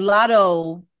and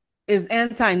Lotto is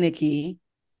anti-Nicki.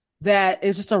 That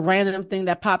is just a random thing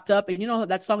that popped up. And you know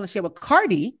that song that she had with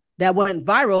Cardi that went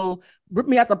viral, "Rip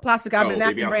Me Out the Plastic, I've been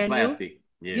acting brand new."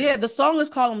 Yeah, the song is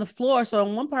called "On the Floor." So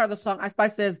in one part of the song, Ice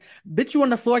Spice says, "Bitch, you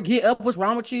on the floor, get up, what's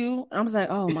wrong with you?" I was like,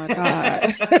 oh my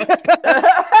God.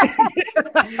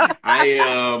 I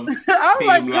am Team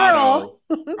like, Lotto.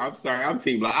 I'm sorry, I'm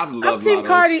Team Lotto. I'm Team Lotto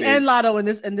Cardi and Lotto in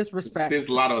this respect. Since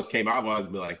Lotto's came out, I've always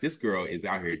been like, this girl is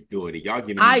out here doing it. Y'all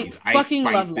giving me these Ice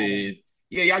Spices.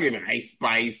 Yeah, y'all giving Ice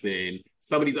Spice and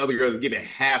some of these other girls getting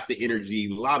half the energy.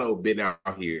 Lotto been out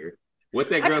here. What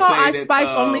that girl I call saying? Ice Spice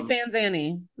OnlyFans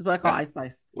Annie is what I call Ice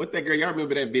Spice. What that girl? Y'all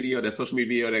remember that video, that social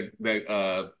media video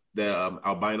that the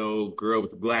albino girl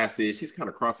with the glasses? She's kind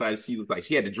of cross-eyed. She looked like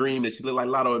she had a dream that she looked like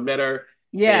Lotto and met her.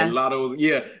 Yeah. And Lotto's,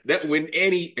 yeah, that when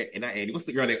Annie, and not Annie, what's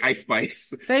the girl named Ice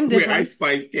Spice? Same When Ice difference.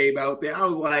 Spice came out there, I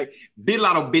was like, Big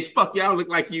Lotto, bitch, fuck y'all look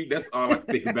like you. That's all I can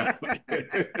think about.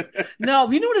 No,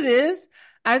 you know what it is?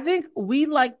 I think we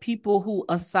like people who,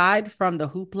 aside from the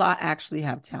hoopla, actually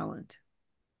have talent.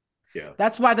 Yeah.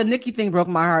 That's why the Nikki thing broke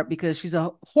my heart, because she's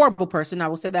a horrible person. I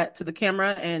will say that to the camera,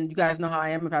 and you guys know how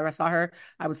I am. If I ever saw her,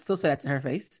 I would still say that to her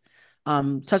face.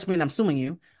 Touch me and I'm suing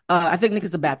you. I think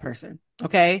Nikki's a bad person.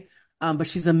 Okay. But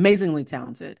she's amazingly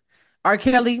talented. R.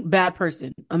 Kelly, bad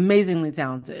person, amazingly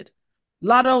talented.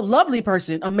 Lotto, lovely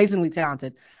person, amazingly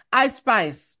talented. Ice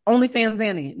Spice, OnlyFans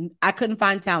Annie, I couldn't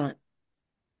find talent.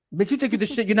 But you think you're the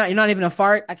shit. You're not even a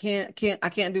fart. I can't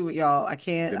do it, y'all. I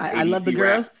can't. I love the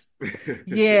girls.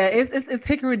 Yeah, it's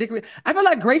hickory dickory. I feel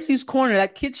like Gracie's Corner,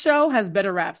 that kid show, has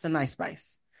better raps than Ice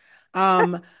Spice.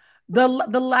 The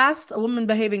last woman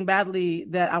behaving badly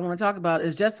that I want to talk about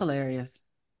is Just Hilarious.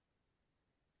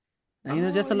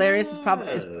 Now, Just Hilarious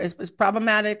is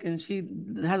problematic, and she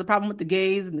has a problem with the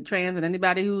gays and the trans and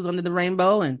anybody who's under the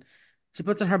rainbow, and she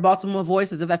puts in her Baltimore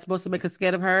voice as if that's supposed to make us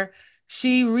scared of her.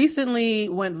 She recently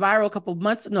went viral a couple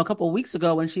of weeks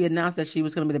ago when she announced that she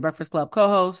was going to be the Breakfast Club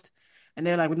co-host. And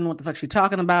they're like, we don't know what the fuck she's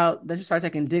talking about. Then she started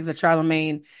taking digs at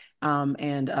Charlamagne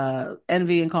and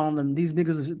Envy, and calling them, these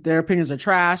niggas, their opinions are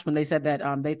trash, when they said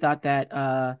that they thought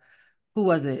that, who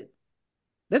was it?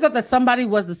 They thought that somebody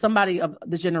was the somebody of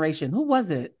this generation. Who was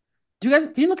it?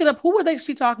 Can you look it up? Who were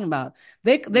she talking about?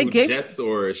 They gave Jess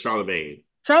or Charlamagne?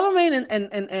 Charlamagne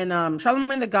and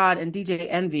Charlamagne the God and DJ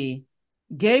Envy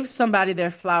gave somebody their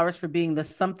flowers for being the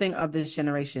something of this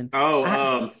generation.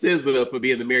 SZA for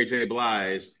being the Mary J.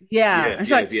 Blige. Yeah. Yes, and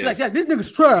she's like, this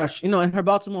nigga's trash, in her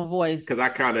Baltimore voice. Because I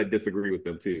kind of disagree with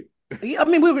them too. I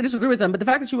mean, we would disagree with them, but the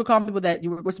fact that you were calling people that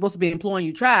you were supposed to be employing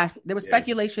you trash, there was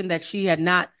speculation that she had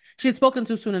spoken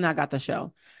too soon and not got the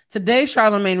show. Today,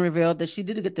 Charlamagne revealed that she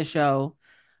did get the show.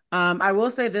 I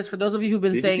will say this, for those of you who've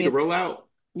been saying you see the rollout?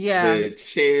 Yeah. The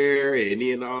chair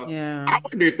and all. Yeah. I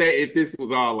wonder if this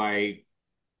was all like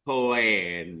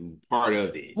planned, part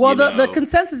of it. Well, the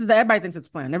consensus is that everybody thinks it's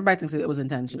planned. Everybody thinks it was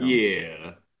intentional.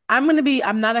 Yeah. I'm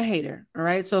not a hater. All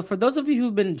right. So for those of you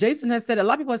who've been, Jason has said, a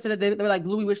lot of people have said that they were like,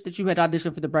 Blue, we wish that you had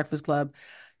auditioned for the Breakfast Club.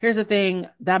 Here's the thing.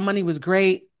 That money was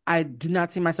great. I do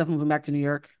not see myself moving back to New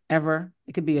York ever.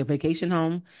 It could be a vacation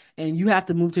home, and you have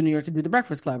to move to New York to do the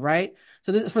Breakfast Club, right?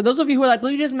 So for those of you who are like, Blue,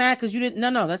 you're just mad because you didn't.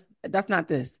 No, that's not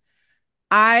this.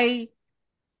 I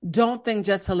don't think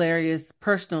Just Hilarious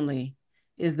personally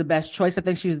is the best choice. I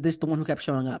think she's the one who kept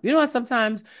showing up. You know what?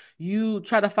 Sometimes you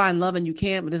try to find love and you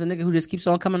can't, but there's a nigga who just keeps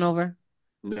on coming over.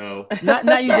 No,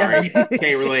 not you, Jeffrey.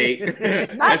 Can't relate.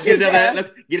 Let's get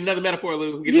another metaphor,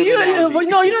 Lou. You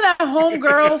know that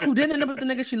homegirl who didn't end up with the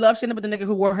nigga she loved. She ended up with the nigga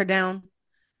who wore her down.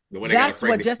 The one that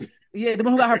the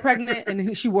one who got her pregnant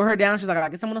and she wore her down. She's like, I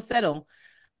guess I'm gonna settle.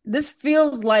 This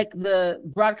feels like the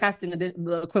broadcasting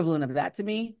the equivalent of that to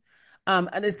me.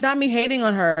 And it's not me hating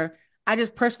on her. I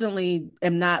just personally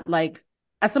am not like,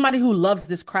 as somebody who loves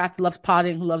this craft, loves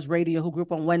potting, who loves radio, who grew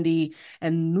up on Wendy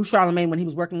and knew Charlamagne when he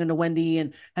was working in the Wendy,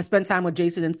 and has spent time with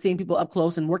Jason and seeing people up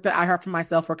close, and worked at iHeart for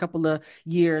myself for a couple of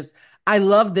years. I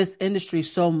love this industry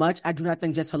so much. I do not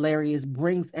think Just Hilarious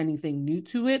brings anything new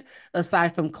to it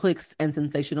aside from clicks and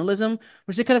sensationalism,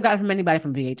 which they could have gotten from anybody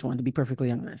from VH1, to be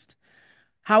perfectly honest.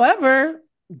 However,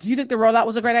 do you think the rollout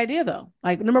was a great idea, though?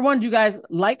 Like, number one, do you guys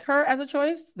like her as a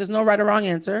choice? There's no right or wrong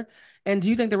answer. And do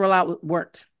you think the rollout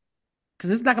worked?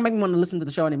 Because this is not going to make me want to listen to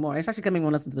the show anymore. It's actually going to make me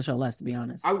want to listen to the show less, to be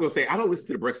honest. I was going to say, I don't listen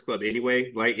to the Breakfast Club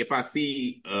anyway. Like, if I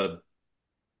see a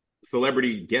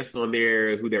celebrity guest on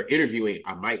there who they're interviewing,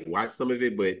 I might watch some of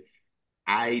it, but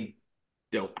I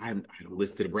don't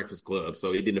listen to the Breakfast Club.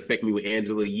 So it didn't affect me with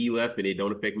Angela Yee left, and it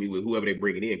don't affect me with whoever they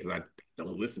bring it in, because I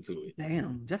don't listen to it.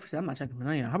 Damn. Jeffrey said, I'm not checking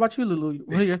it out. How about you, Lulu?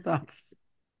 What are your thoughts?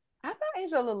 I thought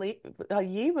Angela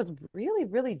Yee was really,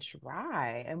 really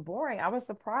dry and boring. I was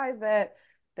surprised that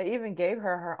they even gave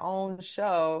her own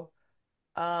show.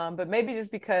 But maybe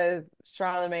just because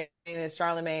Charlamagne is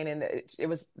Charlamagne and it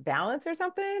was balanced or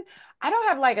something. I don't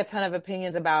have like a ton of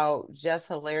opinions about Just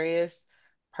Hilarious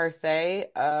per se.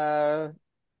 And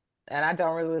I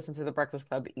don't really listen to the Breakfast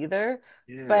Club either.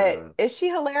 Yeah. But is she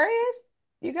hilarious?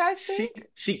 You guys think?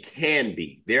 She can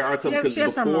be. There are some, because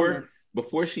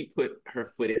before she put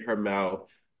her foot in her mouth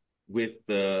with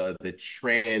the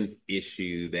trans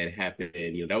issue that happened,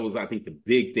 that was, I think, the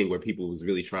big thing where people was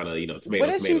really trying to, tomato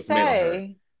her.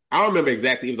 I don't remember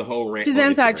exactly. It was a whole rant. She's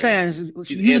anti-trans.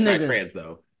 She's anti-trans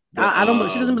though. But, I don't.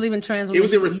 She doesn't believe in trans. It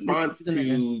was in response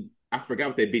to, I forgot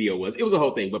what that video was. It was a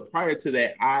whole thing. But prior to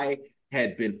that, I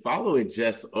had been following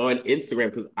Jess on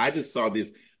Instagram because I just saw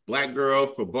this black girl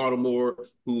from Baltimore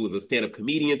who was a stand-up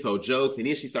comedian, told jokes, and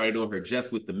then she started doing her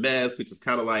Just with the Mess, which is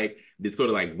kind of like this sort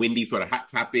of like Wendy sort of hot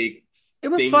topic. It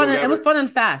was fun. It was fun and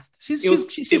fast.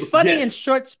 She's funny in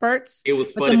short spurts. It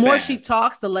was fun, but the more she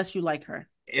talks, the less you like her.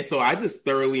 And so I just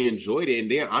thoroughly enjoyed it. And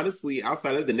then honestly,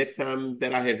 outside of the next time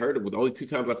that I had heard it, the only 2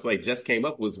 times I feel like Jess came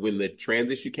up was when the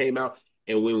trans issue came out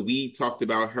and when we talked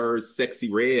about her Sexy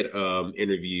Red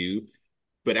interview.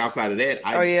 But outside of that,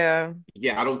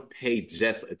 I don't pay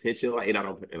Jess attention, and I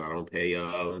don't pay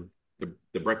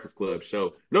the Breakfast Club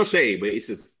show. No shade, but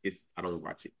it's I don't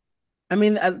watch it. I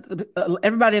mean,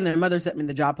 everybody and their mother sent me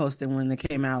the job posting when it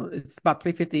came out. It's about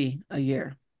 $350 a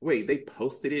year. Wait, they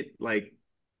posted it like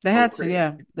they had to,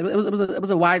 yeah. It was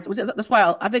a wide. That's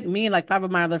why I think me and like 5 of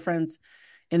my other friends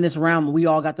in this realm, we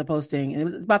all got the posting,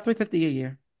 and it's about $350 a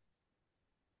year.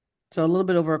 So a little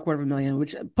bit over $250,000,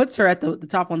 which puts her at the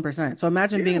top 1%. So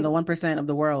imagine being in the 1% of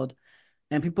the world,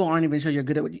 and people aren't even sure you're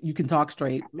good at what you can talk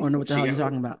straight or know what the hell you're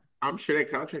talking about. I'm sure that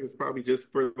contract is probably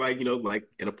just for like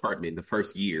an apartment in the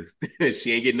first year.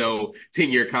 She ain't getting no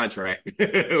 10-year contract.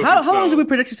 How long do we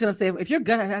predict she's going to stay? If you're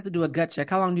gut, I have to do a gut check.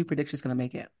 How long do you predict she's going to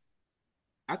make it?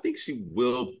 I think she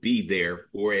will be there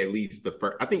for at least the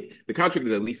first. I think the contract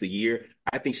is at least a year.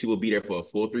 I think she will be there for a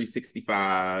full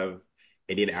 365,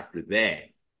 and then after that,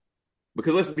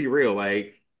 because let's be real,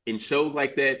 like in shows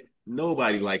like that,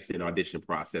 nobody likes an audition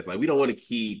process. Like we don't want to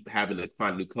keep having to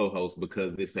find a new co-host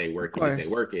because this ain't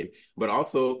working. But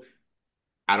also,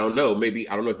 I don't know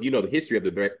if you know the history of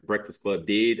the Breakfast Club.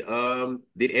 Did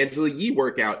Angela Yee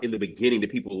work out in the beginning? Did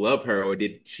people love her, or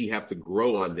did she have to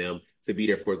grow on them to be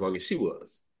there for as long as she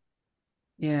was?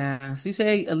 Yeah. So you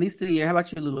say at least a year. How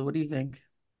about you, Lulu? What do you think?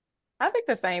 I think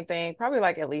the same thing. Probably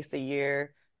like at least a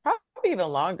year, probably even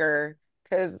longer.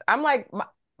 Because I'm like,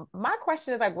 my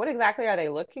question is like, what exactly are they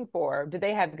looking for? Did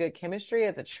they have good chemistry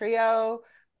as a trio?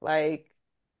 Like,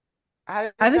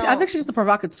 I think she's the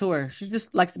provocateur. She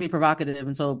just likes to be provocative,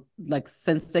 and so like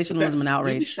sensationalism and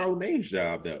outrage. That's Charlamagne's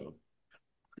job, though.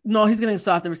 No, he's getting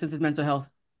soft ever since his mental health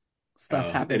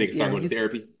stuff happened. And he started going to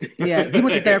therapy. Yeah, he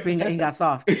went to therapy and he got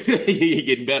soft. He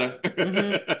getting better.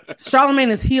 Mm-hmm. Charlamagne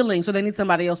is healing, so they need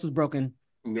somebody else who's broken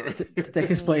to take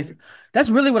his place.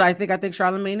 That's really what I think. I think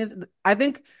Charlamagne is. I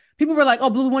think people were like, "Oh,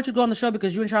 Blue, we want you to go on the show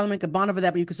because you and Charlamagne could bond over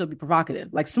that, but you could still be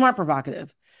provocative, like smart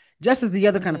provocative." Jess is the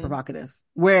other kind of provocative,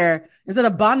 where instead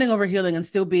of bonding over healing and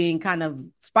still being kind of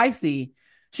spicy,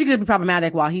 she could just be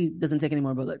problematic while he doesn't take any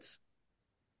more bullets.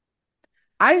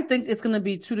 I think it's going to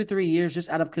be 2 to 3 years just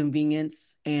out of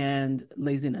convenience and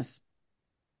laziness.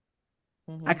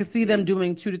 Mm-hmm. I could see them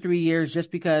doing 2 to 3 years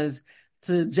just because,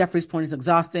 to Jeffrey's point, it's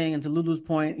exhausting, and to Lulu's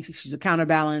point, she's a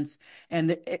counterbalance.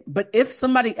 But if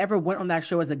somebody ever went on that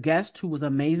show as a guest who was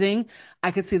amazing, I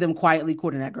could see them quietly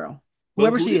courting that girl,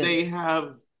 whoever she is. They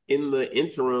have in the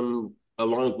interim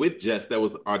along with Jess that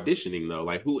was auditioning though.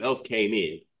 Like who else came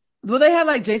in? Well, they had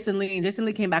like Jason Lee, and Jason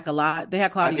Lee came back a lot. They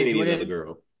had Claudia Jordan. Another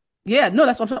girl. Yeah, no,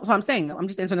 that's what I'm saying. I'm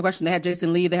just answering the question. They had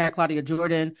Jason Lee, they had Claudia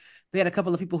Jordan, they had a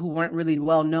couple of people who weren't really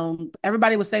well known.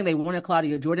 Everybody was saying they wanted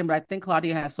Claudia Jordan, but I think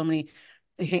Claudia has so many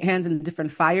hands in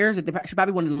different fires that she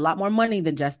probably wanted a lot more money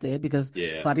than Jess did, because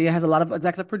Claudia has a lot of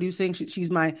executive producing.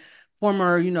 She's my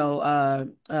former,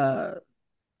 showmate,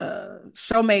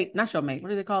 not showmate. What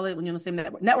do they call it when you're on the same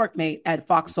network mate at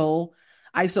Fox Soul?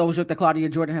 I used to always joke that Claudia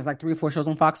Jordan has like 3 or 4 shows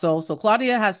on Fox Soul. So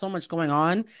Claudia has so much going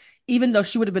on, even though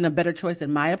she would have been a better choice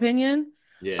in my opinion.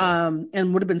 Yeah.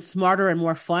 And would have been smarter and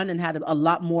more fun and had a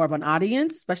lot more of an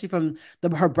audience, especially from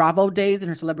her Bravo days and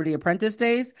her Celebrity Apprentice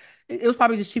days. It was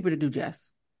probably just cheaper to do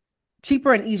Jess.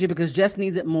 Cheaper and easier because Jess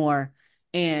needs it more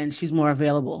and she's more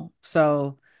available.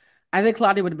 So I think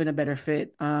Claudia would have been a better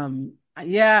fit. I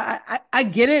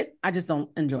get it. I just don't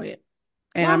enjoy it.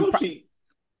 And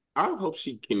I hope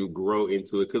she can grow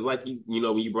into it, because like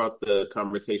when you brought the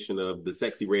conversation of the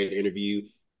Sexy Red interview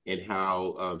and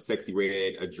how Sexy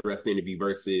Red addressed the interview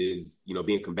versus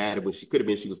being combative when she could have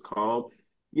been, she was calm.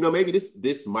 Maybe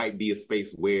this might be a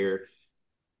space where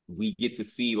we get to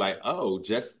see like, oh,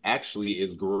 Jess actually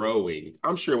is growing.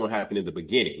 I'm sure it won't happen in the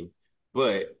beginning,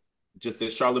 but just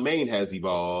as Charlamagne has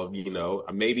evolved,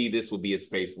 maybe this will be a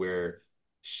space where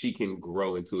she can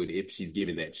grow into it if she's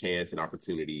given that chance and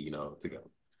opportunity, to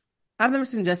go. I've never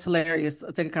seen Jess Hilarious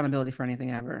take accountability for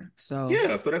anything ever. So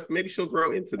yeah, so that's maybe she'll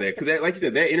grow into that, because like you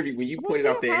said, that interview when you pointed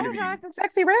out that interview,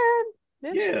 Sexy Red,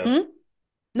 yeah.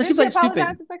 No, she played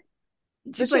stupid.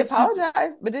 Did she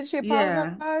apologize? But did she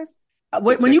apologize? Yeah.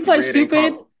 When you play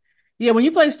stupid. Yeah, when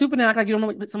you play stupid and act like you don't know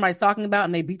what somebody's talking about,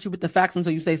 and they beat you with the facts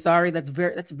until you say sorry, that's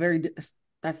different.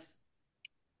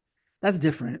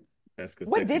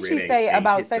 What did she say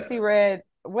about Sexy Red?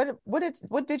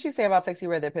 What did she say about Sexy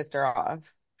Red that pissed her off?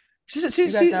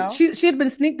 She had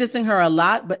been sneak dissing her a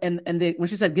lot, but when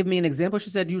she said, give me an example, she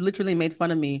said, you literally made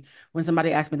fun of me when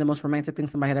somebody asked me the most romantic thing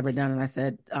somebody had ever done. And I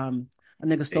said, a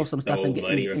nigga stole some stuff and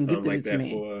money or something gifted like it to that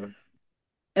me. for.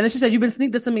 And then she said, you've been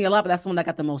sneak dissing me a lot, but that's the one that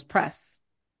got the most press.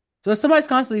 So if somebody's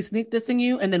constantly sneak dissing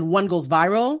you and then one goes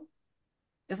viral,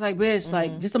 it's like, bitch,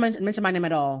 like, just don't mention my name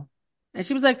at all. And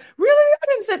she was like, really? I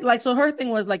didn't say, like, so her thing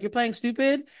was like, you're playing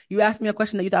stupid. You asked me a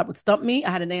question that you thought would stump me. I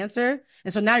had an answer.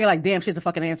 And so now you're like, damn, she has a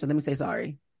fucking answer. Let me say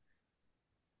sorry.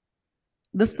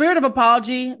 The spirit of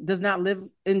apology does not live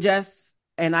in Jess.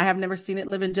 And I have never seen it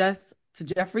live in Jess. To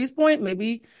Jeffrey's point,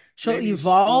 maybe she'll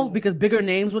evolve because bigger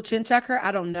names will chin check her.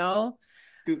 I don't know.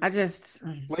 I just.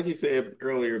 Like you said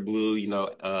earlier, Blue,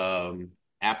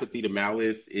 apathy to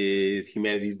malice is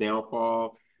humanity's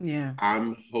downfall. Yeah.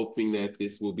 I'm hoping that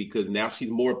this will, because now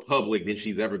she's more public than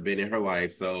she's ever been in her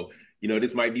life. So,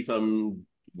 this might be something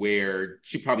where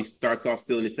she probably starts off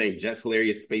still in the same just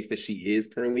hilarious space that she is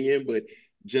currently in, but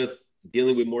just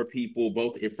dealing with more people,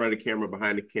 both in front of the camera,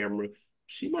 behind the camera,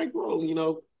 she might grow,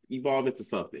 evolve into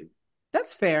something.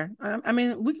 That's fair. I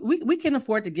mean, we can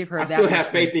afford to give her. I still have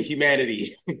faith in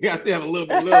humanity. I still have a little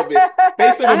bit.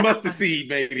 Faith in a mustard seed,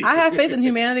 baby. I have faith in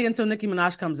humanity until Nicki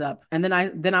Minaj comes up, and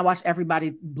then I watch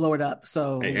everybody blow it up.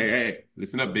 So hey,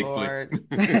 listen up, Bigfoot.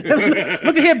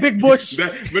 Look at here, Big Bush. She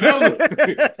said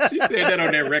that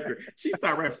on that record. She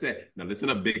started rap said, "Now listen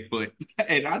up, Bigfoot,"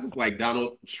 and I just like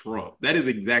Donald Trump. That is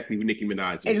exactly who Nicki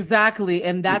Minaj is. Exactly,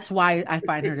 and that's why I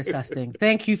find her disgusting.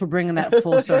 Thank you for bringing that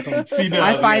full circle. She does,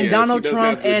 I find Donald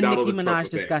Trump and Donald Nicki Minaj Trump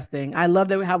disgusting. I love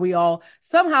that how we all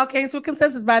somehow came to a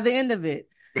consensus by the end of it.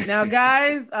 Now,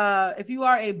 guys, if you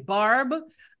are a Barb,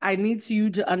 I need you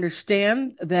to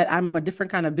understand that I'm a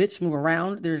different kind of bitch. Move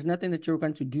around. There's nothing that you're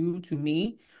going to do to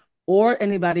me or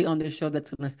anybody on this show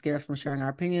that's going to scare us from sharing our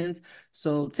opinions.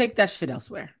 So take that shit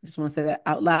elsewhere. Just want to say that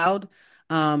out loud.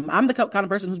 I'm the kind of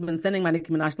person who's been sending my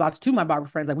Nicki Minaj thoughts to my Barber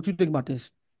friends. Like, what you think about this?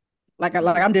 Like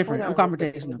I'm different. I'm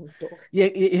confrontational.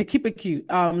 Yeah, keep it cute.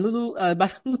 Lulu,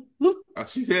 Lulu.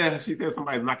 She said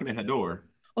somebody's knocking at her door.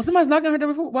 Oh, somebody's knocking at her door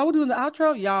before. While we're doing the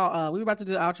outro, y'all, we were about to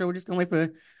do the outro. We're just gonna wait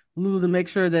for Lulu to make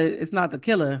sure that it's not the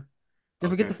killer.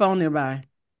 Don't forget the phone nearby.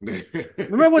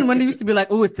 Remember when Wendy used to be like,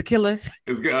 "Oh, it's the killer."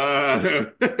 It's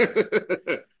good.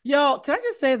 Yo, can I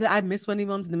just say that I miss Wendy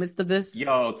Williams in the midst of this?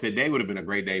 Yo, today would have been a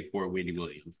great day for Wendy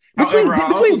Williams.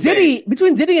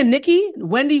 Between Diddy and Nicki,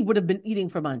 Wendy would have been eating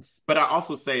for months. But I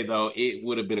also say though, it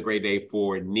would have been a great day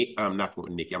for not for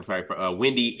Nicki. I'm sorry, for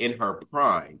Wendy in her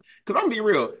prime. Because I'm gonna be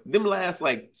real, them last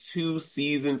like 2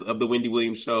 seasons of the Wendy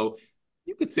Williams show,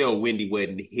 you could tell Wendy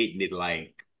wasn't hitting it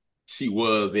like she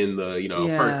was in the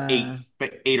first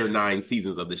 8 or 9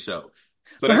 seasons of the show.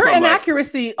 So but her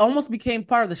inaccuracy almost became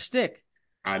part of the shtick.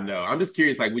 I know. I'm just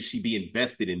curious, like, would she be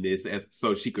invested in this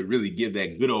so she could really give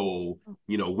that good old,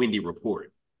 Wendy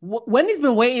report? Wendy's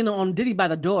been waiting on Diddy by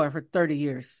the door for 30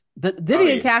 years.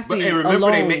 Diddy and Cassie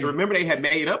remember they had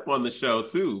made up on the show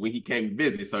too when he came to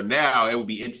visit. So now it would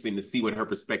be interesting to see what her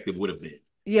perspective would have been.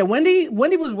 Yeah, Wendy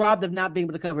was robbed of not being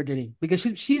able to cover Diddy because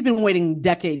she's been waiting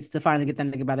decades to finally get that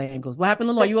nigga by the ankles. What happened,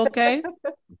 Lulu? Are you okay?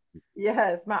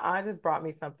 Yes, my aunt just brought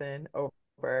me something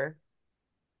over.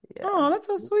 Yeah. Oh, that's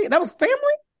so sweet. That was family?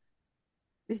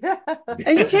 Yeah.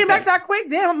 And you came back that quick?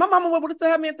 Damn, my mama would have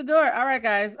had me at the door. All right,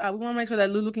 guys. We want to make sure that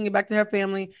Lulu can get back to her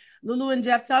family. Lulu and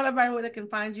Jeff, tell everybody where they can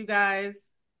find you guys.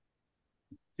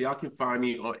 So y'all can find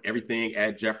me on everything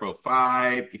at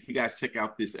Jeffro5. If you guys check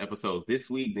out this episode this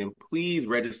week, then please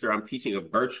register. I'm teaching a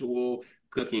virtual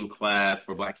cooking class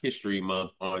for Black History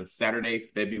Month on Saturday,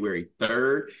 February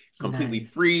 3rd. Completely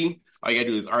free. All you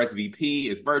gotta do is RSVP.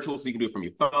 It's virtual, so you can do it from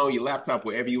your phone, your laptop,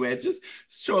 wherever you at. Just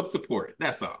show up, support.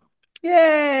 That's all.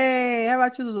 Yay! How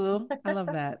about you, Lulu? I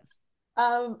love that.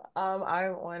 I'm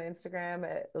on Instagram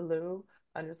at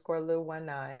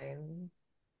Lou_Lou19.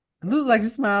 Lulu's like,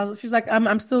 just smile. She's like,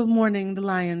 I'm still mourning the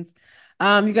Lions.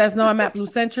 You guys know I'm at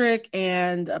Bluecentric,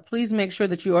 and please make sure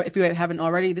that if you haven't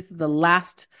already, this is the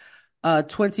last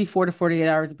 24 to 48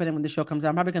 hours, depending when the show comes out.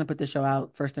 I'm probably going to put the show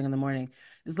out first thing in the morning.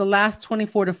 It's the last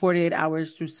 24 to 48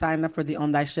 hours to sign up for the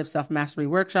On Thy Shift Self-Mastery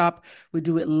Workshop. We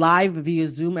do it live via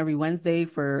Zoom every Wednesday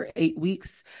for 8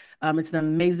 weeks. It's an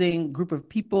amazing group of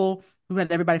people. We've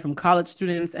had everybody from college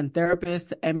students and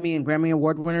therapists, Emmy and Grammy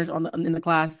Award winners in the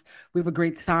class. We have a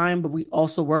great time, but we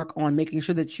also work on making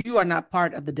sure that you are not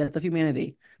part of the death of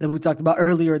humanity that we talked about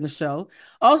earlier in the show.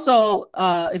 Also,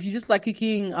 if you just like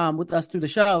kikiing with us through the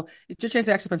show, it's your chance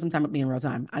to actually spend some time with me in real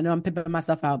time. I know I'm pimping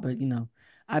myself out, but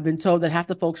I've been told that half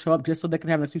the folks show up just so they can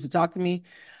have an excuse to talk to me.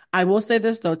 I will say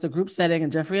this, though. It's a group setting,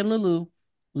 and Jeffrey and Lulu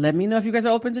let me know if you guys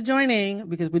are open to joining,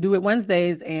 because we do it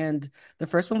Wednesdays, and the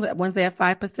first one's Wednesday at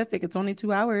 5 Pacific. It's only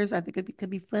 2 hours. I think it could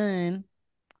be fun.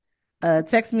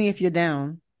 Text me if you're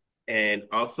down. And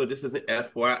also, just as an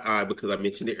FYI, because I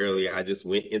mentioned it earlier, I just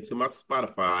went into my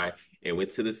Spotify and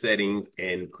went to the settings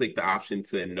and clicked the option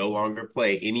to no longer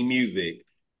play any music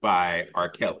by R.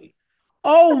 Kelly.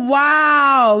 Oh,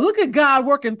 wow. Look at God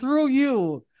working through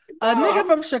you. A nigga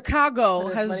from Chicago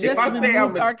has just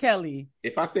removed R. Kelly.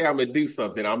 If I say I'm going to do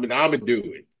something, I'm going to do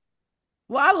it.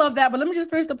 Well, I love that, but let me just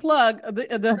finish the plug.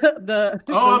 The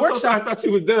I'm workshop. so sorry. I thought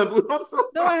you was done. I'm so sorry.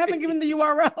 No, I haven't given the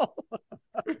URL.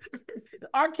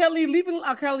 R. Kelly, leaving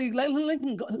R. Kelly,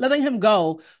 letting him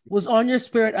go was on your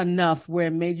spirit enough where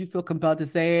it made you feel compelled to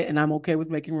say it, and I'm okay with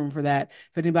making room for that.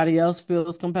 If anybody else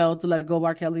feels compelled to let go of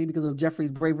R. Kelly because of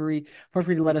Jeffrey's bravery, feel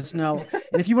free to let us know.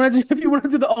 And if you want to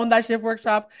do the Own Thy Shift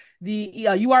workshop, the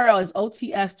URL is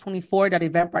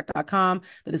ots24.eventbrite.com.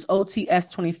 That is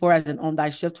ots24 as in Own Thy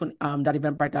Shift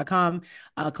 .eventbrite.com.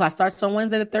 Class starts on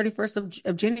Wednesday, the 31st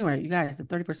of January. You guys, the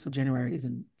 31st of January is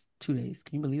in 2 days.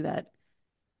 Can you believe that?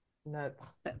 Nuts.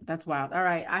 That's wild. All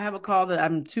right. I have a call that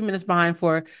I'm 2 minutes behind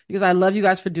for, because I love you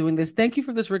guys for doing this. Thank you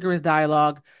for this rigorous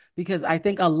dialogue, because I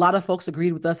think a lot of folks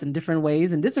agreed with us in different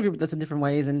ways and disagreed with us in different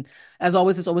ways. And as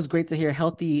always, it's always great to hear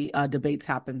healthy debates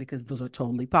happen, because those are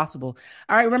totally possible.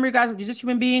 All right. Remember, you guys, you're just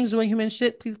human beings doing human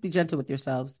shit. Please be gentle with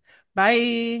yourselves.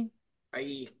 Bye.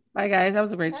 Bye. Bye, guys. That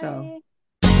was a great show.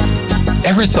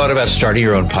 Ever thought about starting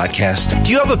your own podcast?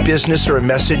 Do you have a business or a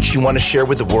message you want to share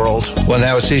with the world? Well,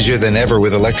 now it's easier than ever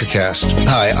with Electricast.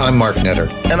 Hi, I'm Mark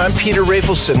Netter. And I'm Peter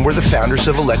Rafelson. We're the founders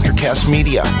of Electricast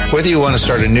Media. Whether you want to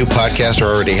start a new podcast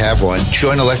or already have one,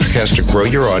 join Electricast to grow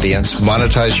your audience,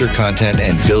 monetize your content,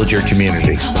 and build your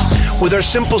community. With our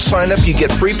simple sign-up, you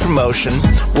get free promotion,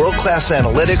 world-class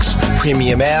analytics,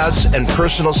 premium ads, and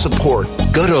personal support.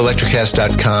 Go to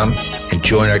electricast.com and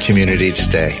join our community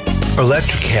today.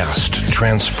 Electricast.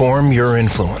 Transform your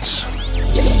influence.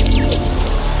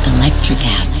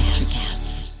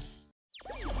 Electricast.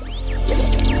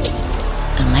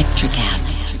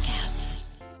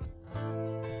 Electricast.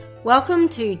 Welcome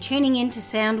to Tuning Into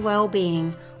Sound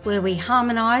Wellbeing, where we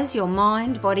harmonise your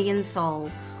mind, body and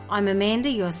soul. I'm Amanda,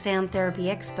 your sound therapy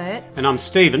expert. And I'm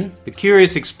Stephen, the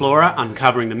curious explorer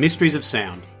uncovering the mysteries of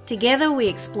sound. Together we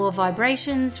explore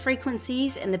vibrations,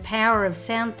 frequencies and the power of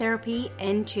sound therapy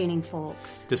and tuning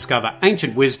forks. Discover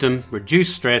ancient wisdom,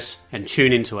 reduce stress and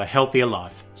tune into a healthier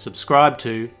life. Subscribe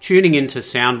to Tuning Into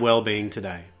Sound Wellbeing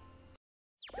today.